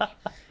back to work.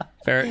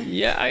 Fair.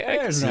 Yeah, I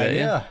can see that.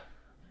 Yeah.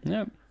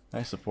 Yep.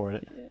 I support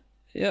it.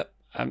 Yep.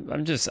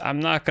 I'm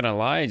not gonna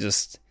lie.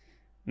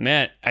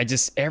 Man,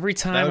 every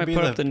time I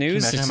put up the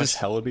news, imagine how much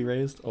hell would be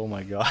raised. Oh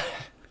my God.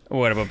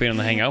 What about being on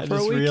the hangout for a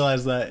week? I just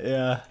realized that.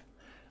 Yeah.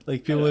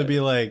 People would be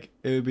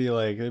it'd be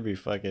like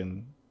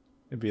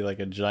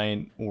a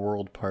giant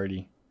world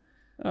party.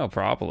 Oh,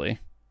 probably.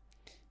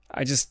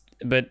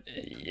 But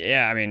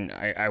yeah, I mean,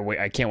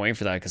 I can't wait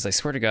for that, because I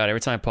swear to God, every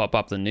time I pop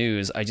up the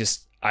news, I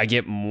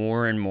get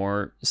more and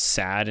more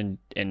sad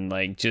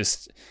and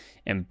just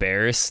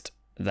embarrassed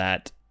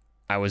that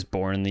I was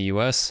born in the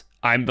U.S.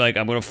 I'm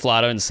gonna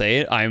flat out and say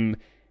it. I'm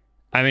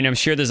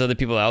sure there's other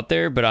people out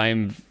there, but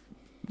I'm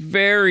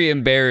very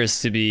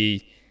embarrassed to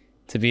be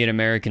an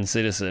American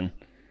citizen.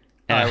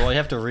 All right, well, you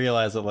have to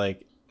realize that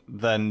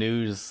the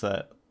news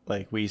that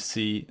we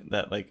see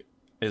that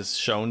is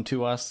shown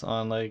to us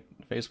on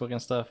Facebook and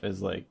stuff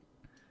is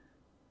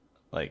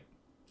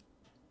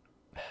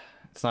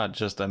it's not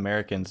just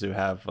Americans who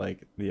have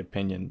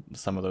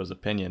some of those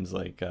opinions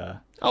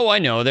Oh, I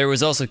know. There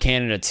was also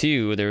Canada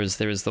too.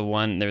 There's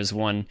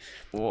one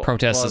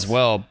protest as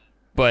well.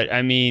 But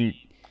I mean,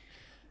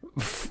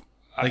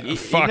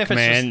 fuck,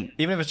 man.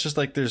 Even if it's just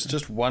there's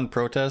just one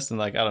protest,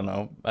 and I don't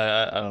know,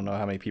 I don't know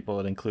how many people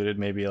it included.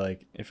 Maybe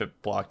if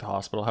it blocked a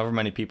hospital, however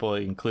many people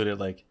it included,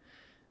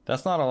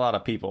 that's not a lot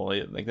of people.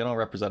 They don't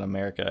represent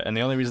America, and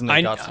the only reason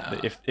they know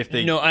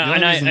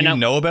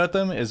about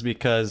them is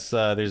because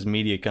there's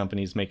media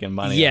companies making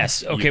money.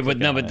 Yes, okay, but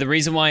the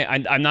reason why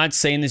I'm not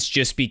saying this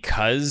just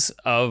because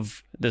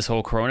of this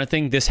whole Corona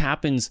thing. This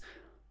happens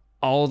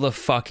all the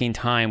fucking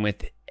time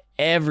with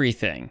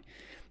everything.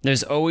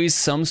 There's always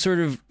some sort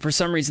of, for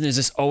some reason,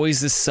 there's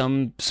always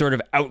some sort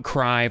of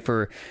outcry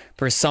for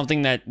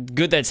something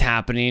good that's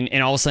happening,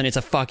 and all of a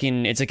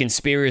sudden it's a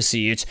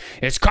conspiracy.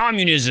 It's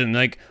communism.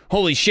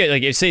 Holy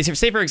shit. If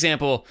say for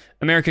example,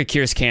 America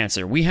cures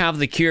cancer. We have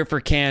the cure for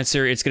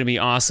cancer. It's gonna be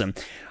awesome.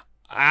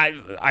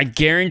 I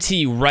guarantee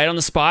you right on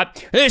the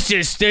spot, this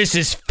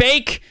is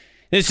fake.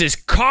 This is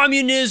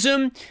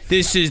communism.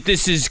 This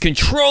is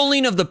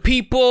controlling of the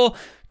people.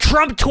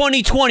 Trump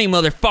 2020,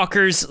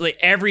 motherfuckers!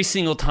 Every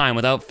single time,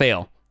 without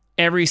fail.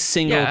 Every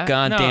single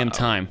goddamn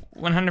time.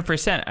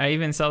 100%. I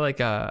even saw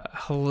a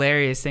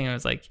hilarious thing. It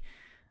was I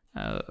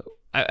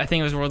think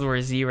it was World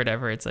War Z or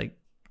whatever. It's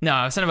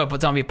no, it's not about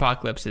zombie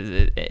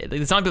apocalypses.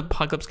 The zombie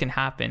apocalypse can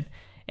happen,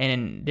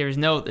 and there's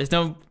no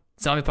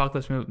zombie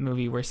apocalypse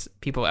movie where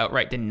people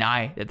outright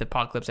deny that the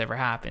apocalypse ever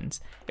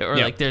happens,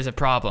 or there's a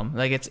problem.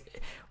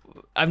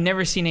 I've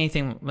never seen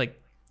anything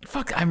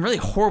fuck, I'm really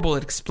horrible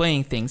at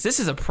explaining things. This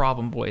is a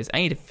problem, boys. I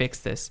need to fix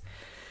this.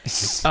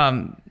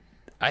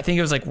 I think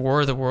it was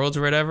War of the Worlds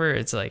or whatever.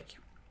 It's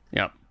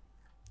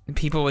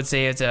people would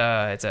say it's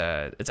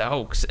a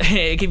hoax.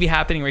 It could be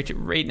happening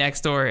right next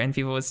door, and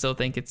people would still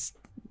think it's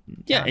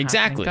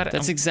exactly.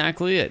 That's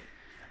exactly it.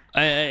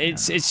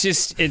 It's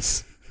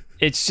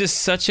just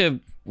such a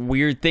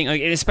weird thing.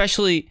 And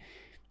especially,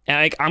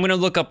 I'm gonna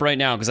look up right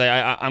now because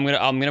I'm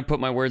gonna put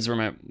my words where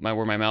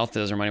my mouth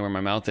is, or money where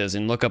my mouth is,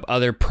 and look up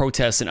other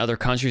protests in other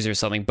countries or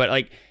something.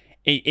 But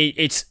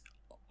it's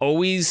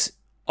always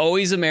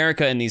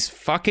America and these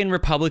fucking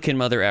Republican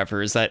mother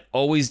effers that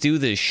always do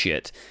this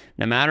shit,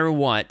 no matter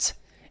what.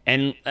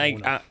 And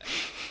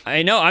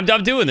I know. I'm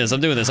doing this.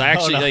 I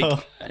actually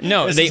no.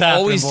 no. This they is happening,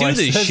 always do boys.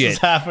 this This shit is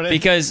happening.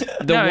 because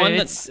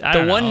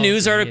the one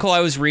news article It's-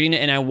 I was reading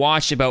and I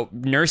watched about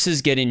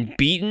nurses getting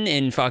beaten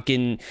and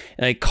fucking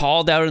like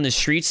called out in the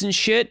streets and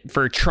shit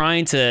for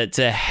trying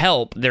to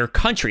help their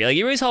country. Like,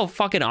 you realize how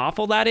fucking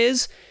awful that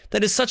is?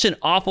 That is such an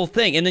awful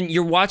thing. And then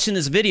you're watching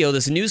this video,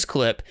 this news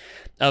clip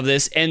of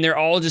this, and they're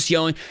all just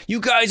yelling, "You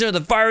guys are the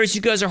virus,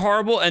 you guys are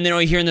horrible," and then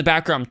I hear in the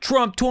background,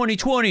 "Trump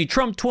 2020,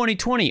 Trump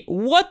 2020.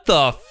 What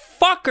the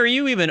fuck are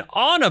you even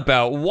on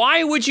about?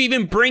 Why would you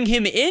even bring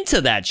him into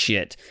that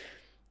shit?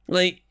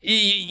 Like,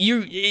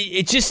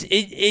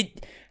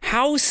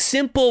 how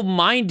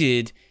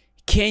simple-minded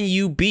can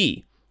you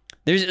be?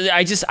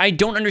 I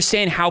don't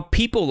understand how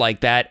people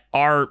like that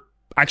are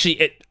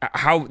actually,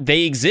 how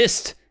they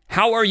exist.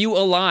 How are you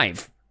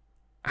alive?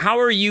 How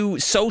are you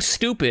so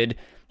stupid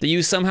that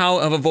you somehow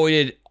have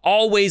avoided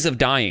all ways of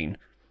dying?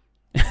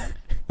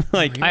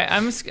 Like,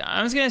 I'm just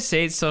gonna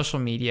say it's social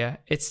media.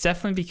 It's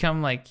definitely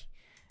become like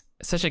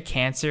such a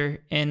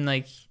cancer. And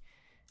like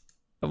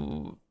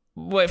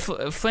what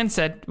Flynn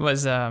said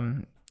was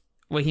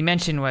what he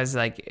mentioned was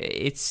like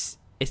it's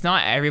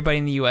not everybody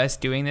in the U.S.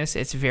 doing this.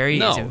 It's a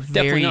definitely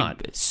very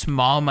not.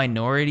 small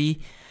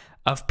minority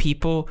of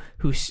people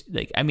who,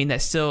 like, I mean,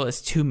 that still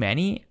is too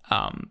many.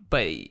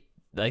 But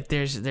like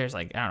there's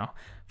like, I don't know,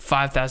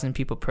 5,000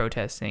 people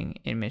protesting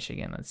in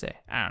Michigan, let's say.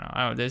 I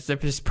don't know.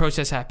 There's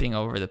protests happening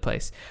all over the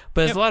place.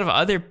 But there's a lot of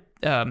other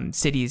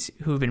cities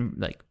who've been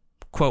like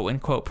quote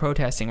unquote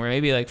protesting where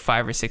maybe like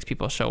 5 or 6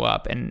 people show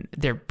up and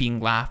they're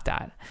being laughed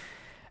at.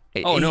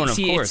 Oh, no, of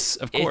It's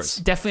course.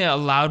 definitely a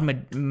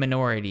loud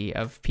minority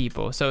of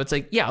people. So it's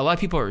like, yeah, a lot of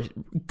people are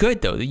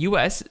good though. The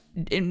U.S.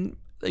 and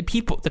the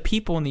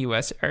people in the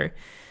U.S. are,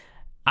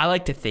 I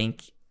like to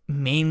think,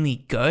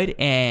 mainly good,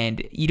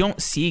 and you don't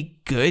see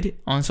good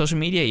on social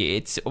media.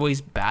 It's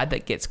always bad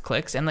that gets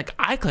clicks, and like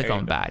I click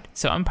on bad,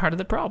 so I'm part of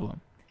the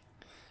problem.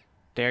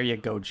 There you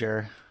go,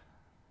 Jer.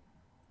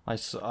 I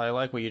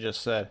like what you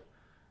just said.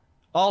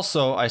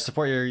 Also, I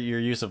support your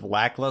use of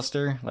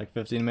lackluster like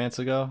 15 minutes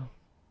ago.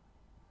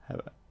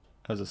 That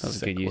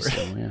was a good use,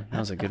 though. Yeah, that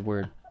was a good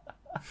word.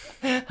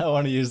 I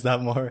want to use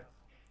that more.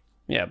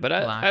 Yeah, but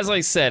as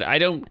I said,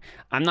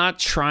 I'm not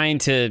trying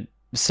to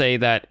say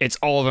that it's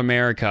all of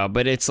America,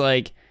 but it's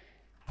like,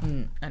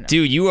 I know.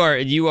 dude, you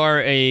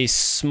are a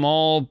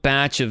small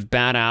batch of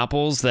bad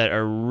apples that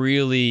are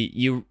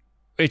really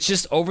it's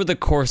just over the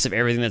course of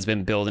everything that's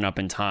been building up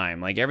in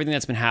time, like everything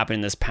that's been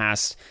happening this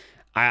past,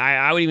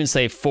 I would even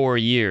say 4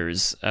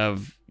 years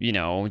of,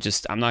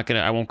 just,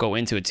 I won't go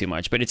into it too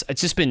much, but it's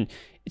just been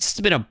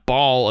a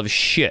ball of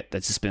shit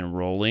that's just been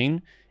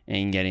rolling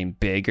and getting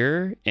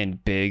bigger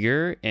and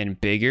bigger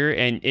and bigger,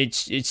 and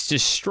it's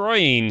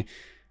destroying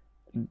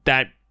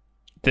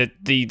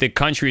the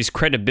country's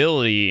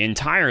credibility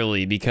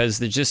entirely, because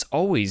there's just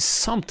always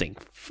something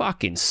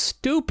fucking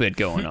stupid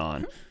going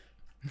on.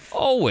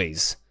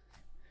 Always.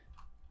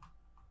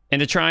 And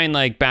to try and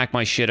like back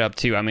my shit up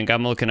too, I mean,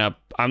 I'm looking up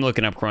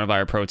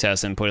coronavirus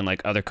protests and putting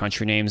like other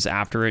country names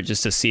after it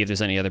just to see if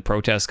there's any other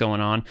protests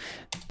going on.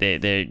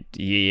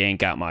 You ain't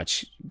got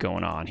much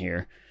going on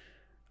here.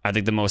 I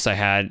think the most I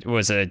had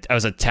was a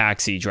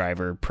taxi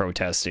driver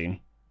protesting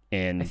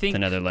in the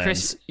Netherlands.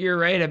 Chris, you're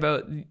right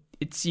about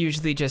it's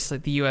usually just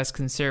like the U.S.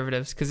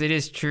 conservatives, because it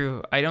is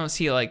true. I don't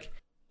see like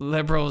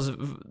liberals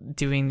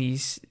doing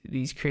these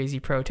crazy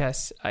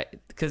protests.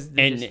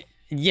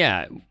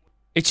 Yeah,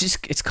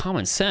 it's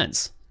common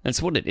sense.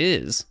 That's what it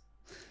is.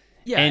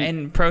 Yeah,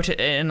 and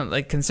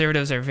like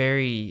conservatives are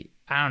very,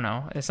 I don't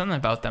know, there's something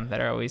about them that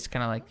are always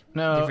kind of like,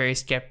 they're very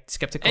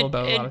skeptical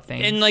about a lot of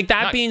things. And like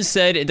that being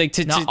said, like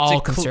not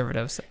all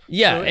conservatives.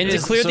 Yeah, So and to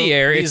clear the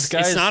air, it's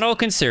guys- not all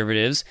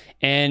conservatives.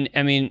 And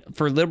I mean,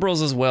 for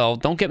liberals as well,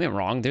 don't get me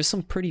wrong, there's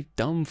some pretty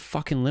dumb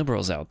fucking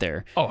liberals out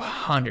there. Oh,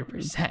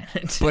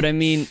 100%. But I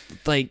mean,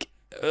 like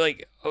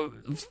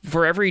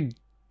for every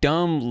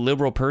dumb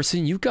liberal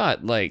person, you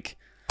got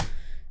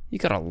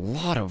a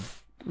lot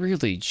of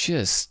really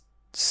just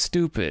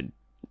stupid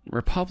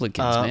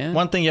Republicans, man.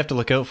 One thing you have to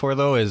look out for,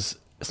 though, is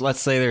let's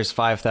say there's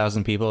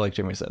 5,000 people, like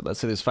Jimmy said. Let's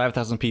say there's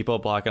 5,000 people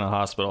blocking a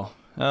hospital.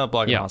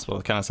 Blocking a hospital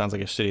kind of sounds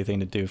like a shitty thing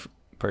to do,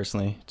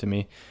 personally, to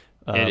me.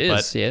 It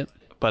is, yeah.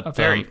 But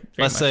very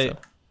let's say,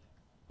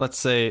 much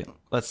so.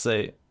 let's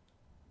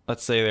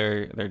say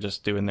they're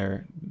just doing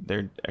their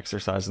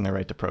exercising their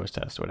right to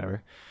protest, or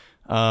whatever.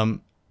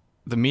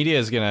 The media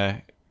is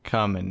gonna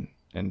come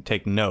and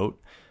take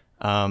note.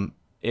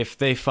 If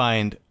they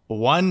find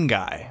one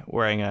guy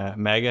wearing a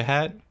MAGA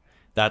hat,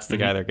 that's the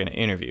guy they're going to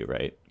interview,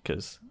 right?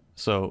 Because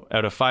so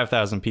out of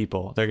 5,000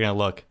 people, they're going to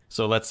look.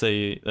 So let's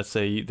say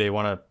they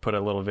want to put a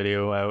little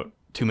video out,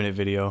 2-minute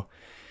video.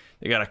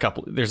 They got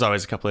there's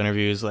always a couple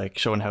interviews like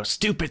showing how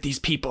stupid these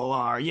people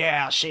are.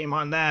 Yeah, shame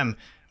on them.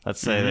 Let's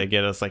say they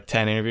get us like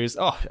 10 interviews.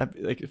 Oh,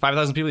 like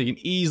 5,000 people, you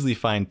can easily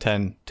find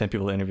 10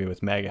 people to interview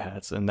with MAGA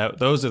hats. And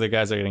those are the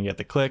guys that are going to get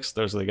the clicks.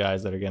 Those are the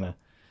guys that are going to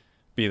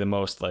be the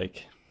most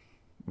like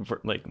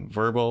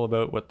verbal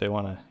about what they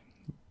want to.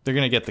 They're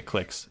going to get the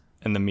clicks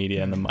and the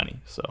media and the money.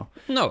 So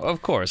No,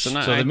 of course, and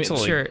So I the-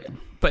 totally. Sure,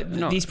 but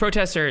these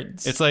protests are.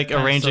 it's like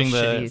kinda arranging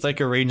so shitty. it's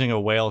like arranging a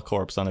whale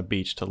corpse on a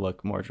beach to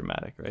look more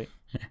dramatic, right?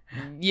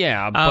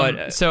 Yeah, but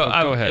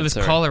go ahead. it was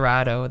sorry.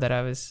 Colorado that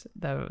I was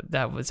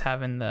that was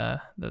having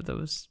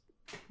those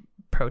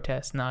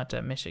protests, not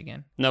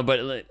Michigan. No,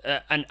 but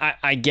and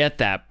I get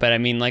that, but I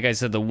mean, like I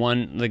said,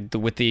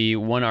 with the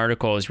one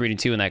article I was reading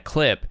too in that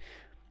clip,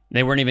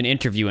 they weren't even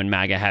interviewing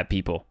MAGA hat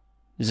people.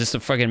 There's just a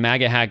fucking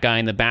MAGA hat guy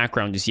in the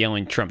background just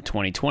yelling Trump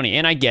 2020.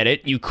 And I get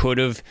it. You could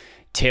have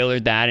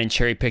tailored that and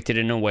cherry picked it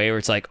in a way where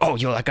it's like, oh,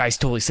 yo, that guy's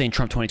totally saying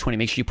Trump 2020.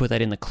 Make sure you put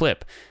that in the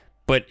clip.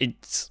 But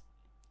it's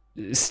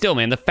still,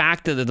 man, the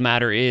fact of the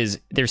matter is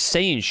they're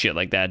saying shit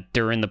like that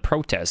during the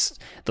protests.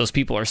 Those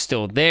people are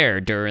still there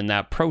during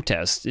that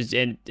protest.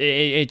 And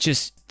it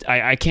just,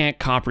 I can't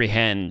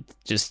comprehend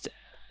just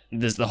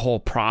the whole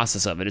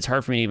process of it. It's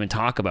hard for me to even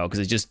talk about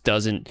because it just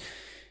doesn't.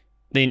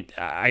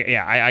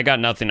 I got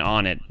nothing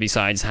on it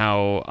besides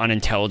how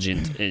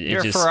unintelligent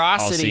Your just all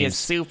ferocity seems. is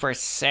super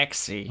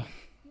sexy.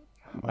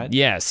 What?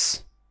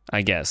 Yes,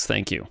 I guess.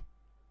 Thank you.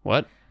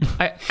 What?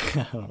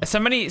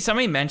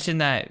 Somebody mentioned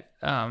that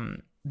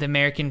the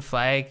American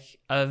flag,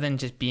 other than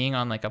just being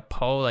on like a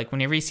pole, like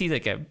whenever you see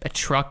like a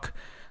truck,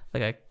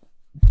 like a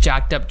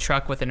jacked up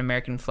truck with an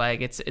American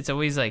flag, it's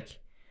always like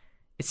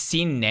it's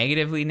seen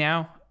negatively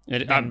now. More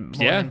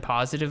than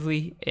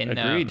positively in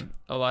Agreed.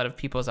 a lot of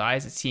people's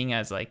eyes. It's seen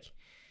as like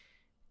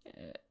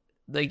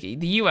the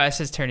U.S.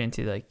 has turned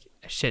into like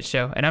a shit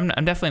show, and I'm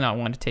definitely not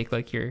one to take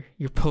like your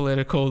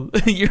political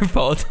your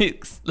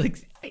politics.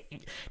 Like,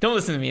 don't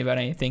listen to me about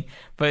anything.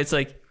 But it's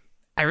like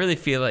I really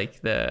feel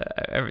like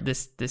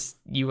this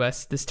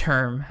U.S. this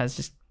term has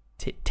just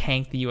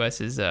tanked the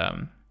U.S.'s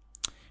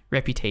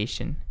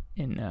reputation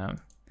in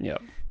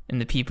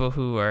the people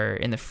who are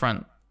in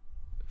front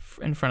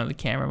of the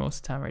camera most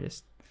of the time are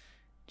just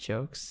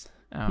jokes.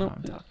 I don't know what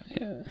I'm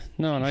talking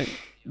about.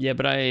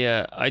 But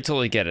I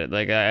totally get it.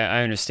 Like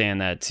I understand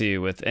that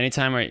too. With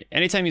anytime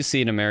you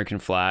see an American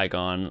flag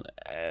on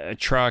a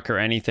truck or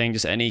anything,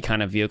 just any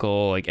kind of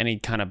vehicle, like any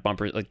kind of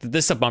bumper, like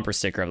this is a bumper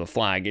sticker of the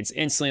flag. It's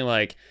instantly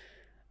like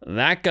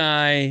that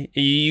guy.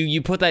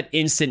 You put that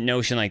instant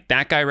notion like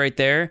that guy right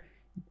there,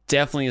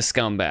 definitely a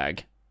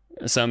scumbag,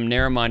 some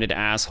narrow-minded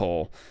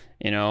asshole.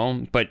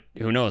 But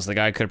who knows? The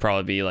guy could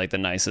probably be like the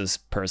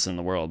nicest person in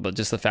the world. But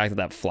just the fact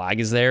that flag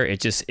is there, it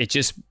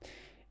just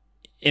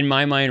in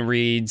my mind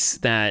reads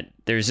that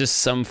there's just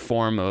some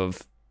form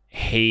of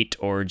hate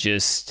or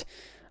just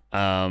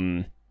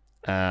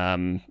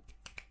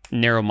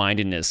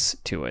narrow-mindedness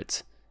to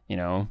it.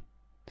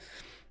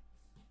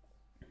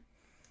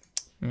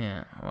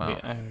 Yeah, well,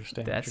 I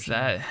understand.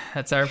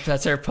 That's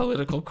our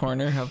political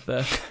corner of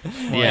the.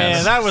 Yeah,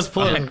 And that was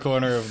political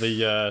corner of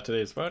the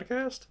today's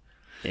podcast.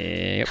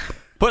 Yep.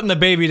 Putting the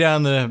baby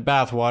down the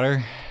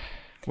bathwater.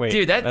 Wait,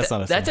 Dude, that's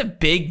not a that's song. a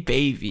big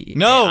baby.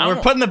 No, And I we're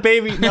don't- putting the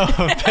baby. No,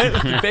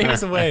 the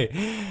baby's away.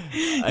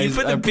 You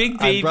put the big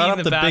baby I brought in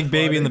up the the big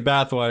baby in the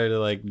bathwater. bathwater to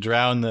like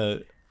drown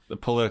the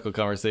political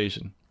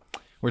conversation.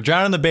 We're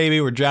drowning the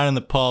baby. We're drowning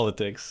the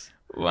politics.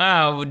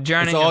 Wow, we're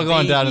drowning. It's all a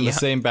going down in baby. the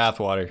same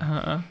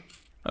bathwater.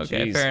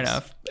 Okay, Jesus. fair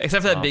enough.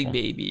 Except for that big Awful.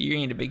 baby, you're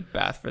gonna need a big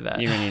bath for that.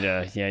 You're gonna need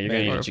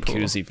a Or a pool.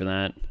 jacuzzi for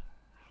that.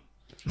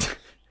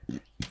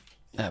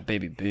 That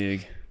baby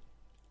big.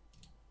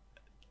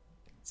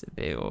 It's a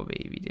big old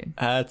baby, dude.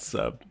 That's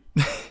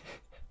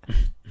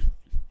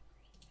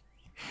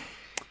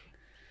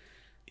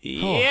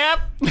Yep.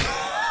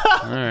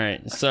 All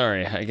right,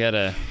 sorry, I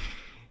gotta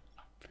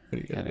What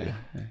are you gonna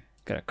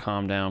do?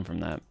 calm down from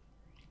that.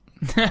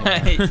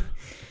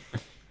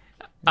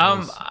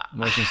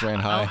 Emotions ran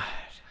high.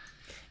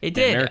 It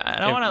did. America, I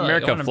don't want to.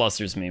 America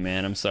flusters me,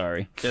 man. I'm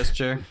sorry.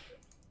 Gesture.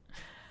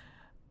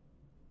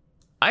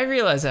 I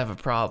realize I have a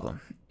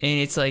problem, and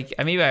it's like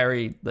maybe I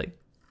already like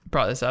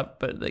brought this up,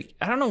 but like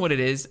I don't know what it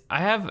is. I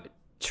have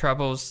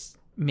troubles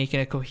making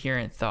a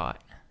coherent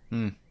thought.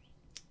 I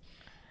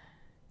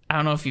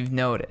don't know if you've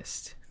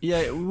noticed. Yeah,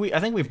 I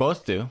think we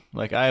both do.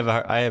 Like I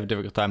have a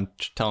difficult time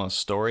telling a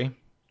story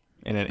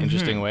in an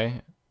interesting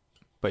way.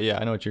 But yeah,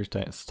 I know what you're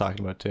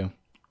talking about too.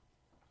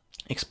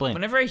 Explain.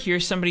 Whenever I hear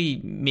somebody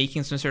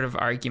making some sort of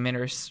argument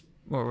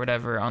or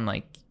whatever on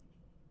like,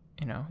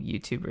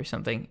 YouTube or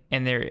something,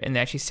 and they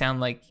actually sound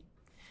like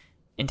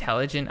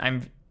intelligent,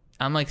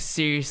 I'm like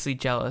seriously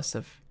jealous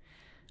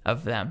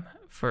of them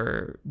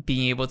for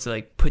being able to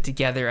like put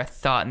together a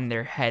thought in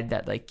their head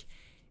that like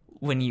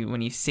when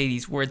you say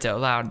these words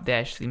out loud, they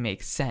actually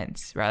make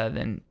sense rather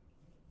than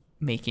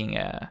making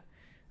a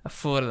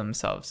fool of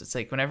themselves. It's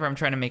like whenever I'm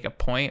trying to make a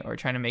point or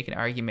trying to make an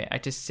argument, I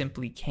just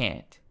simply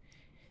can't.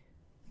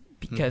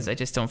 Because I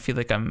just don't feel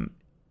like I'm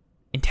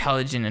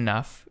intelligent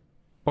enough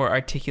or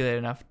articulate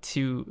enough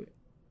to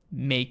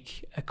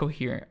make a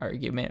coherent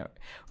argument.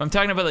 I'm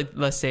talking about, like,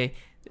 let's say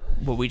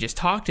what we just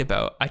talked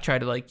about. I try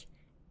to like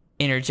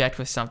interject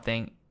with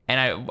something, and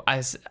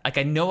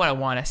I know what I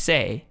want to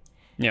say,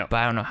 but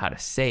I don't know how to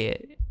say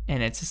it,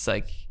 and it's just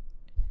like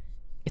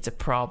it's a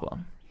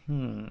problem.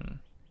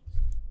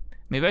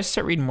 Maybe I should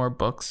start reading more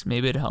books.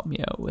 Maybe it'd help me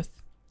out with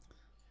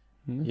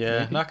Yeah,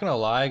 Maybe. not gonna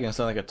lie, gonna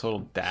sound like a total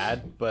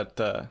dad, but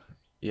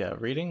yeah,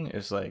 reading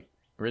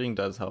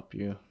does help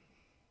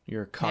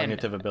your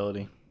cognitive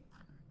ability.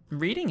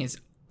 Reading is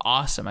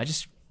awesome. I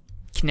just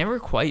can never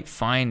quite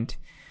find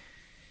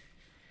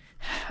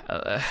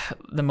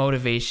the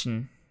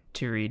motivation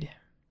to read.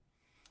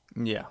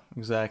 Yeah,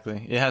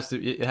 exactly. It has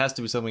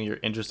to be something you're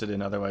interested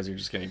in, otherwise you're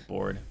just getting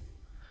bored.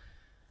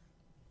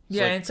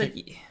 Yeah, and it's like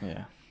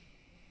yeah.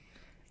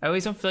 I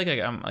always don't feel like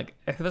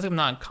I feel like I'm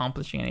not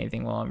accomplishing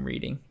anything while I'm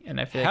reading, and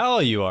I feel like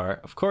Hell, you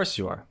are. Of course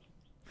you are.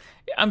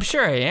 I'm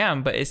sure I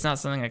am, but it's not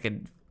something I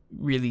could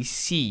really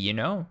see, you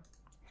know?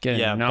 Get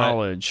Yeah,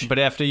 knowledge. But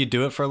after you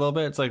do it for a little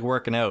bit, it's like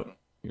working out.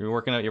 You're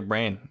working out your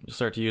brain. You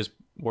start to use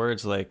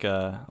words like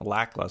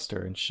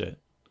lackluster and shit.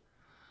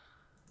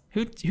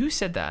 Who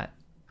said that?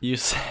 You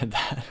said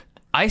that.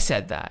 I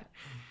said that.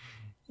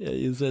 Yeah,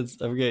 you said,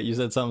 I forget, you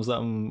said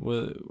something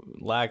with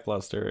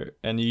lackluster,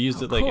 and you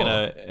used it like cool.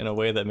 in a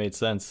way that made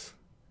sense.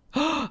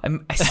 I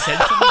said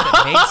something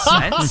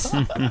that made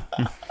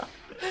sense.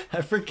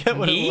 I forget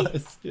what Me? it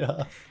was.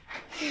 Yeah.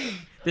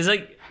 There's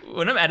like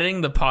when I'm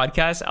editing the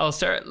podcast, I'll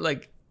start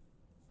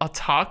I'll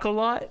talk a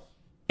lot,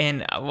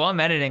 and while I'm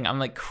editing, I'm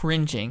like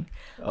cringing.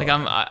 Like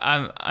I'm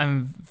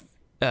I'm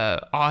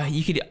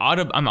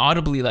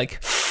audibly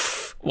like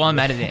while I'm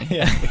editing.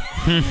 Yeah.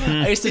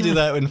 I used to do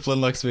that in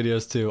Flinlux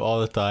videos too, all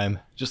the time.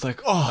 Just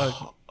like,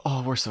 oh,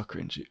 we're so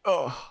cringy.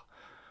 Oh.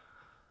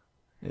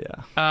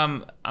 Yeah.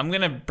 I'm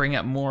gonna bring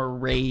up more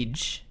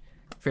rage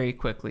very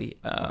quickly.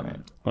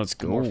 Let's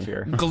go. More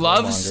fear.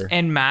 Gloves No longer.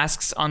 and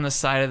masks on the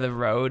side of the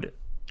road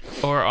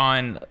or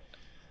on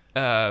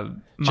my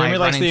Jeremy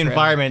likes running the trail.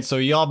 environment, so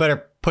y'all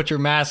better put your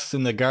masks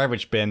in the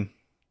garbage bin.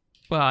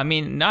 Well, I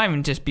mean, not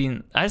even just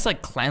being. I just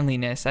like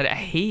cleanliness. I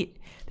hate.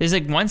 There's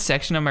like one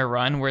section of my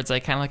run where it's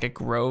like kind of like a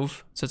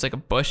grove, so it's like a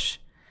bush,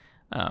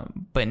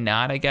 but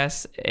not. I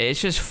guess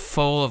it's just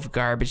full of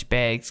garbage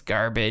bags,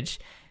 garbage,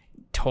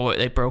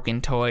 like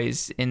broken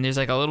toys, and there's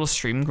like a little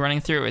stream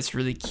running through. It's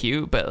really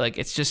cute, but like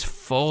it's just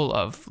full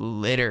of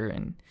litter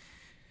and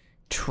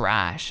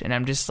trash, and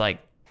I'm just like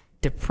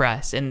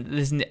depressed.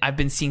 And I've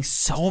been seeing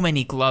so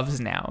many gloves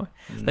now.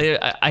 Like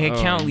I can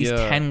count at least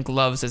 10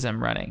 gloves as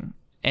I'm running,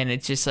 and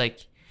it's just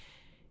like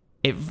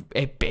it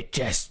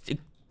just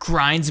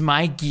grinds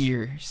my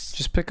gears.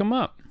 Just pick them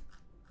up.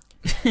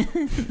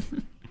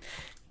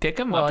 Pick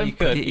them Well, up you and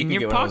could put it in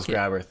your get one of those pocket.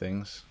 grabber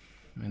things.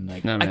 And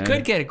like, No, I man.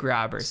 could get a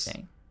grabber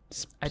thing.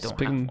 I Just don't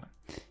pick have 'em- one.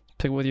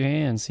 Pick it with your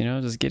hands, you know.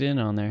 Just get in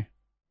on there.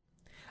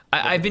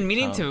 I've been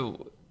meaning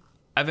to.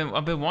 I've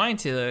been wanting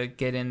to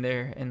get in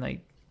there and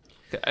like.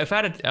 If I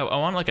had I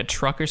want like a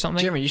truck or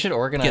something. Jeremy, you should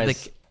organize.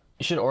 like-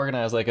 you should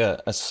organize like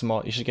a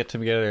small. You should get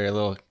together a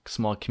little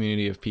small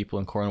community of people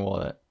in Cornwall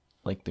that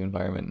like the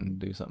environment and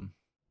do something.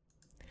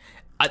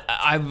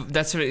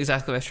 That's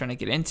exactly what I was trying to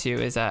get into.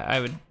 Is that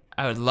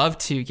I would love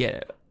to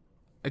get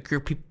a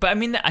group of people, but I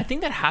mean I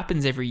think that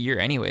happens every year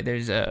anyway.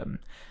 There's a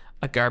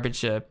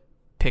garbage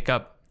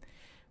pickup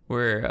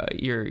where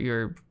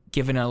you're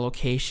given a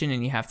location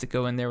and you have to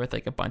go in there with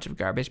like a bunch of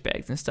garbage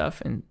bags and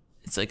stuff, and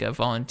it's like a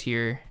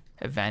volunteer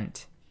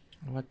event.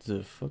 What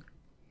the fuck?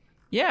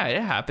 Yeah,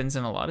 it happens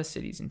in a lot of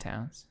cities and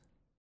towns.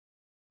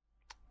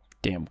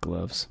 Damn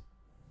gloves.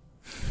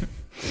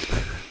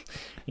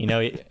 You know,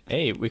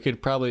 hey, we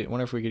could probably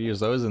wonder if we could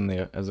use those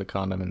as a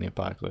condom in the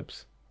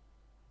apocalypse.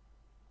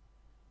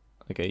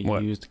 Like a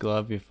What? used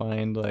glove you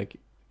find like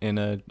on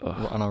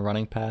a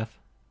running path.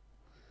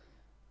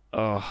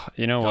 Oh,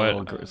 you know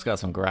what? It's got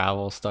some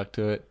gravel stuck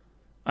to it.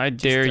 I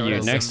dare throw it you.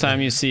 in Next some-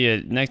 time you see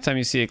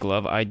a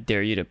glove, I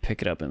dare you to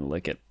pick it up and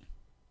lick it.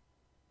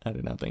 I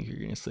did not think you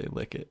were gonna say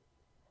lick it.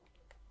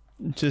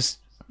 Just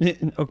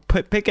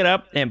pick it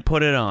up and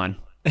put it on.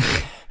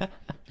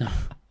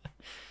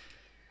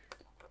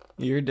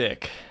 Your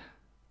dick.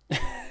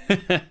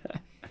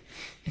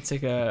 It's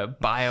like a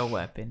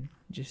bioweapon.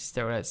 Just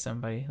throw it at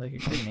somebody like a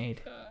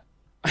grenade.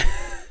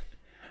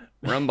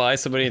 Run by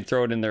somebody and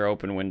throw it in their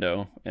open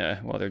window. Yeah,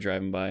 while they're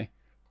driving by.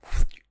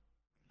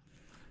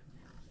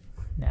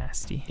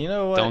 Nasty. You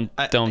know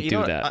what? Don't you do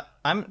know what? that.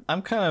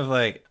 I'm kind of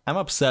like I'm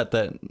upset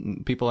that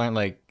people aren't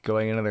like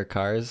going into their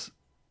cars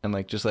and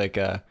like just like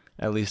at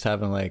least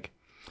having like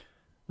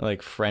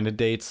friended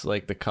dates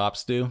like the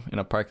cops do in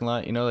a parking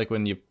lot. You know, like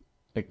when the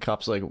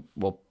cops like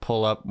will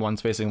pull up,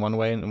 one's facing one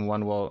way and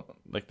one will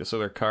so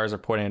their cars are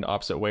pointing in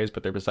opposite ways,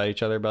 but they're beside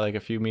each other by like a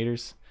few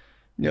meters.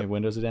 Yep. Their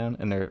windows are down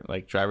and their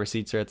like driver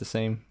seats are at the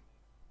same.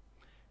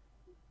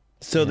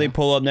 So they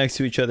pull up next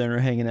to each other and are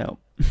hanging out.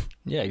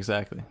 Yeah,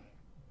 exactly.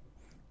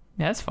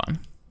 Yeah, that's fun.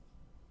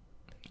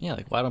 Yeah,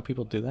 like why don't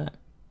people do that?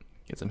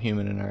 Get some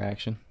human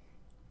interaction.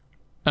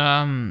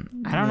 I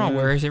don't know,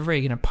 where is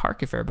everybody gonna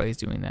park if everybody's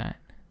doing that?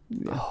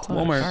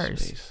 Walmart.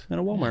 Cars. At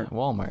a Walmart. Yeah,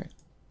 Walmart.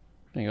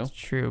 There you go. It's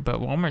true, but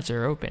Walmarts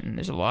are open.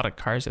 There's a lot of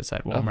cars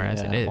outside Walmart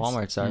as it is.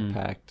 Walmarts are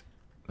packed.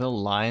 The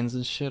lines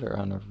and shit are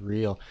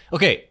unreal.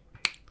 Okay,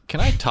 can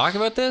I talk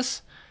about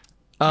this?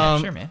 Yeah,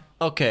 sure, man.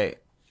 Okay,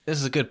 this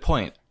is a good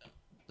point.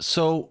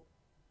 So,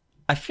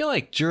 I feel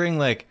like during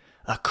like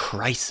a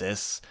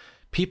crisis,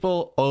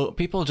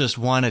 people just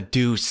want to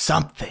do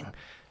something,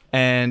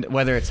 and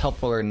whether it's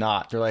helpful or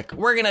not, they're like,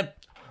 we're gonna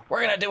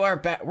do our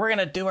best,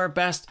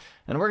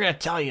 and we're gonna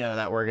tell you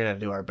that we're gonna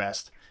do our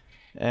best.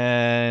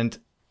 And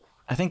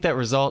I think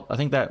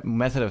that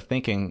method of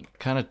thinking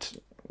kind of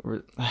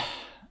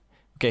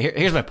okay.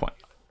 Here's my point.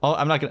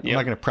 I'm not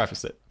gonna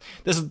preface it.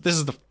 This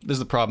is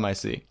the problem I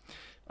see.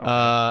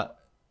 Okay.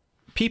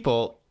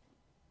 People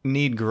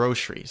need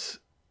groceries.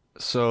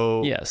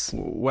 So yes,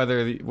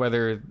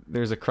 whether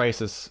there's a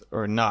crisis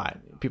or not,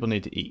 people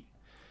need to eat.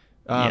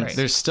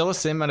 There's still the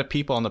same amount of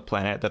people on the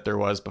planet that there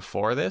was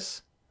before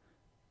this.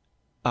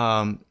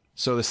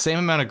 So the same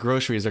amount of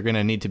groceries are going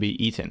to need to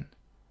be eaten.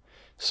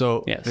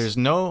 So there's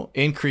no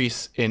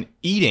increase in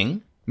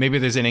eating. Maybe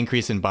there's an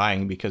increase in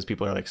buying because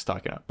people are like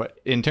stocking up. But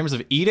in terms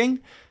of eating,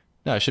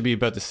 no, it should be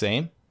about the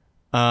same.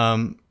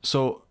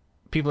 So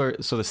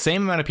the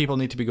same amount of people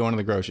need to be going to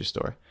the grocery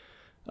store.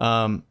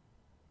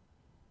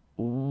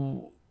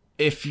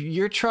 If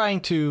you're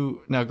trying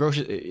to now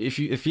if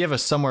you have a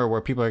somewhere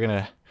where people are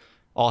gonna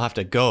all have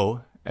to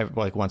go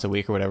like once a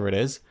week or whatever it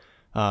is,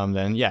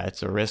 then yeah,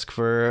 it's a risk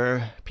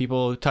for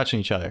people touching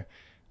each other.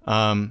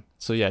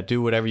 So yeah,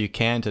 do whatever you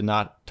can to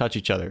not touch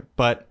each other.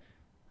 But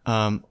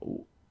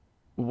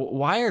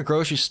why are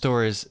grocery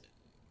stores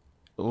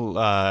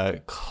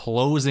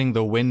closing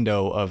the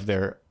window of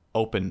their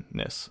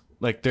openness?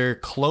 Like they're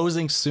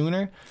closing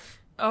sooner.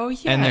 Oh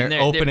yeah, and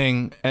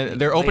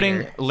they're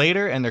opening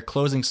later, and they're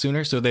closing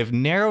sooner. So they've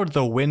narrowed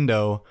the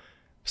window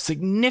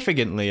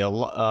significantly.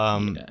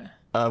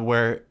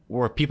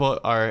 Where people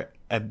are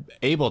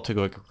able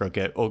to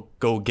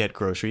go get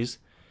groceries.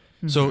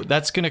 Mm-hmm. So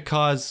that's going to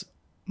cause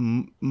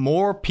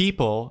more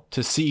people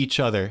to see each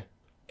other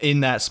in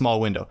that small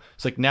window.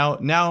 It's like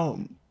now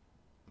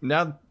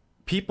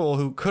people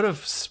who could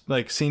have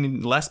like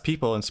seen less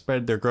people and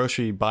spread their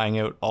grocery buying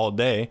out all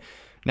day.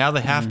 Now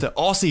they have to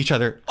all see each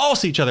other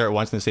at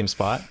once in the same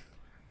spot.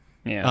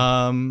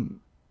 Yeah.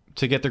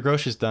 To get their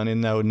groceries done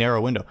in that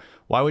narrow window.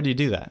 Why would you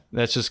do that?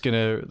 That's just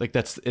gonna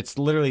it's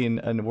literally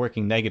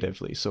working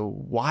negatively. So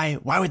why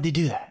would they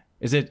do that?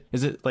 Is it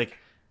like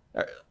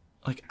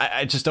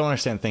I just don't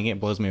understand thinking. It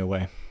blows me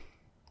away.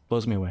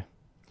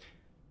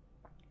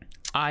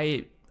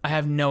 I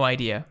have no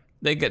idea.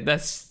 Like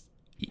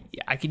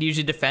I could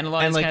usually defend a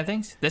lot of these kind of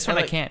things. This one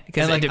I can't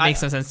because it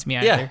makes no sense to me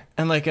either. Yeah,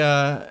 and like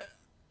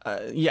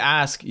you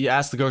ask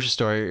the grocery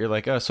store, you're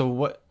like, oh,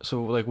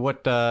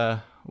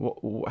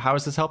 how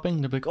is this helping?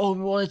 They're like, oh,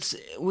 well,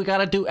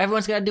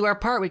 everyone's gotta do our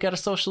part. We gotta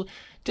social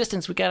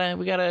distance. We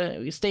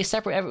gotta stay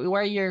separate.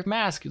 Wear your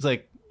mask. It's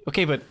like,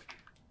 okay, but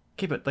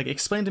like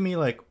explain to me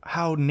like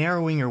how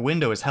narrowing your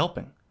window is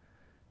helping.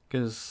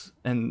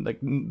 And like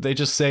they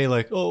just say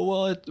like, oh,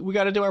 well, we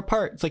gotta do our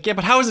part. It's like, yeah,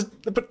 but how is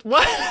it? But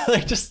what?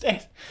 Like just,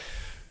 it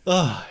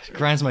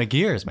grinds my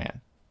gears,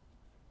 man.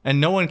 And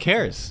no one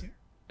cares.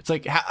 It's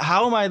like,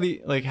 how am I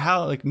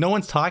no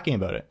one's talking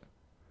about it.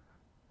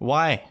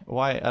 Why?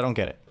 I don't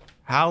get it.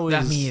 How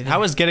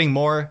is getting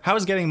more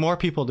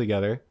people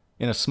together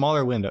in a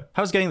smaller window?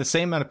 How is getting the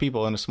same amount of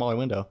people in a smaller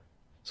window?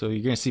 So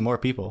you're going to see more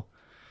people.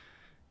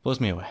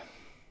 Blows me away.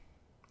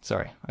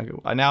 Sorry.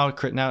 Now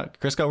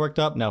Chris got worked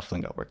up. Now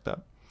Flynn got worked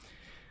up.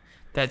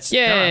 That's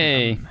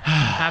yay. I'm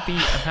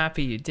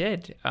happy you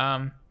did.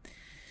 I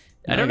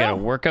don't know. Got a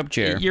work up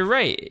chair. You're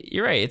right.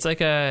 It's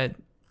like a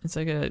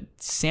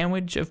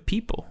sandwich of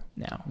people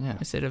now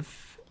instead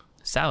of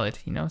salad.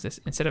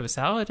 Instead of a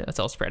salad, it's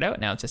all spread out.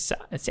 Now it's a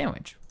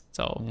sandwich. It's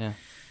all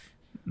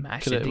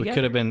mashed together. We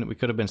could have been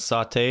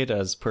sautéed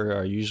as per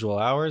our usual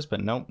hours,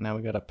 but nope. Now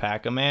we gotta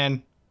pack them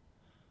in.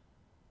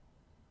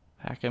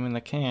 Pack them in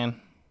the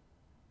can.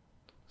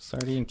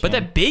 Sardine can. But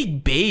that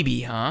big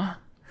baby, huh?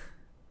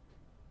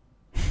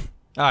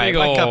 All right,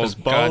 my cup is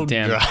bone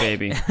dry.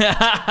 Baby.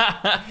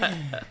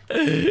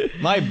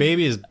 My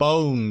baby is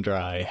bone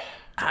dry.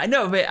 I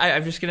know, but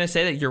I'm just gonna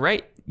say that you're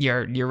right.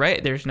 You're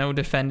right. There's no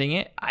defending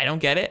it. I don't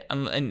get it,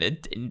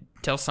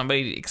 until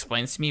somebody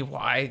explains to me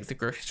why the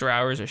grocery store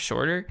hours are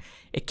shorter.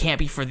 It can't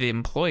be for the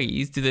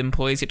employees. Do the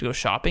employees get to go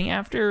shopping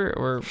after,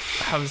 or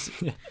how's?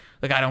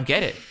 Like, I don't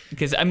get it,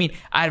 because I mean,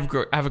 I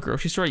have a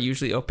grocery store. It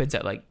usually opens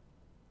at like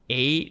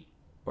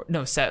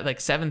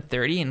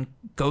 7:30 and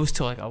goes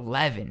till like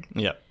 11.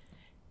 Yeah.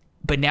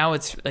 But now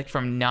it's like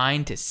from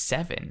 9 to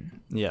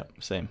 7. Yeah,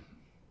 same.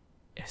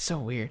 It's so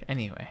weird.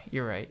 Anyway,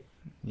 you're right.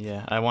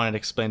 Yeah, I wanted to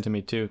explain to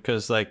me too,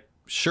 because like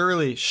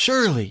surely,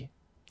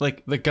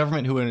 like the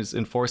government who is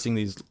enforcing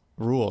these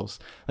rules,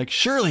 like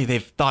surely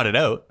they've thought it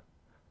out.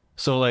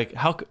 So like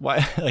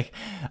why like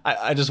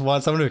I just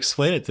want someone to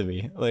explain it to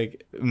me.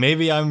 Like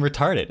maybe I'm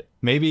retarded.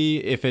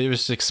 Maybe if it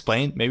was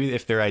explained, maybe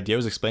if their idea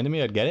was explained to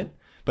me, I'd get it.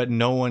 But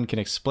no one can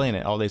explain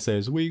it. All they say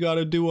is we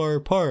gotta do our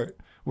part.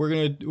 We're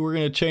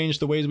gonna change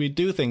the ways we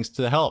do things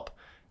to help.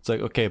 It's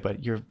like, okay,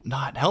 but you're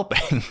not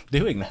helping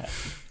doing that.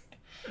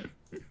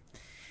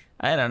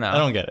 I don't know. I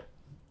don't get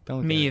it.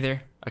 Me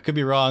either. I could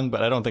be wrong,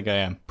 but I don't think I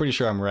am. Pretty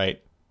sure I'm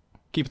right.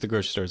 Keep the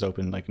grocery stores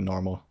open like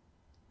normal.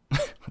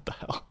 What the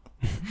hell?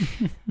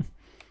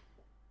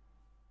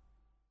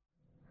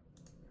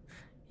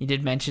 You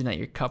did mention that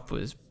your cup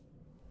was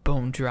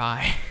bone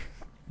dry.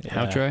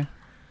 How dry?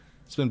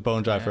 It's been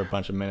bone dry for a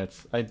bunch of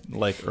minutes. I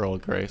like Earl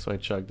Grey, so I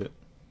chugged it.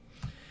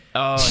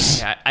 Oh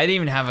yeah, I didn't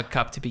even have a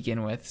cup to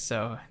begin with,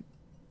 so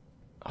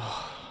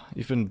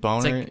You've been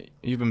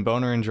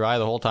boner and dry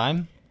the whole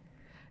time?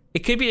 it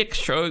could be like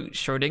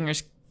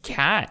Schrodinger's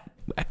cat.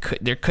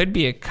 There could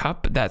be a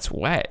cup that's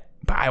wet,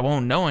 but I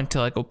won't know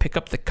until I go pick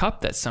up the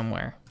cup that's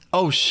somewhere.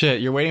 Oh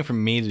shit, you're waiting for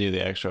me to do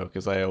the extra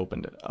because I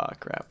opened it. Oh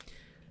crap.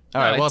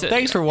 All right, well, it's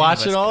thanks for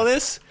watching all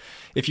this.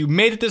 If you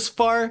made it this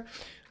far,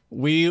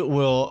 we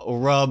will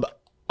rub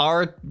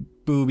our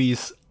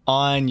boobies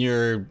on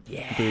your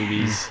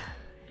boobies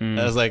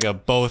as like a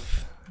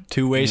both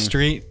two-way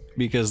street,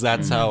 because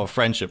that's how a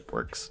friendship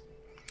works.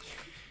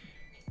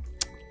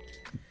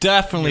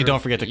 Definitely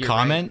don't forget to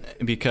comment,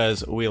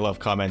 because we love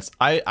comments.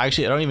 I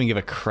don't even give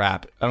a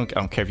crap. I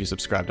don't care if you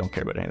subscribe. Don't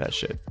care about any of that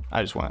shit.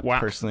 I just want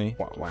personally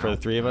for the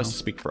three of us to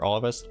speak for all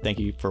of us. Thank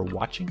you for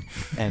watching,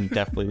 and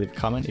definitely leave a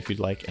comment if you'd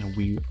like, and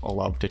we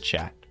love to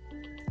chat.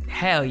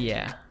 Hell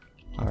yeah.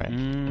 All right.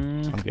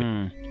 Sounds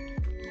good.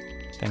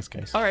 Thanks,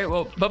 guys. All right,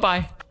 well,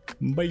 bye-bye.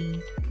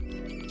 Bye.